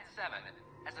Habitat 7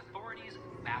 as authorities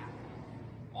baffled.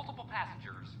 Multiple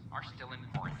passengers are still in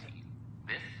quarantine.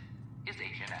 This is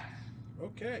HNS.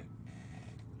 Okay.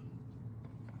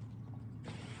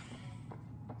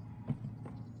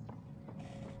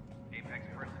 Apex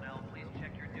personnel, please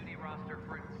check your duty roster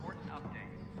for important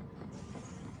updates.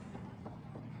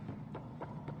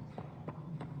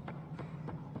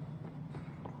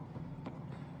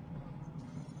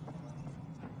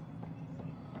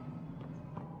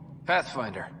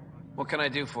 Pathfinder, what can I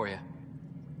do for you?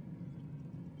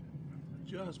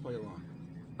 Just play along.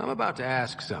 I'm about to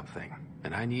ask something,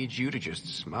 and I need you to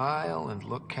just smile and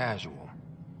look casual.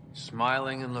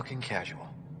 Smiling and looking casual.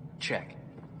 Check.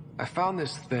 I found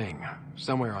this thing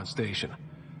somewhere on station.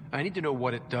 I need to know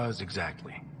what it does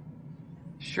exactly.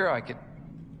 Sure, I could...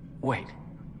 Wait.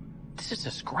 This is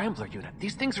a scrambler unit.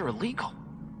 These things are illegal.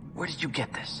 Where did you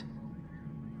get this?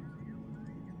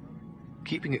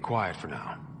 Keeping it quiet for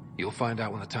now. You'll find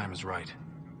out when the time is right.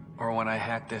 Or when I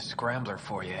hack this scrambler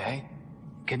for you, eh?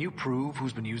 Can you prove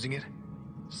who's been using it?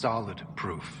 Solid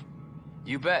proof.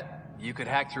 You bet. You could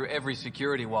hack through every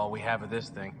security wall we have of this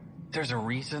thing. There's a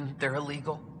reason they're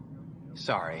illegal?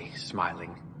 Sorry,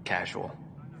 smiling, casual.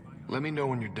 Let me know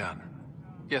when you're done.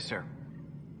 Yes, sir.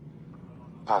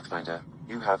 Pathfinder,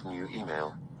 you have new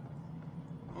email.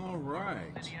 All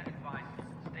right. Stasis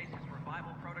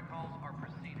revival protocols are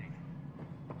proceeding.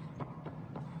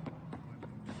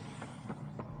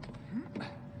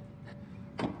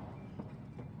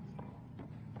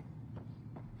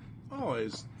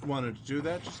 Always wanted to do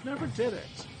that, just never did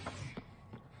it.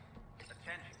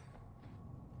 Attention.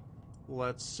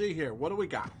 Let's see here. What do we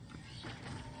got?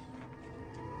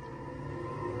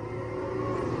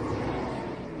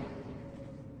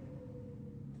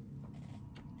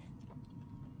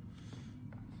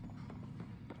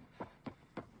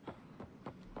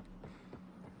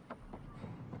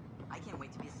 I can't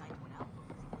wait to be assigned to an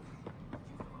outpost.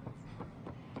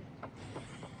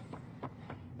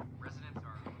 Residents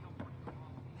are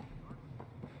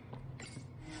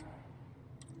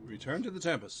Return to the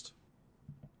Tempest.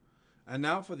 And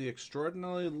now for the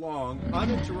extraordinarily long,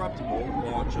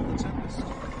 uninterruptible launch of the Tempest.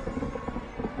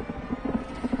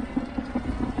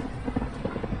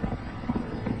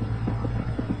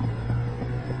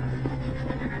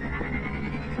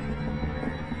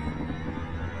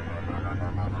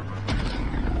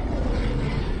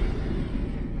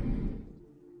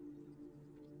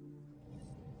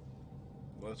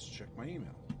 Let's check my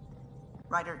email.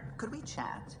 Ryder, could we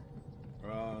chat?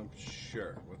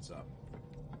 Sure. What's up?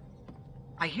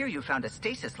 I hear you found a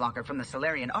stasis locker from the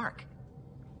Solarian Ark.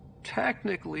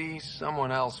 Technically,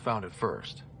 someone else found it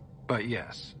first. But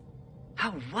yes.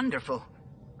 How wonderful.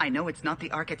 I know it's not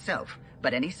the Ark itself,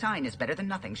 but any sign is better than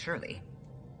nothing, surely.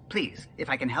 Please, if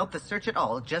I can help the search at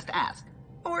all, just ask.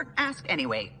 Or ask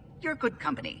anyway. You're good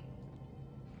company.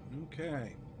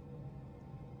 Okay.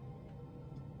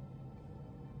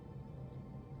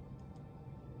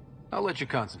 I'll let you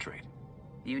concentrate.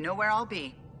 You know where I'll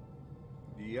be.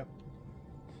 Yep.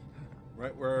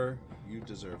 Right where you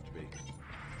deserve to be.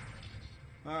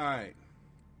 Alright.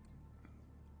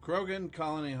 Krogan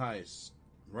Colony Heist.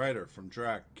 Ryder from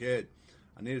Drac. Kid,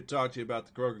 I need to talk to you about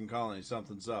the Krogan Colony.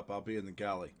 Something's up. I'll be in the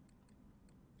galley.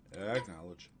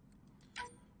 Acknowledge.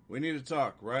 We need to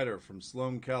talk. Ryder from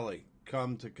Sloan Kelly.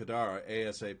 Come to Kadara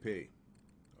ASAP.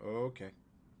 Okay.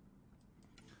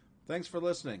 Thanks for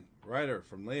listening. Ryder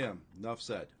from Liam. Enough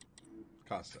said.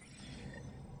 Costa.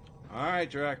 Alright,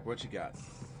 Drac, what you got?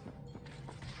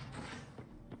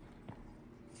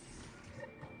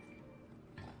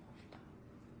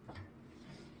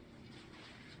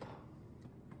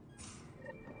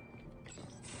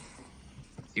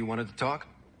 You wanted to talk?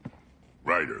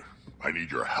 Ryder, I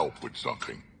need your help with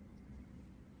something.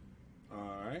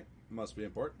 Alright, must be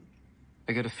important.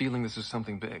 I get a feeling this is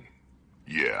something big.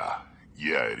 Yeah,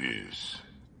 it is.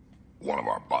 One of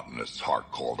our botanists'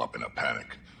 heart called up in a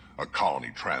panic. A colony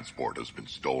transport has been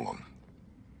stolen.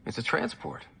 It's a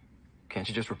transport. Can't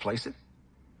you just replace it?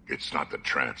 It's not the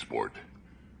transport.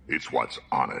 It's what's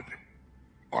on it.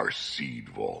 Our seed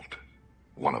vault.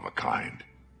 One of a kind.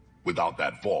 Without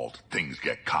that vault, things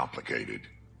get complicated.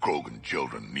 Krogan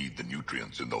children need the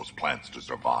nutrients in those plants to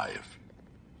survive.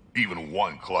 Even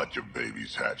one clutch of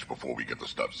babies hatch before we get the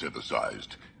stuff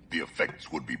synthesized. The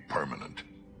effects would be permanent.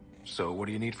 So what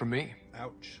do you need from me?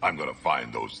 Ouch. I'm gonna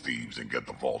find those thieves and get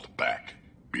the vault back.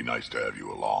 Be nice to have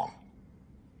you along.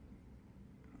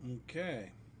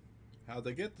 Okay. How'd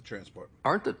they get the transport?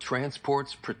 Aren't the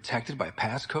transports protected by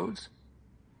passcodes?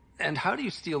 And how do you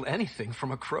steal anything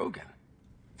from a Krogan?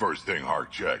 First thing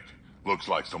Hart checked. Looks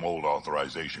like some old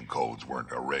authorization codes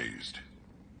weren't erased.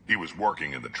 He was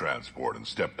working in the transport and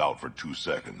stepped out for 2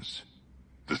 seconds.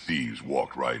 The thieves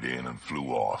walked right in and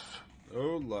flew off.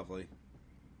 Oh, lovely.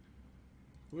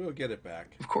 We'll get it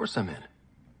back. Of course I'm in.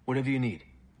 Whatever you need.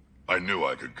 I knew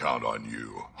I could count on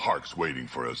you. Hark's waiting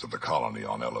for us at the colony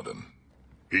on Eladon.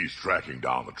 He's tracking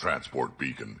down the transport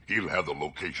beacon. He'll have the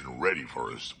location ready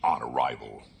for us on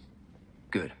arrival.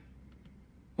 Good.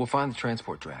 We'll find the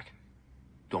transport track.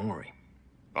 Don't worry.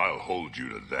 I'll hold you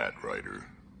to that, Ryder.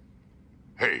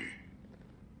 Hey.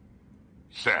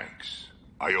 Thanks.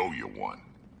 I owe you one.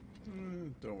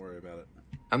 Don't worry about it.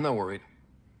 I'm not worried.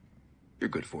 You're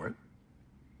good for it.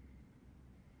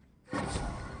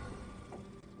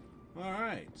 All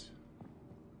right.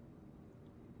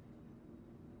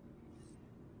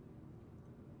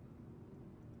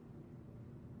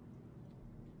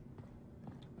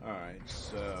 All right,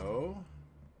 so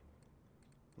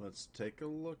let's take a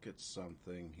look at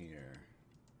something here.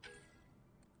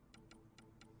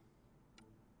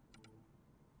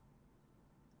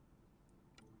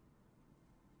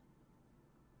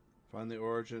 Find the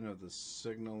origin of the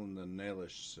signal in the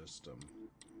Nailish system.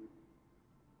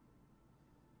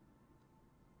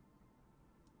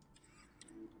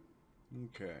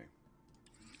 Okay.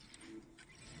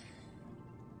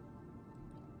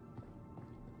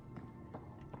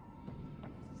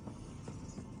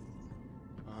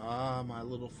 Ah, my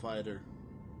little fighter.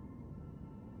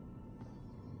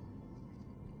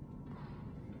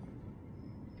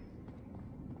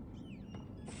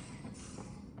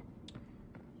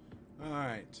 All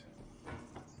right.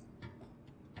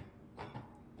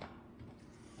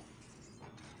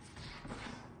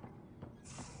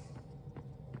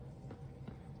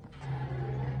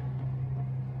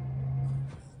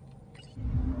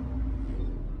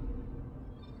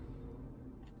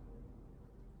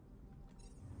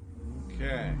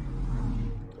 Okay.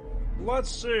 Let's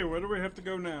see. Where do we have to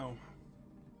go now?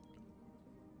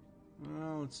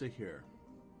 Well, let's see here.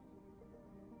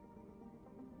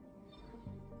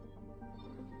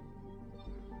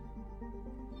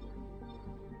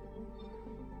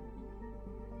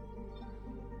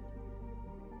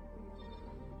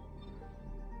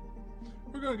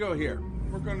 We're going to go here.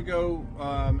 We're going to go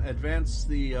advance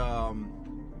the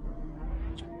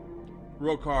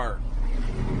Rokar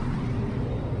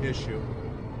issue.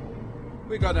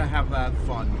 We got to have that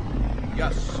fun.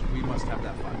 Yes, we must have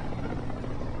that fun.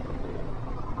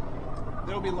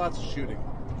 There'll be lots of shooting.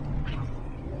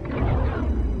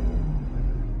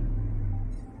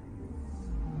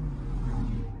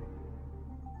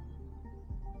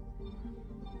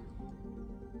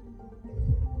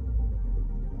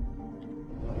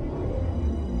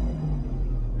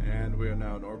 And we are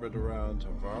now in orbit around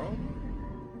Tavaro.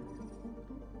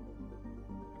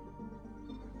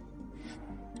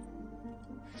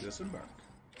 Disembark.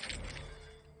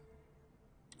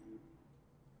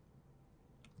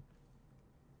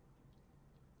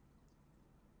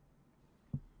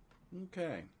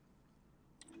 Okay.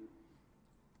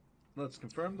 Let's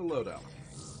confirm the loadout.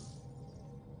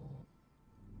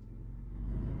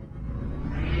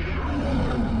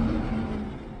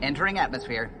 Entering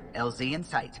atmosphere. LZ in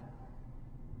sight.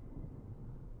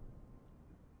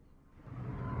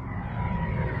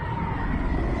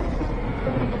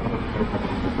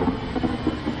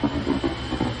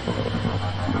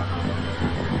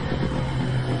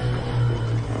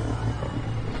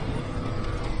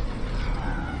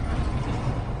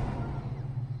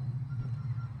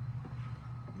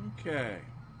 Okay.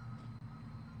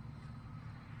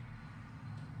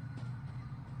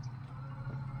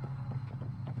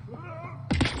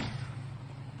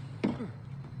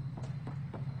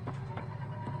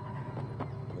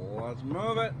 Let's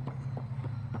move it.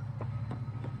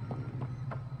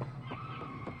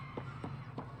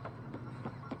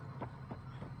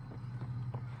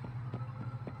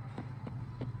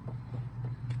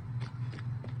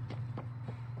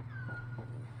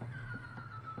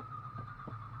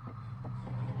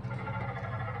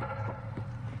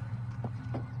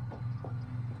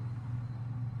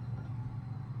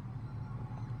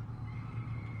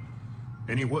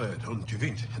 Any word on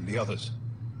Juvint and the others?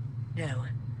 No.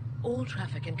 All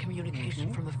traffic and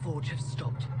communication from the forge have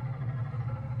stopped.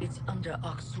 It's under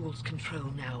Aksul's control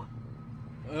now.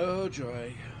 Oh,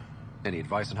 joy. Any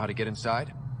advice on how to get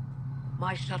inside?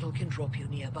 My shuttle can drop you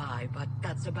nearby, but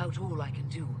that's about all I can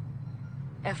do.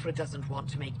 Ephra doesn't want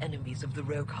to make enemies of the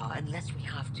Rokar unless we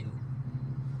have to.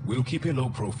 We'll keep a low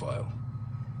profile.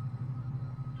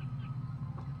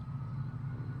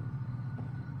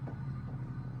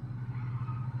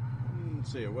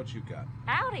 Let's see what you got.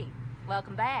 Howdy.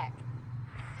 Welcome back.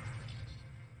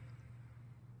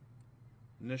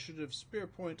 Initiative Spear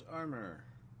Point Armor.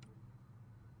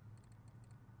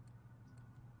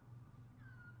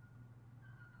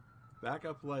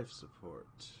 Backup life support.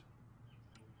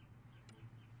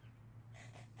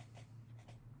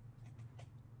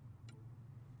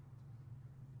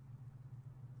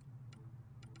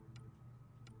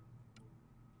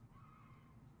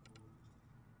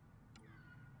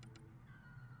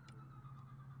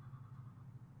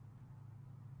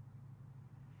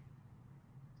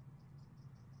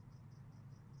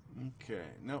 Okay,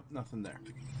 nope, nothing there.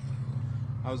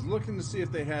 I was looking to see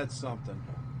if they had something.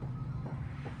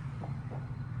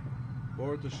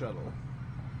 Board the shuttle.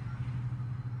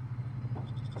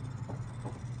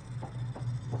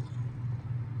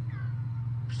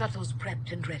 Shuttle's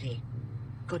prepped and ready.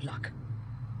 Good luck.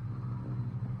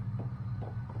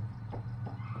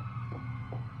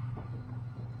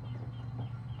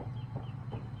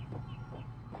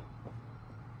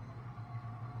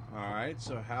 Alright,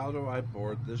 so how do I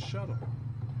board this shuttle?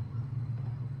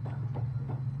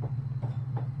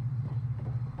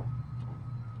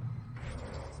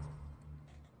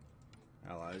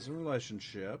 Allies and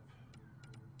relationship.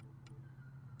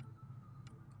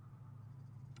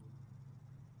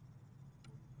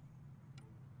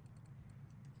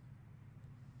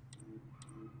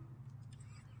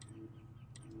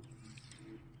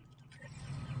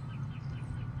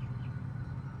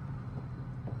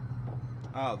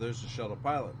 Oh, there's the shuttle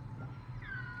pilot.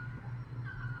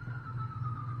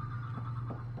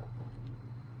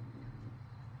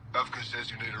 Avka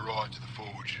says you need a ride to the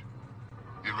forge.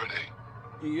 You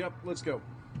ready? Yep, let's go.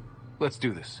 Let's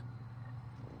do this.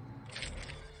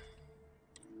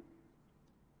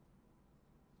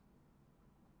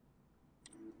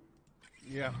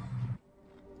 Yeah.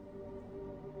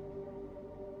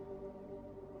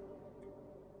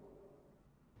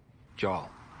 Jal,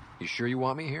 you sure you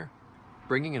want me here?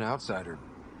 Bringing an outsider...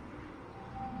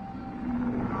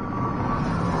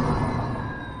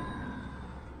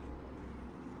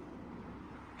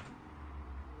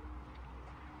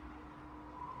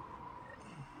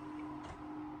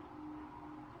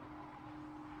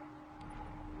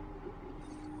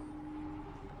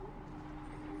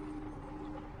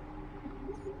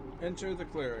 Enter the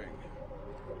clearing.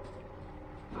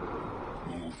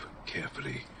 Move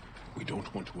carefully. We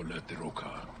don't want to alert the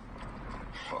Rokar.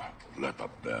 Let the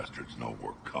bastards know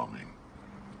we're coming.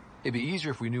 It'd be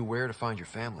easier if we knew where to find your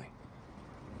family.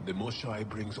 The Moshai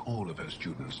brings all of her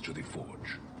students to the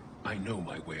forge. I know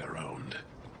my way around.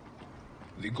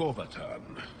 The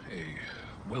Govatan,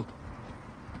 well,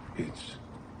 it's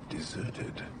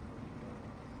deserted.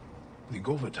 The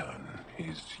Govatan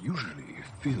is usually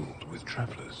filled with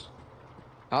travelers.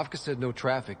 Avka said no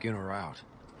traffic in or out.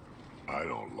 I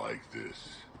don't like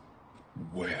this.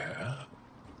 Where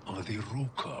are the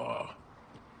Rokar?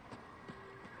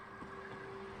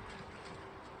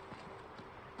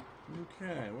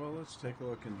 Okay, well, let's take a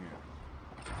look in here.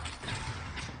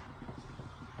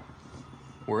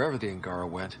 Wherever the Angara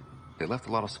went, they left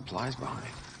a lot of supplies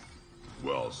behind.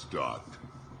 Well stocked.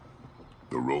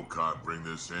 The Rokar bring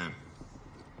this in.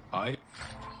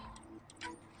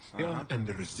 And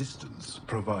the Resistance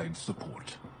provide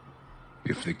support.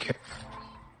 If the Ket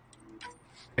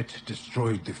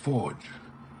destroyed the forge,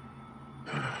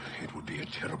 it would be a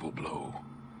terrible blow.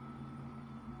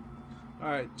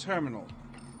 Alright, terminal.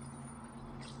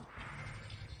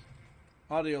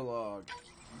 Audio log.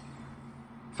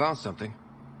 Found something.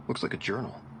 Looks like a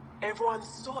journal. Everyone's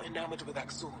so enamored with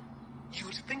Axel.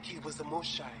 You'd think he was the most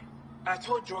shy. I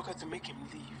told Droka to make him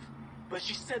leave, but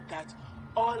she said that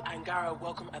all Angara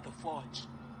welcome at the forge,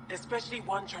 especially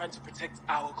one trying to protect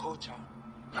our culture.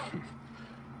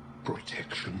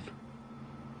 Protection?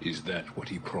 Is that what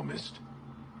he promised?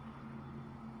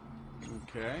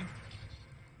 Okay.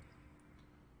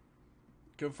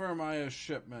 Confirm IO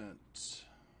shipment.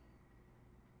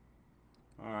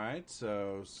 Alright,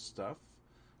 so stuff.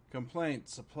 Complaint,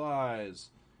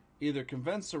 supplies. Either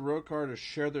convince the Rokar to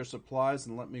share their supplies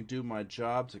and let me do my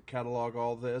job to catalog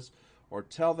all this, or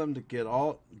tell them to get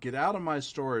out of my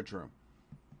storage room.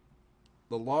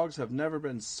 The logs have never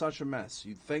been such a mess.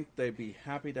 You'd think they'd be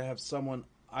happy to have someone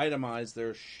itemize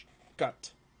their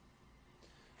gut.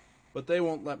 But they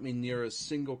won't let me near a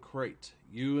single crate.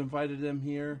 You invited them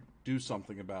here. Do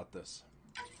something about this.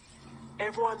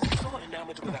 Everyone's so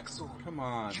enamored with Axel. Come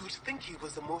on. You'd think he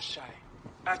was the most shy.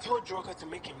 I told Droka to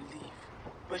make him leave,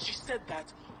 but she said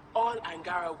that all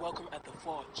Angara welcome at the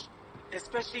forge,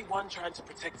 especially one trying to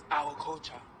protect our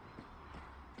culture.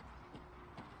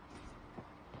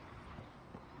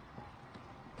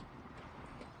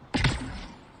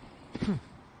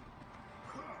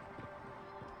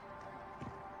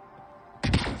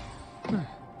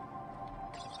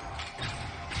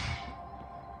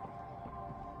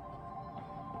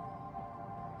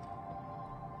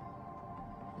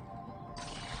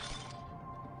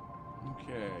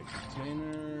 Okay,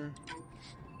 container.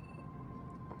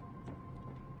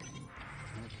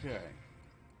 Okay.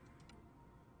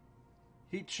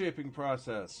 Heat shaping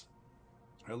process.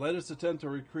 Our latest attempt to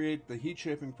recreate the heat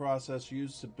shaping process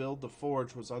used to build the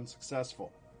forge was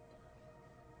unsuccessful.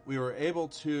 We were able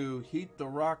to heat the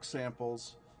rock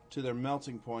samples to their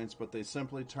melting points, but they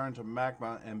simply turned to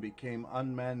magma and became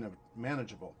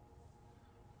unmanageable.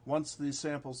 Once the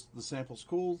samples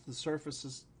cooled, the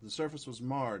surface was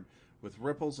marred with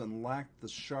ripples and lacked the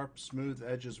sharp, smooth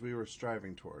edges we were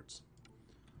striving towards.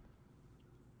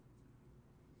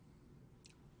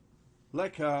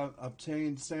 Lekha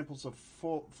obtained samples of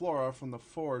flora from the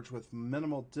forge with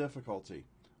minimal difficulty.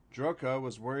 Droka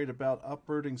was worried about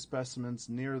uprooting specimens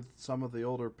near some of the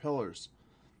older pillars,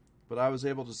 but I was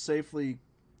able to safely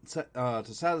to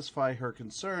satisfy her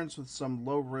concerns with some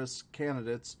low-risk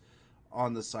candidates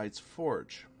on the site's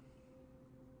forge.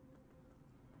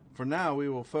 For now, we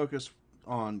will focus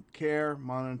on care,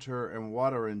 monitor, and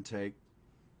water intake,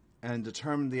 and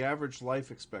determine the average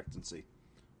life expectancy.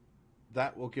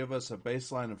 That will give us a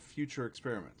baseline of future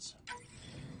experiments.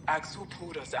 Axel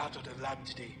pulled us out of the lab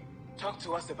today. Talked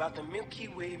to us about the Milky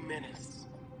Way menace.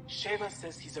 Shaver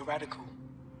says he's a radical.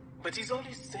 but he's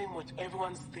always saying what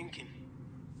everyone's thinking.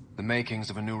 The makings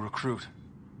of a new recruit.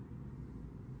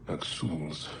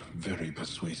 Axul's very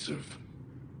persuasive.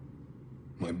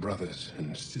 My brothers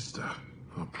and sister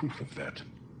are proof of that.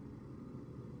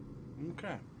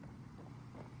 Okay.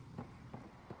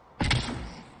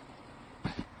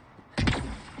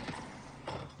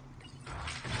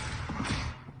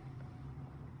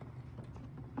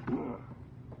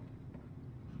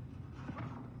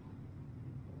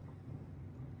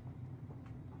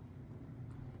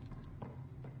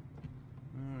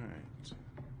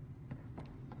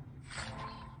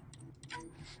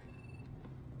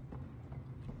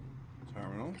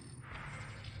 Terminal.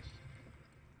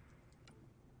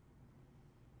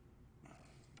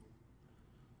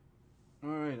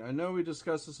 Alright, I know we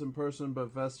discussed this in person,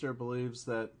 but Vester believes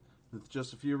that with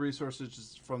just a few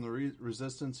resources from the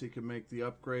Resistance, he can make the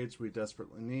upgrades we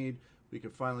desperately need. We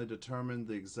can finally determine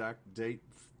the exact date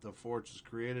the Forge was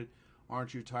created.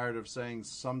 Aren't you tired of saying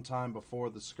sometime before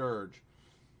the Scourge?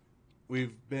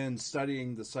 We've been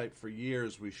studying the site for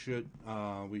years. We should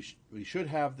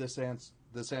have this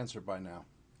answer by now.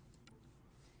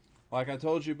 Like I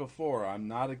told you before, I'm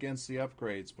not against the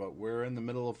upgrades, but we're in the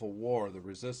middle of a war. The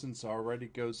Resistance already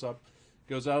goes out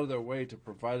of their way to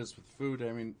provide us with food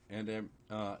and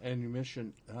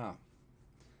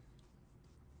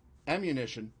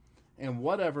ammunition, and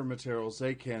whatever materials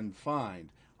they can find.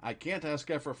 I can't ask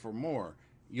Effort for more.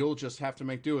 You'll just have to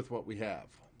make do with what we have.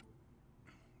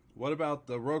 What about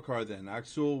the Rokar then?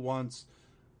 Axul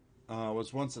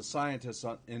was once a scientist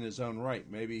in his own right.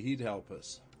 Maybe he'd help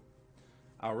us.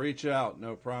 I'll reach out,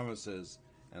 no promises,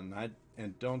 and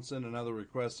don't send another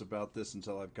request about this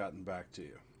until I've gotten back to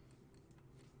you.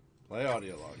 Play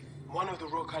audio log. One of the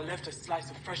Rokar left a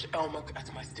slice of fresh elmuk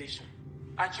at my station.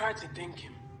 I tried to thank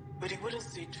him, but he wouldn't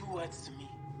say 2 words to me.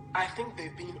 I think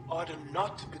they've been ordered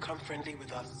not to become friendly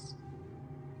with us.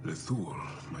 Lethul,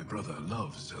 my brother,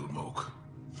 loves elmuk.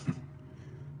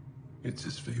 It's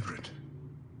his favorite.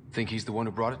 Think he's the one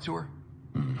who brought it to her?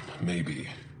 Maybe.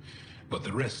 But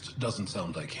the rest doesn't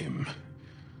sound like him.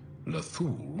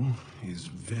 Lethul is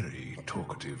very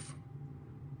talkative.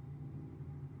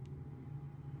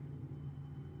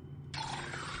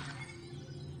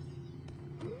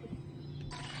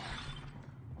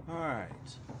 Alright.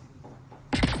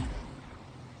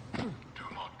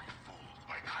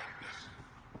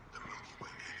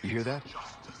 You hear that?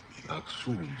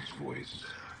 Axul's voice.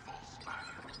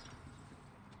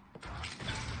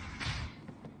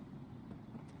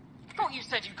 Thought you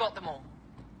said you got them all.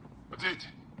 I did.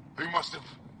 They must have...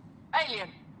 Alien,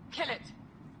 kill it.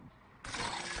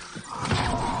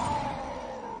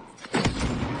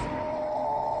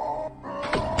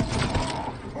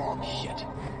 Shit.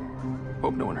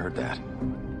 Hope no one heard that.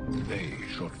 They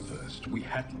shot first. We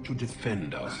had to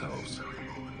defend ourselves.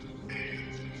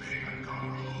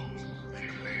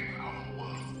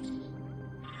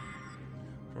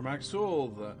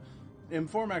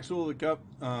 Inform Axul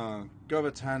the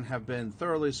Govatan have been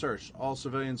thoroughly searched. All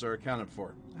civilians are accounted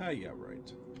for. Yeah,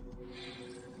 right.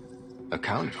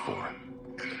 Accounted for?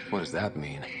 What does that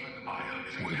mean?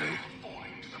 Were they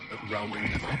rounding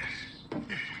them up? If we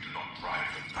do not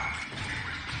drive them back,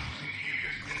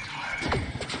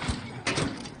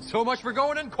 So much for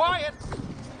going in quiet!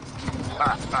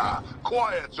 Ha ha!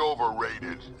 Quiet's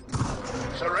overrated.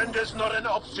 Surrender's not an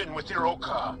option with your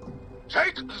Rokar.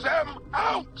 Take them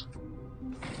out!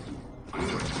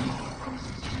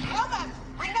 Helmet!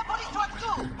 Bring the bodies to us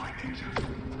too! By nature,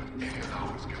 any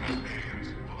allowance given to aliens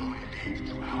will only lead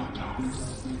to our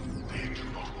downfall. They do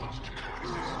not want to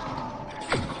coexist.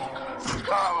 They will conquer.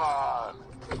 Come on!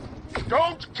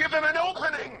 Don't give them an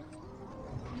opening!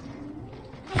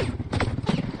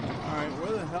 Alright,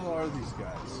 where the hell are these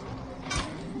guys?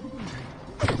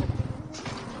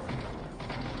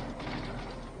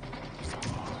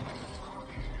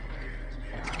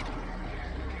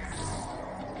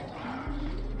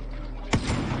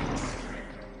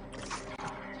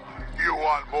 You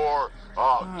want more?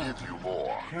 I'll give you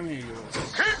more. Come here, you.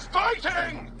 Keep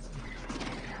fighting!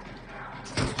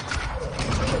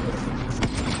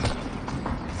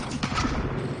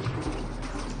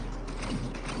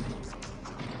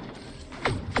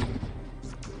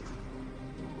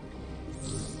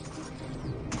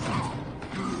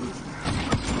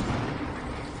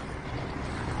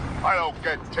 I don't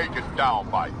get taken down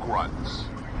by grunts.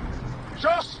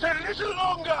 Just a little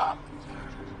longer!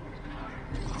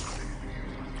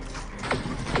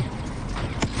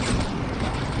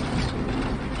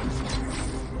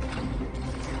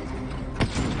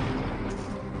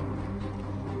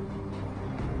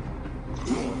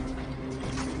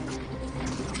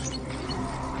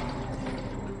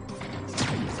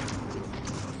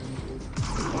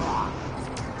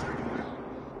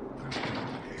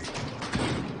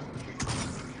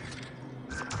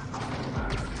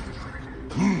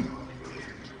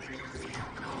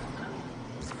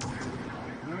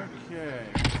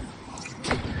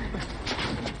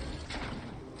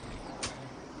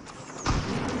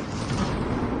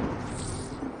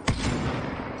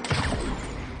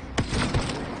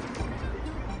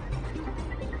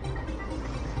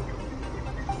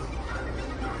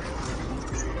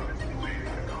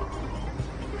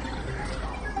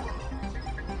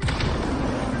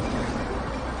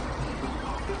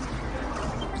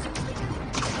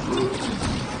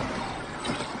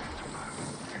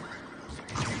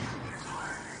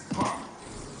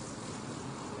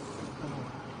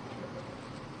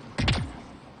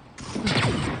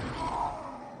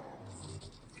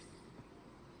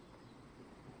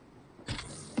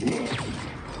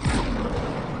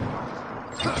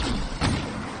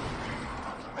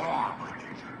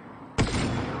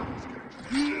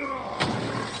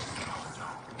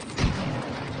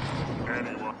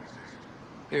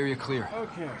 Area clear.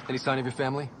 Okay. Any sign of your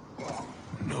family?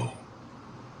 No.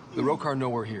 The road car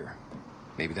nowhere here.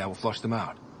 Maybe that will flush them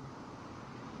out.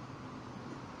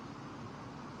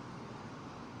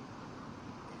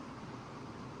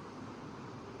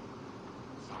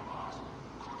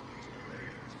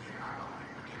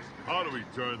 How do we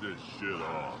turn this shit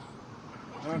off?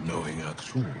 Knowing our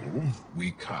tool,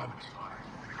 we can't.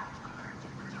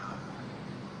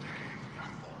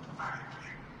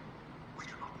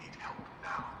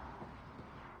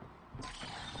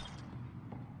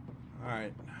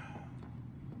 Alright.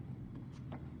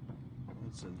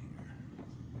 What's in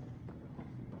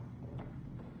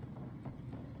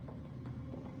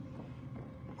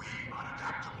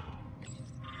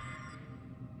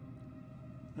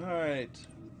here? Alright.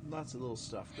 Lots of little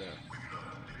stuff there.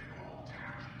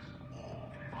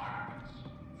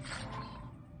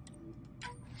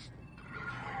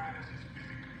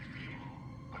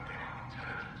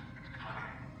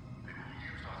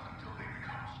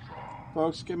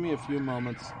 Folks, give me a few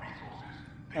moments.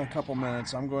 A couple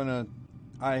minutes.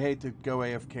 I hate to go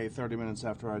AFK 30 minutes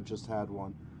after I just had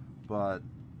one, but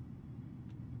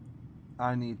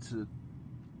I need to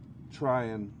try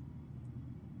and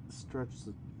stretch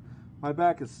my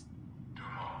back is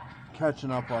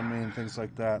catching up on me and things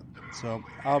like that. So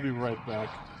I'll be right back.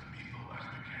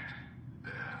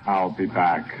 I'll be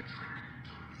back.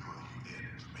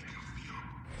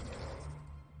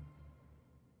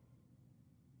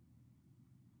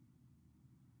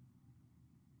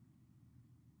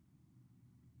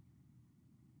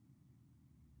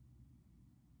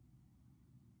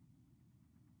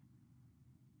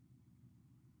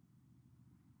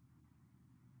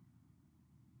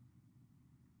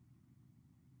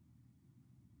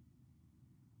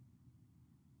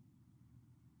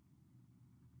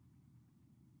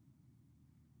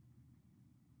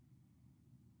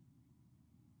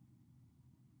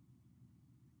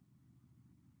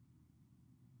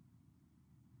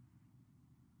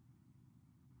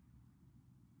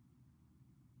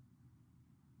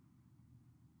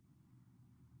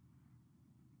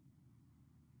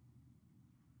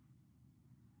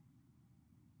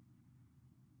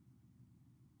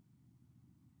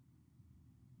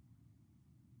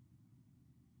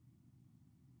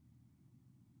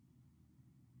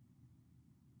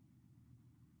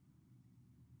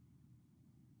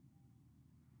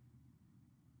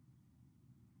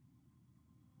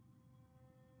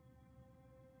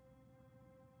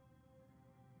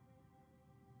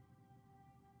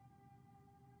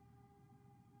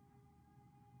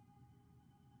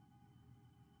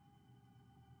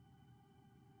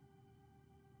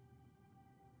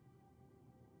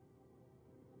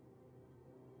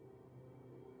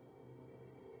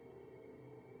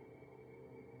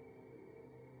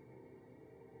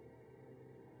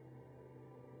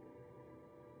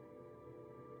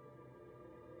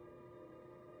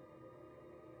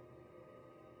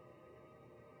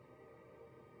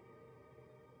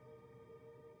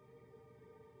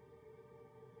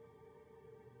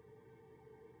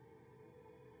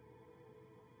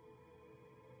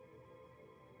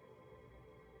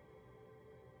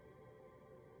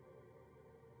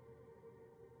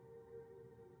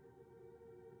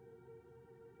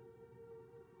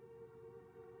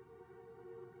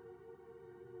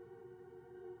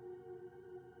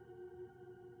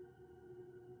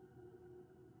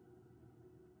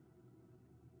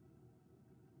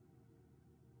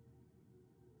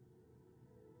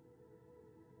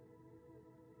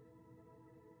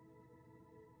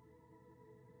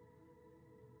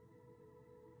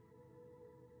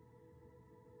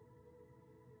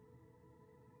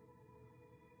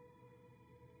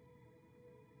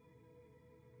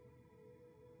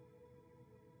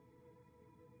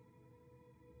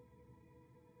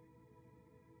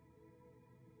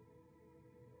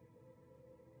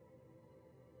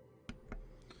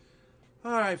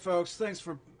 Alright, folks, thanks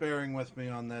for bearing with me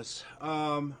on this.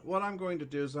 What I'm going to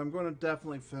do is I'm going to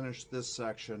definitely finish this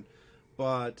section,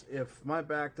 but if my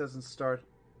back doesn't start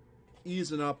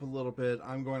easing up a little bit,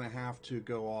 I'm going to have to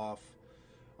go off.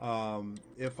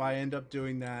 If I end up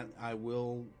doing that, I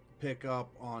will pick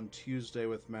up on Tuesday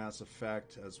with Mass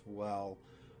Effect as well,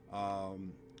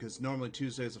 because normally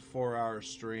Tuesday is a 4-hour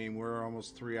stream. We're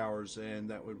almost 3 hours in.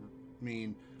 That would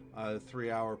mean a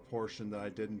 3-hour portion that I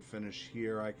didn't finish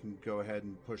here. I can go ahead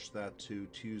and push that to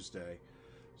Tuesday.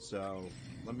 So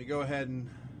let me go ahead and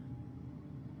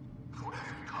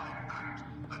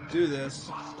do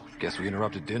this. Guess we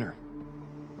interrupted dinner.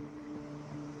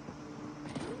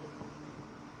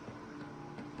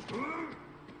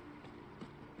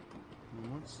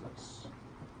 What's this?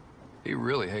 He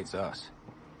really hates us.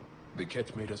 The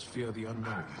Ket made us fear the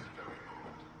unknown.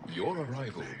 Your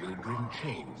arrival will bring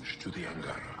change to the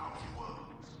Angara.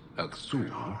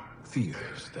 Aksul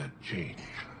fears that change.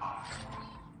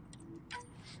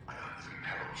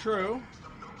 True.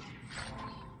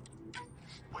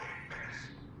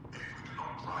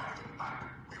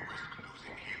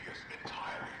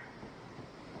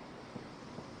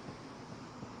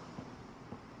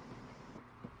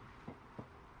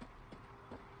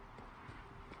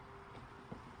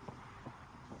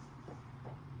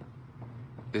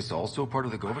 This also part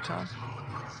of the Govatan?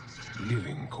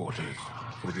 Living quarters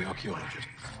for the archaeologists.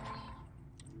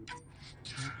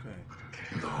 Okay.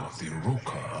 Though the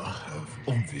Roka have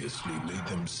obviously made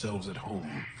themselves at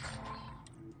home.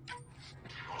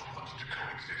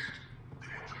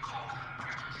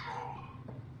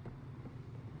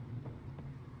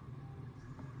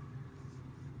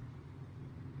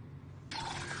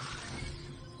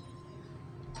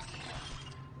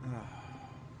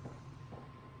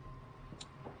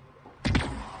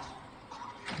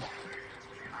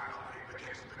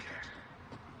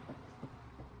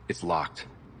 It's locked.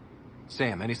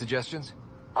 Sam, any suggestions?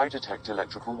 I detect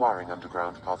electrical wiring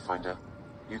underground, Pathfinder.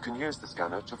 You can use the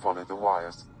scanner to follow the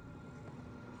wires.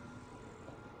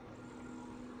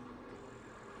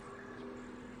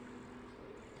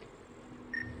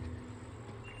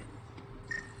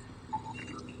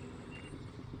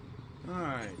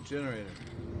 Alright, generator.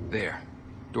 There.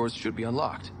 Doors should be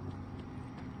unlocked.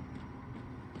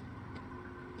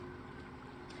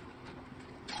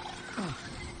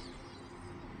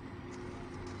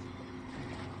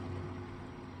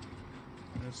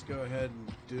 Let's go ahead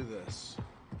and do this.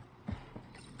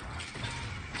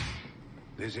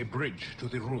 There's a bridge to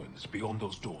the ruins beyond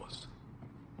those doors.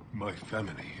 My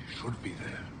family should be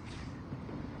there.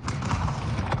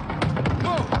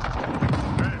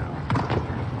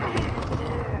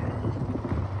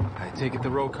 I take it the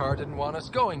Rokar didn't want us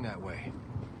going that way.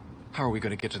 How are we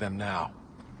going to get to them now?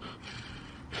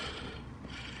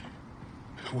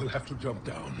 We'll have to jump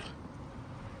down.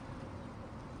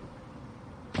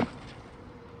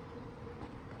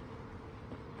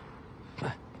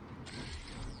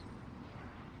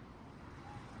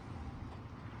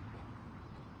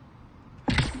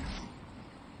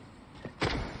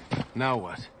 Now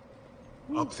what?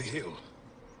 Up the hill.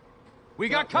 We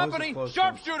got company!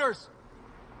 Sharpshooters!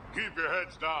 Keep your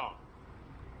heads down.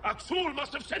 Aksul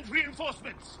must have sent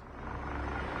reinforcements!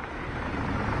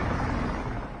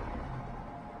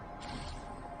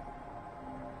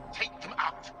 Take them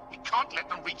out. We can't let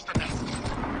them reach the nest.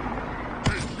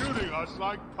 They're shooting us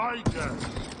like highjacks.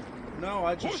 No,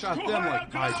 I just shot them like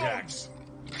hijacks.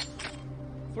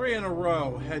 3 in a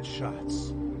row,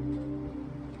 headshots.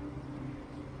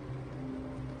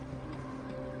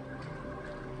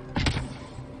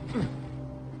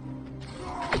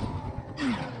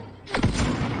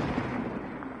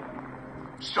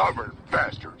 Stubborn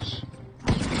bastards.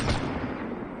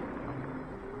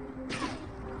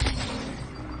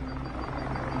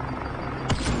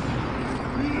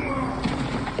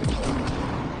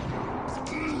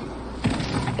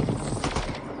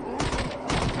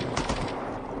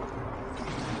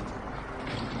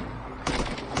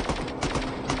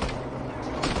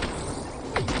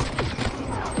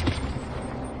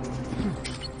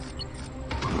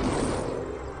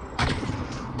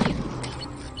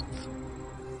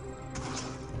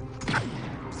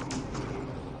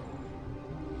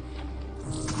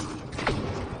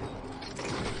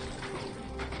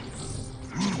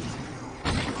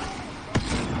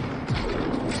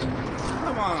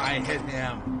 I hit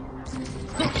him.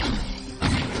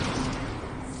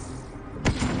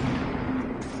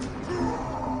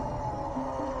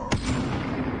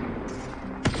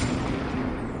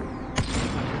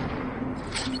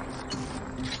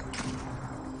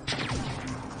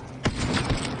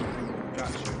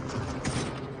 Gotcha.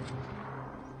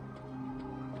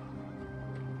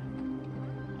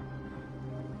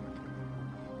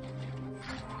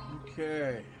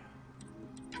 Okay.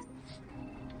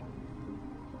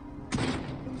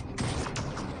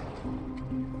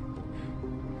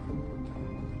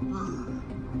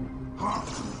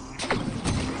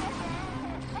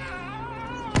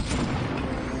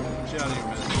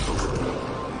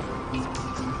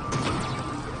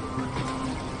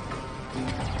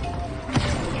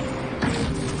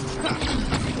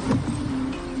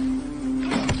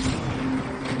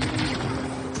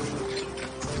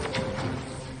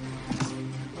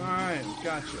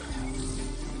 Gotcha.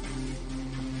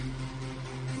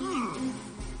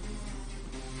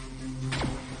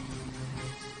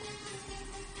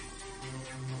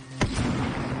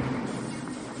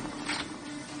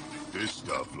 This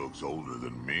stuff looks older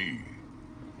than me.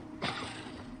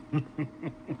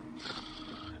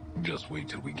 Just wait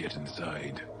till we get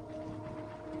inside.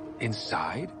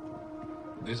 Inside?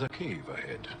 There's a cave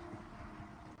ahead.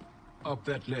 Up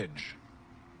that ledge.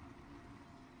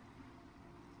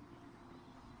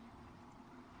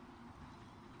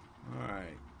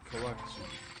 Alright, collection.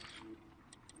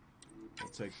 We'll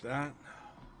take that.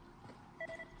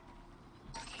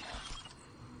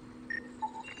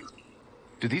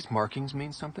 Do these markings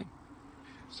mean something?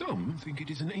 Some think it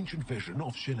is an ancient version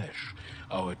of Shelesh,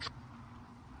 our...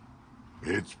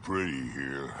 It's pretty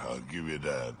here, I'll give you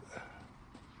that.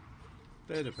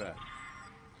 Datapad.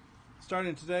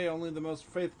 Starting today, only the most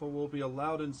faithful will be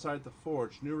allowed inside the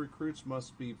forge. New recruits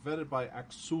must be vetted by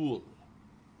Axul.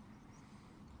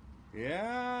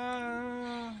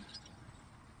 Yeah...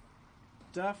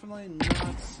 Definitely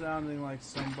not sounding like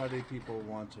somebody people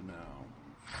want to know.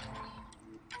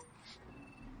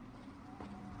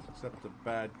 Except the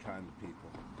bad kind of people.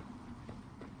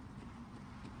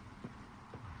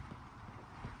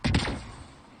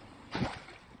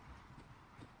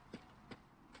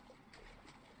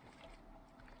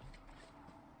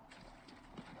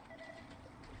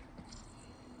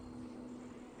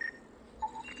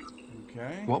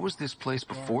 Okay. What was this place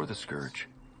before the Scourge?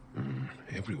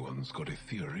 Everyone's got a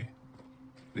theory.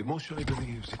 The Moshae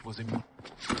believes it was a...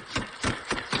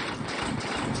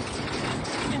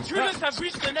 Intruders have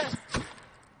reached the nest!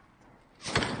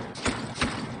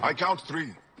 I count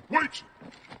 3. Wait!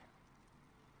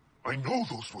 I know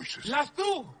those voices.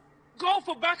 Lastu! Go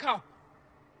for backup!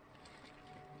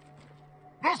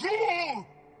 Nazul!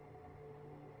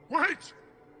 Wait!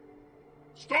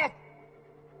 Stop!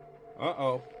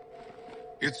 Uh-oh.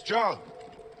 It's Jal.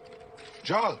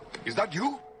 Jal, is that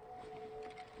you?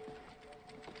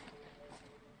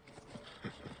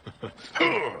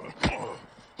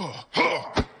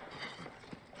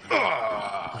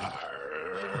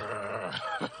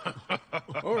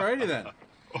 Alrighty then.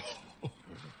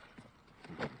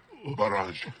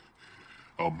 Barrage,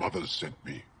 our mothers sent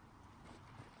me.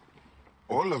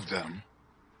 All of them?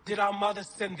 Did our mother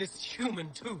send this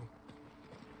human too?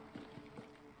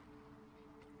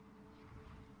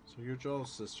 So you're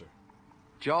Joel's sister.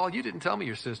 Joel, you didn't tell me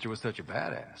your sister was such a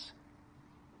badass.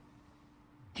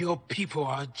 Your people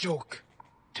are a joke.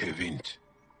 Tevint,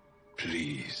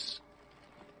 please.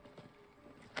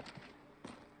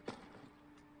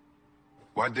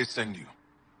 Why'd they send you?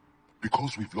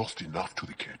 Because we've lost enough to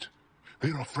the kid.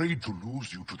 They're afraid to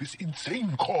lose you to this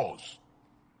insane cause.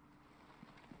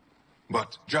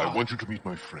 But, Jal, I want you to meet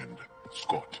my friend,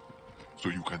 Scott, so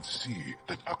you can see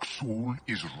that Axul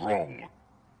is wrong.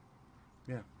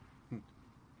 Yeah.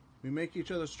 We make each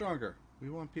other stronger.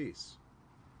 We want peace.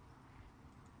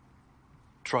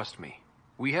 Trust me.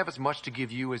 We have as much to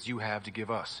give you as you have to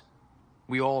give us.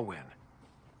 We all win.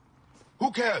 Who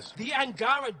cares? The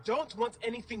Angara don't want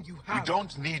anything you have. We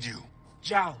don't need you.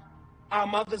 Jal, our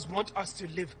mothers want us to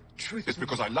live truthfully. It's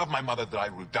because I love my mother that I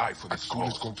will die for this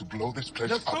cause. Is going to blow this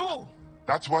place up.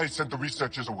 That's why he sent the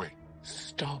researchers away.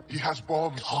 Stop. He has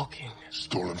bombs. Talking.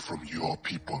 Stolen from your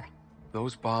people.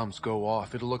 Those bombs go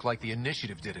off, it'll look like the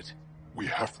Initiative did it. We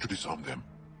have to disarm them.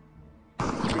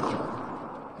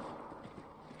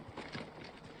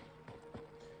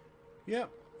 Yep,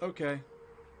 okay.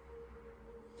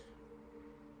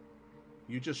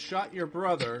 You just shot your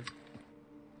brother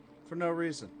for no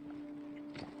reason.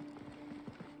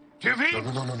 Jimmy?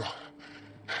 No.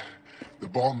 The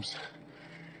bombs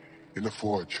in the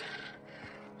forge.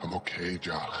 I'm okay,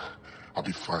 Jal. I'll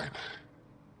be fine.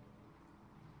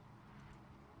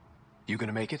 You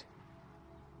gonna make it?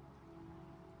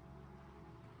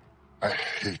 I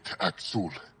hate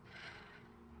Axul.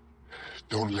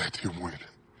 Don't let him win.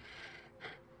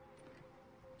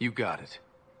 You got it.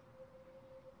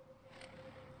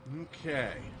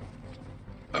 Okay.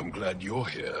 I'm glad you're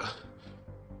here.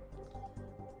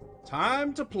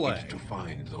 Time to play. Need to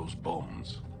find those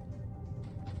bombs.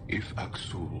 If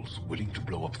Axul's willing to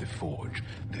blow up the forge,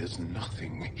 there's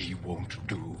nothing he won't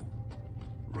do.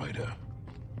 Ryder,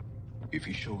 if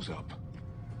he shows up...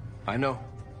 I know.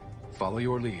 Follow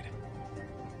your lead.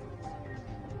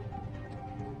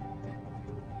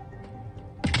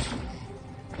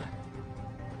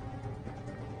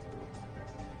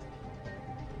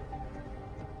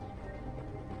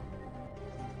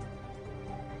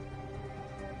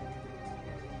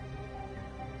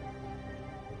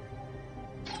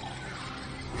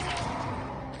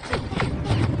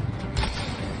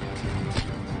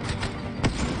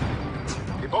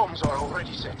 Bombs are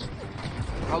already set.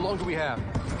 How long do we have?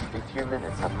 A few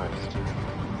minutes at most.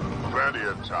 Plenty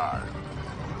of time.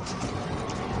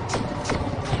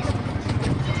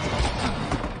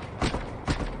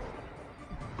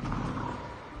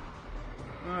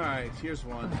 Alright. Alright, here's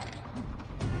one.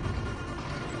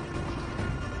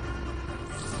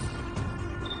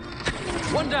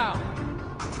 One down.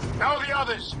 Now the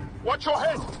others. Watch your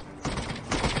head.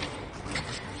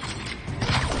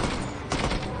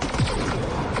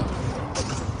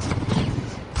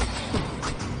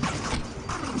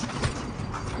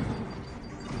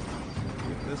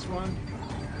 This one.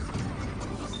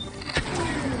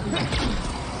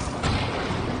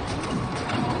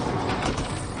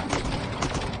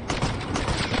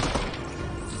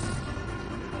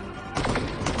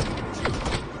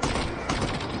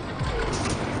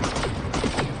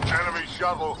 Enemy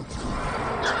shuttle.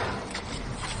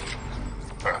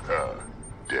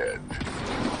 Dead.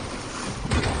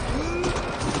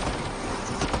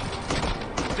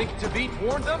 Think Tavit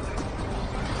warned them?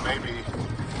 Maybe.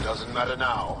 Doesn't matter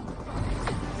now.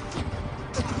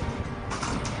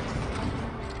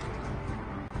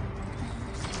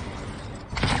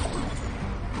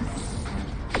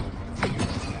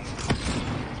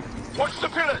 Watch the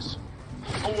pillars!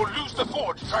 Or we'll lose the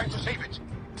forge trying to save it.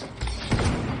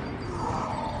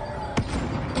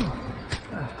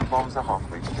 The bombs are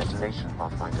halfway to detonation,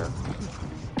 Pathfinder.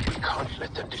 We can't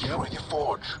let them destroy the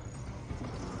forge.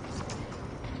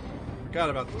 Forgot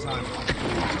about the time.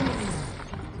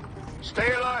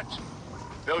 Stay alert!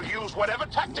 They'll use whatever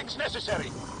tactics necessary.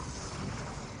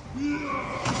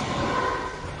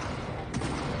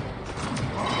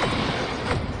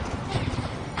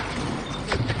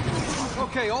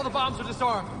 Okay, all the bombs are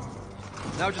disarmed.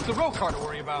 Now just the row car to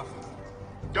worry about.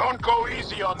 Don't go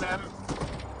easy on them.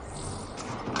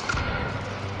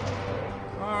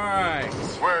 Alright.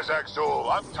 Where's Axel?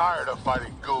 I'm tired of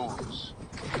fighting goons.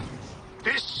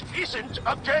 This isn't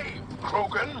a game,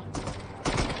 Krogan.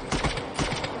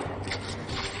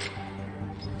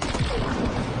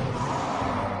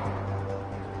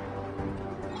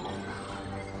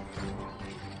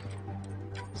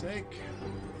 Take.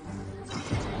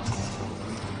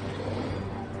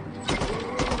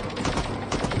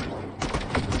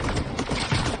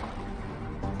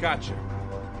 Gotcha.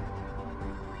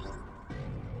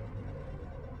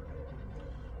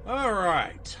 All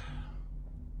right.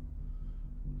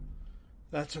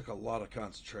 That took a lot of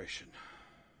concentration.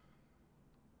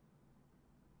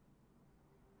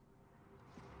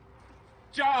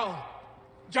 Jarl!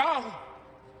 Jarl!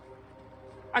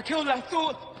 I killed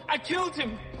Arthur! I killed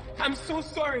him! I'm so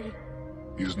sorry!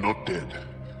 He's not dead.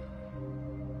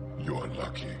 You're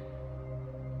lucky.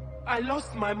 I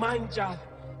lost my mind, Jarl.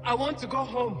 I want to go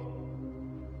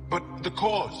home. But the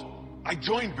cause. I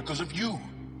joined because of you.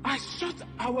 I shot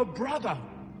our brother.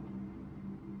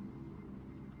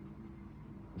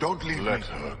 Don't leave Let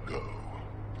her go.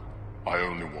 I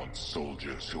only want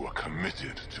soldiers who are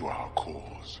committed to our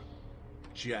cause.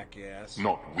 Jackass.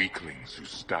 Not weaklings who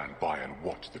stand by and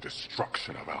watch the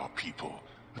destruction of our people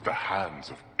at the hands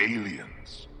of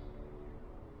aliens.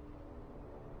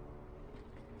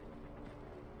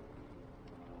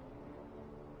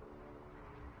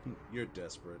 You're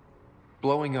desperate.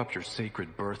 Blowing up your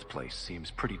sacred birthplace seems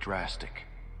pretty drastic.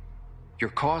 Your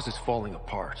cause is falling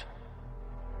apart.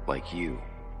 Like you.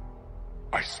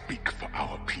 I speak for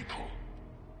our people.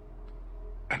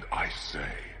 And I say,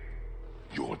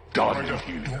 you're done,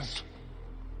 Helios.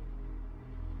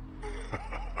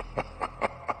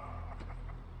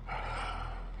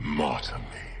 Martyr me.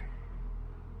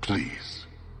 Please.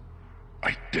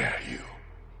 I dare you.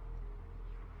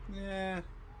 Yeah.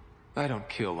 I don't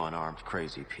kill unarmed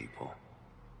crazy people.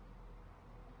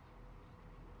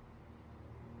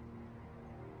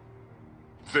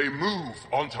 They move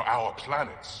onto our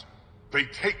planets. They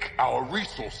take our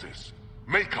resources,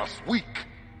 make us weak.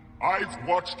 I've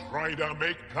watched Ryder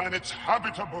make planets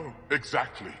habitable.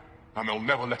 Exactly. And they'll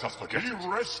never let us forget He it.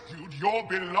 rescued your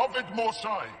beloved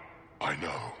Mosai. I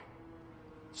know.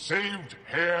 Saved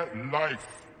her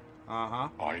life. Uh-huh.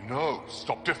 I know.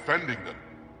 Stop defending them.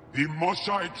 The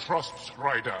Mosai trusts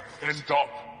Ryder and... Stop.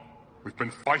 We've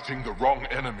been fighting the wrong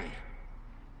enemy.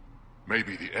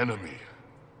 Maybe the enemy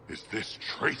is this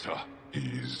traitor.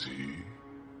 Is he?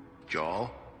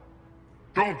 Jarl?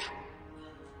 Don't!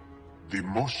 The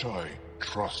Mosai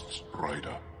trusts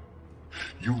Ryder.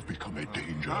 You've become a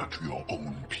danger to your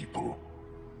own people.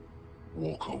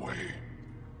 Walk away.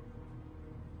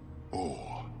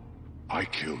 Or I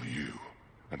kill you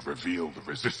and reveal the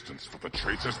resistance for the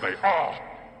traitors they are.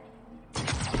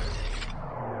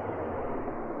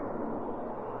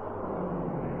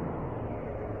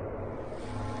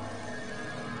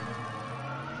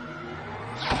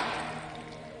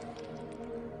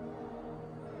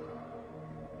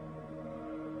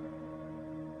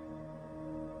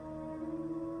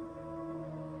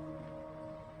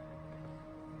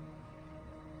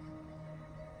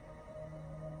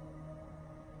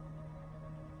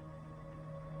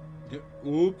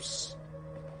 Oops.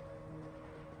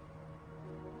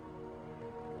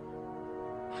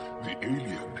 The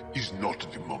alien is not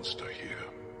the monster here.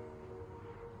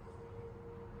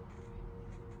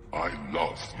 I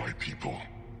love my people.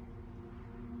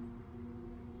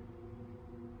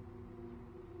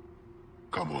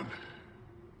 Come on.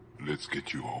 Let's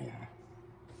get you home.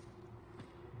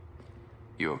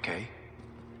 You okay?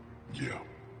 Yeah.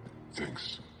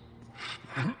 Thanks.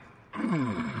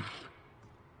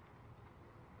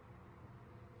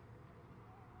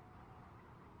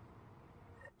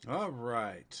 All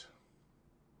right.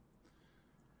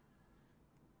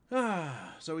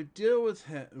 So we dealt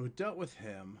with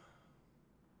him.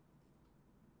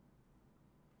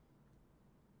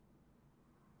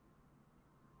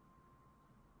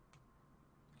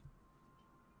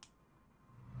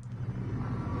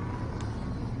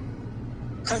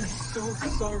 I'm so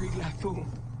sorry, Lafu.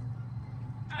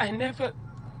 I never...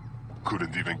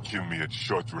 Couldn't even kill me at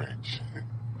short range.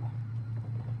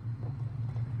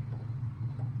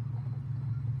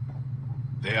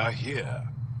 They are here.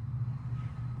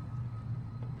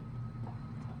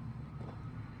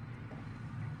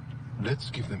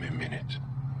 Let's give them a minute.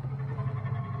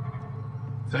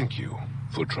 Thank you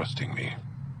for trusting me.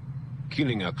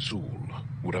 Killing Aksul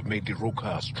would have made the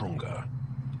Roka stronger.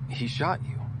 He shot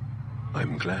you.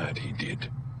 I'm glad he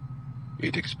did.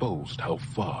 It exposed how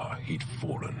far he'd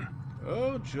fallen.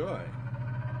 Oh, joy.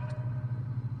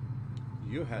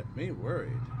 You had me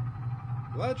worried.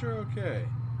 Glad you're okay.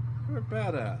 You're a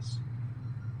badass.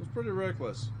 It was pretty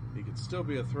reckless. He could still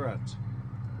be a threat.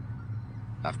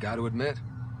 I've got to admit,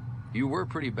 you were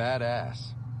pretty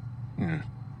badass.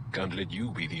 Can't let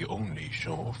you be the only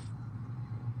show-off.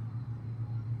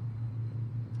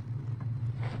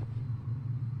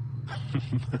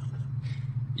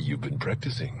 You've been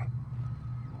practicing.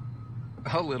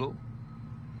 A little.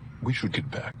 We should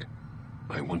get back.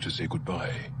 I want to say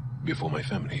goodbye before my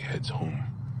family heads home.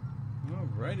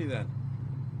 Alrighty then.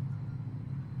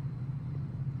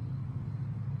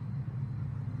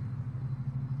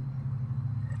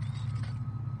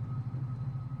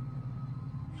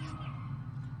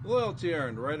 Loyalty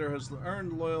earned. Ryder has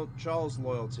earned Jaw's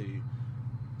loyalty.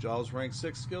 Jaw's rank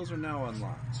 6 skills are now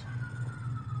unlocked.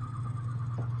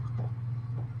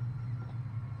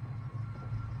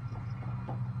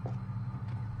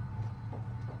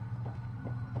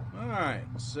 Alright,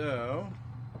 so...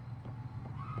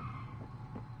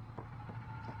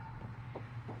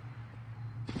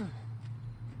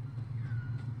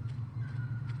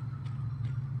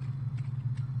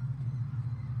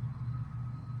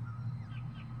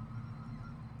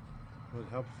 It would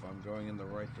help if I'm going in the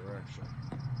right direction.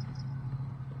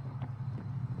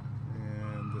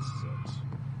 And this is it.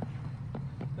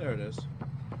 There it is.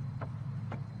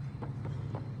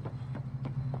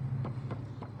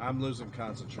 I'm losing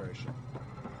concentration.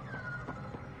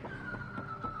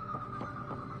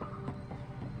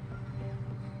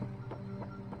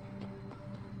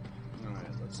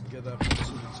 Alright, let's get up to the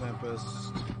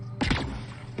Tempest.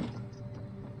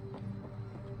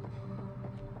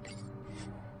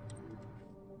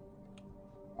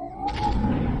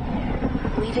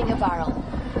 Leaving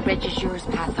Avaril. Bridge is yours,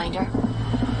 Pathfinder.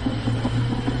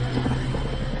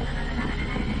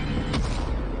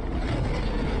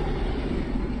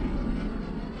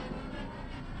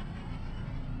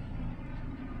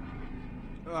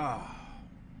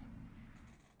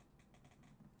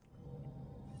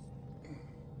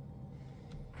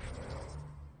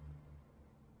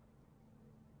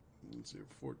 Let's see,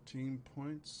 14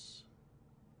 points.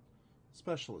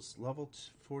 Specialist, level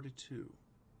 42.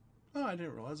 Oh, I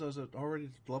didn't realize I was already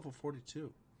at level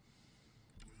 42.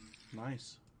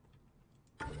 Nice.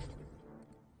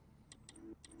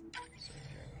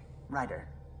 Ryder,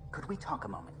 could we talk a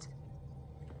moment?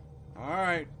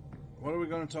 Alright. What are we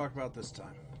going to talk about this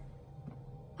time?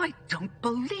 I don't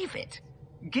believe it!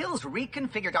 Gil's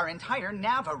reconfigured our entire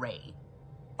nav array.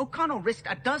 O'Connell risked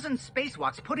a dozen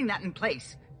spacewalks putting that in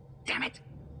place. Damn it!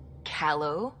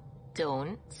 Callow,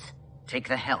 don't. Take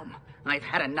the helm. I've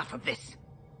had enough of this.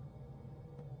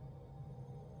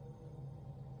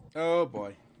 Oh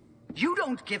boy. You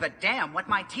don't give a damn what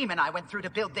my team and I went through to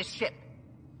build this ship.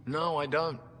 No, I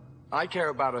don't. I care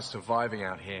about us surviving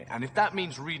out here, and if that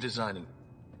means redesigning...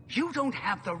 You don't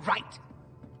have the right.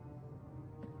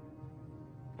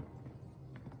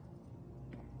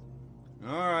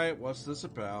 Alright, what's this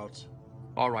about?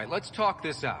 Alright, let's talk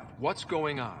this out. What's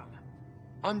going on?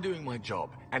 I'm doing my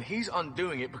job, and he's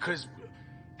undoing it because...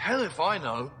 Hell if I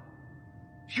know.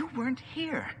 You weren't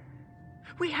here.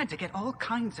 We had to get all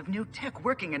kinds of new tech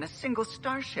working in a single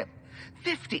starship.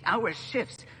 50-hour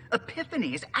shifts,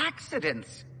 epiphanies,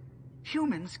 accidents.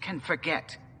 Humans can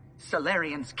forget.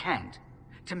 Solarians can't.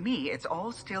 To me, it's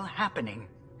all still happening.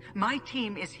 My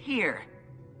team is here.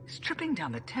 Stripping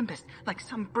down the Tempest like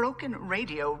some broken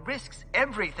radio risks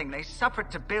everything they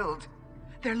suffered to build.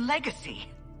 Their legacy.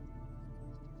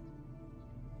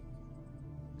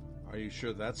 Are you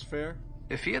sure that's fair?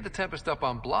 If he had the Tempest up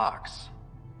on blocks,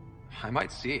 I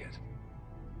might see it.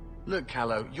 Look,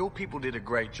 Callow, your people did a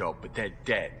great job, but they're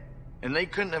dead. And they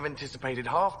couldn't have anticipated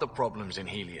half the problems in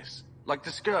Helios. Like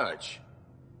the Scourge.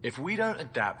 If we don't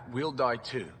adapt, we'll die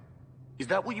too. Is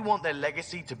that what you want their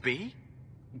legacy to be?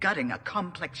 Gutting a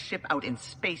complex ship out in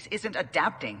space isn't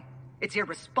adapting. It's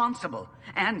irresponsible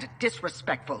and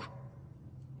disrespectful.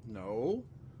 No.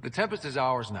 The Tempest is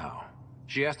ours now.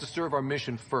 She has to serve our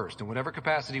mission first in whatever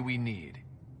capacity we need.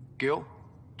 Gil,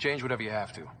 change whatever you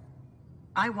have to.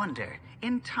 I wonder,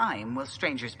 in time, will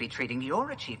strangers be treating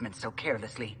your achievements so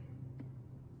carelessly?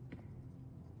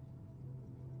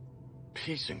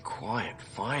 Peace and quiet,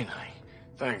 finally.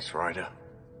 Thanks, Ryder.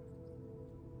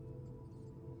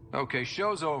 Okay,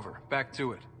 show's over. Back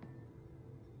to it.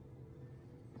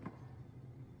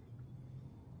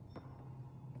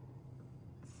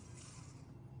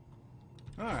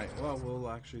 Alright, well, we'll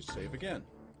actually save again.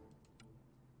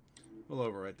 We'll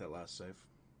overwrite that last save.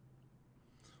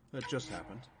 That just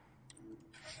happened.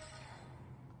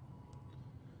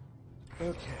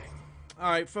 Okay.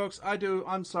 Alright, folks,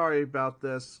 I'm sorry about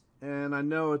this. And I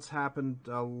know it's happened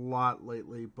a lot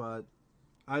lately, but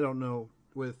I don't know.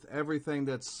 With everything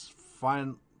that's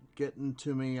getting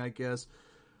to me, I guess,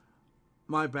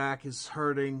 my back is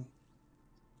hurting.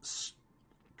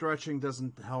 Stretching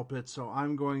doesn't help it, so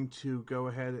I'm going to go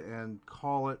ahead and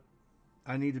call it.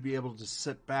 I need to be able to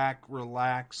sit back,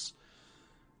 relax,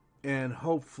 and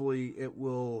hopefully it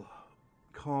will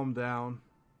calm down.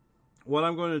 What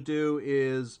I'm going to do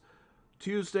is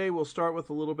Tuesday we'll start with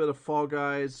a little bit of Fall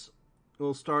Guys.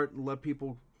 We'll start and let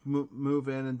people move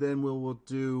in, and then we'll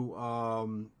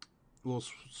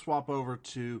swap over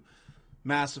to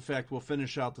Mass Effect. We'll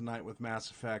finish out the night with Mass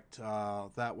Effect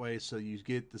that way, so you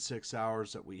get the 6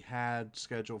 hours that we had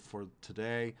scheduled for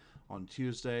today on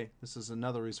Tuesday. This is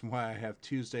another reason why I have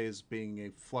Tuesdays being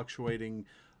a fluctuating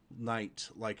night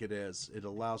like it is. It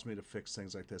allows me to fix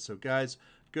things like this. So guys,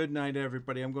 good night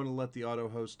everybody. I'm going to let the auto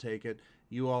host take it.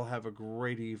 You all have a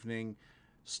great evening.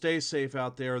 Stay safe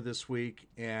out there this week,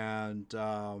 and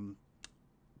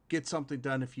get something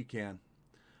done if you can.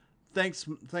 Thanks,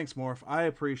 Morph. I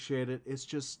appreciate it. It's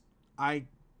just I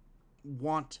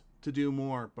want to do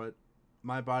more, but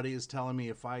my body is telling me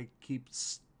if I keep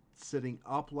sitting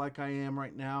up like I am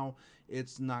right now,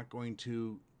 it's not going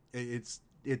to. It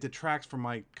detracts from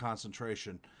my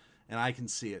concentration, and I can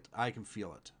see it. I can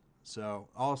feel it. So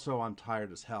also, I'm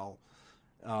tired as hell.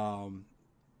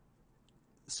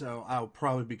 So I'll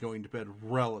probably be going to bed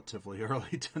relatively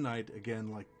early tonight,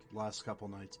 again, like last couple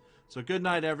nights. So good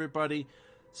night, everybody.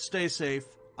 Stay safe.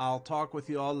 I'll talk with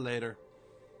you all later.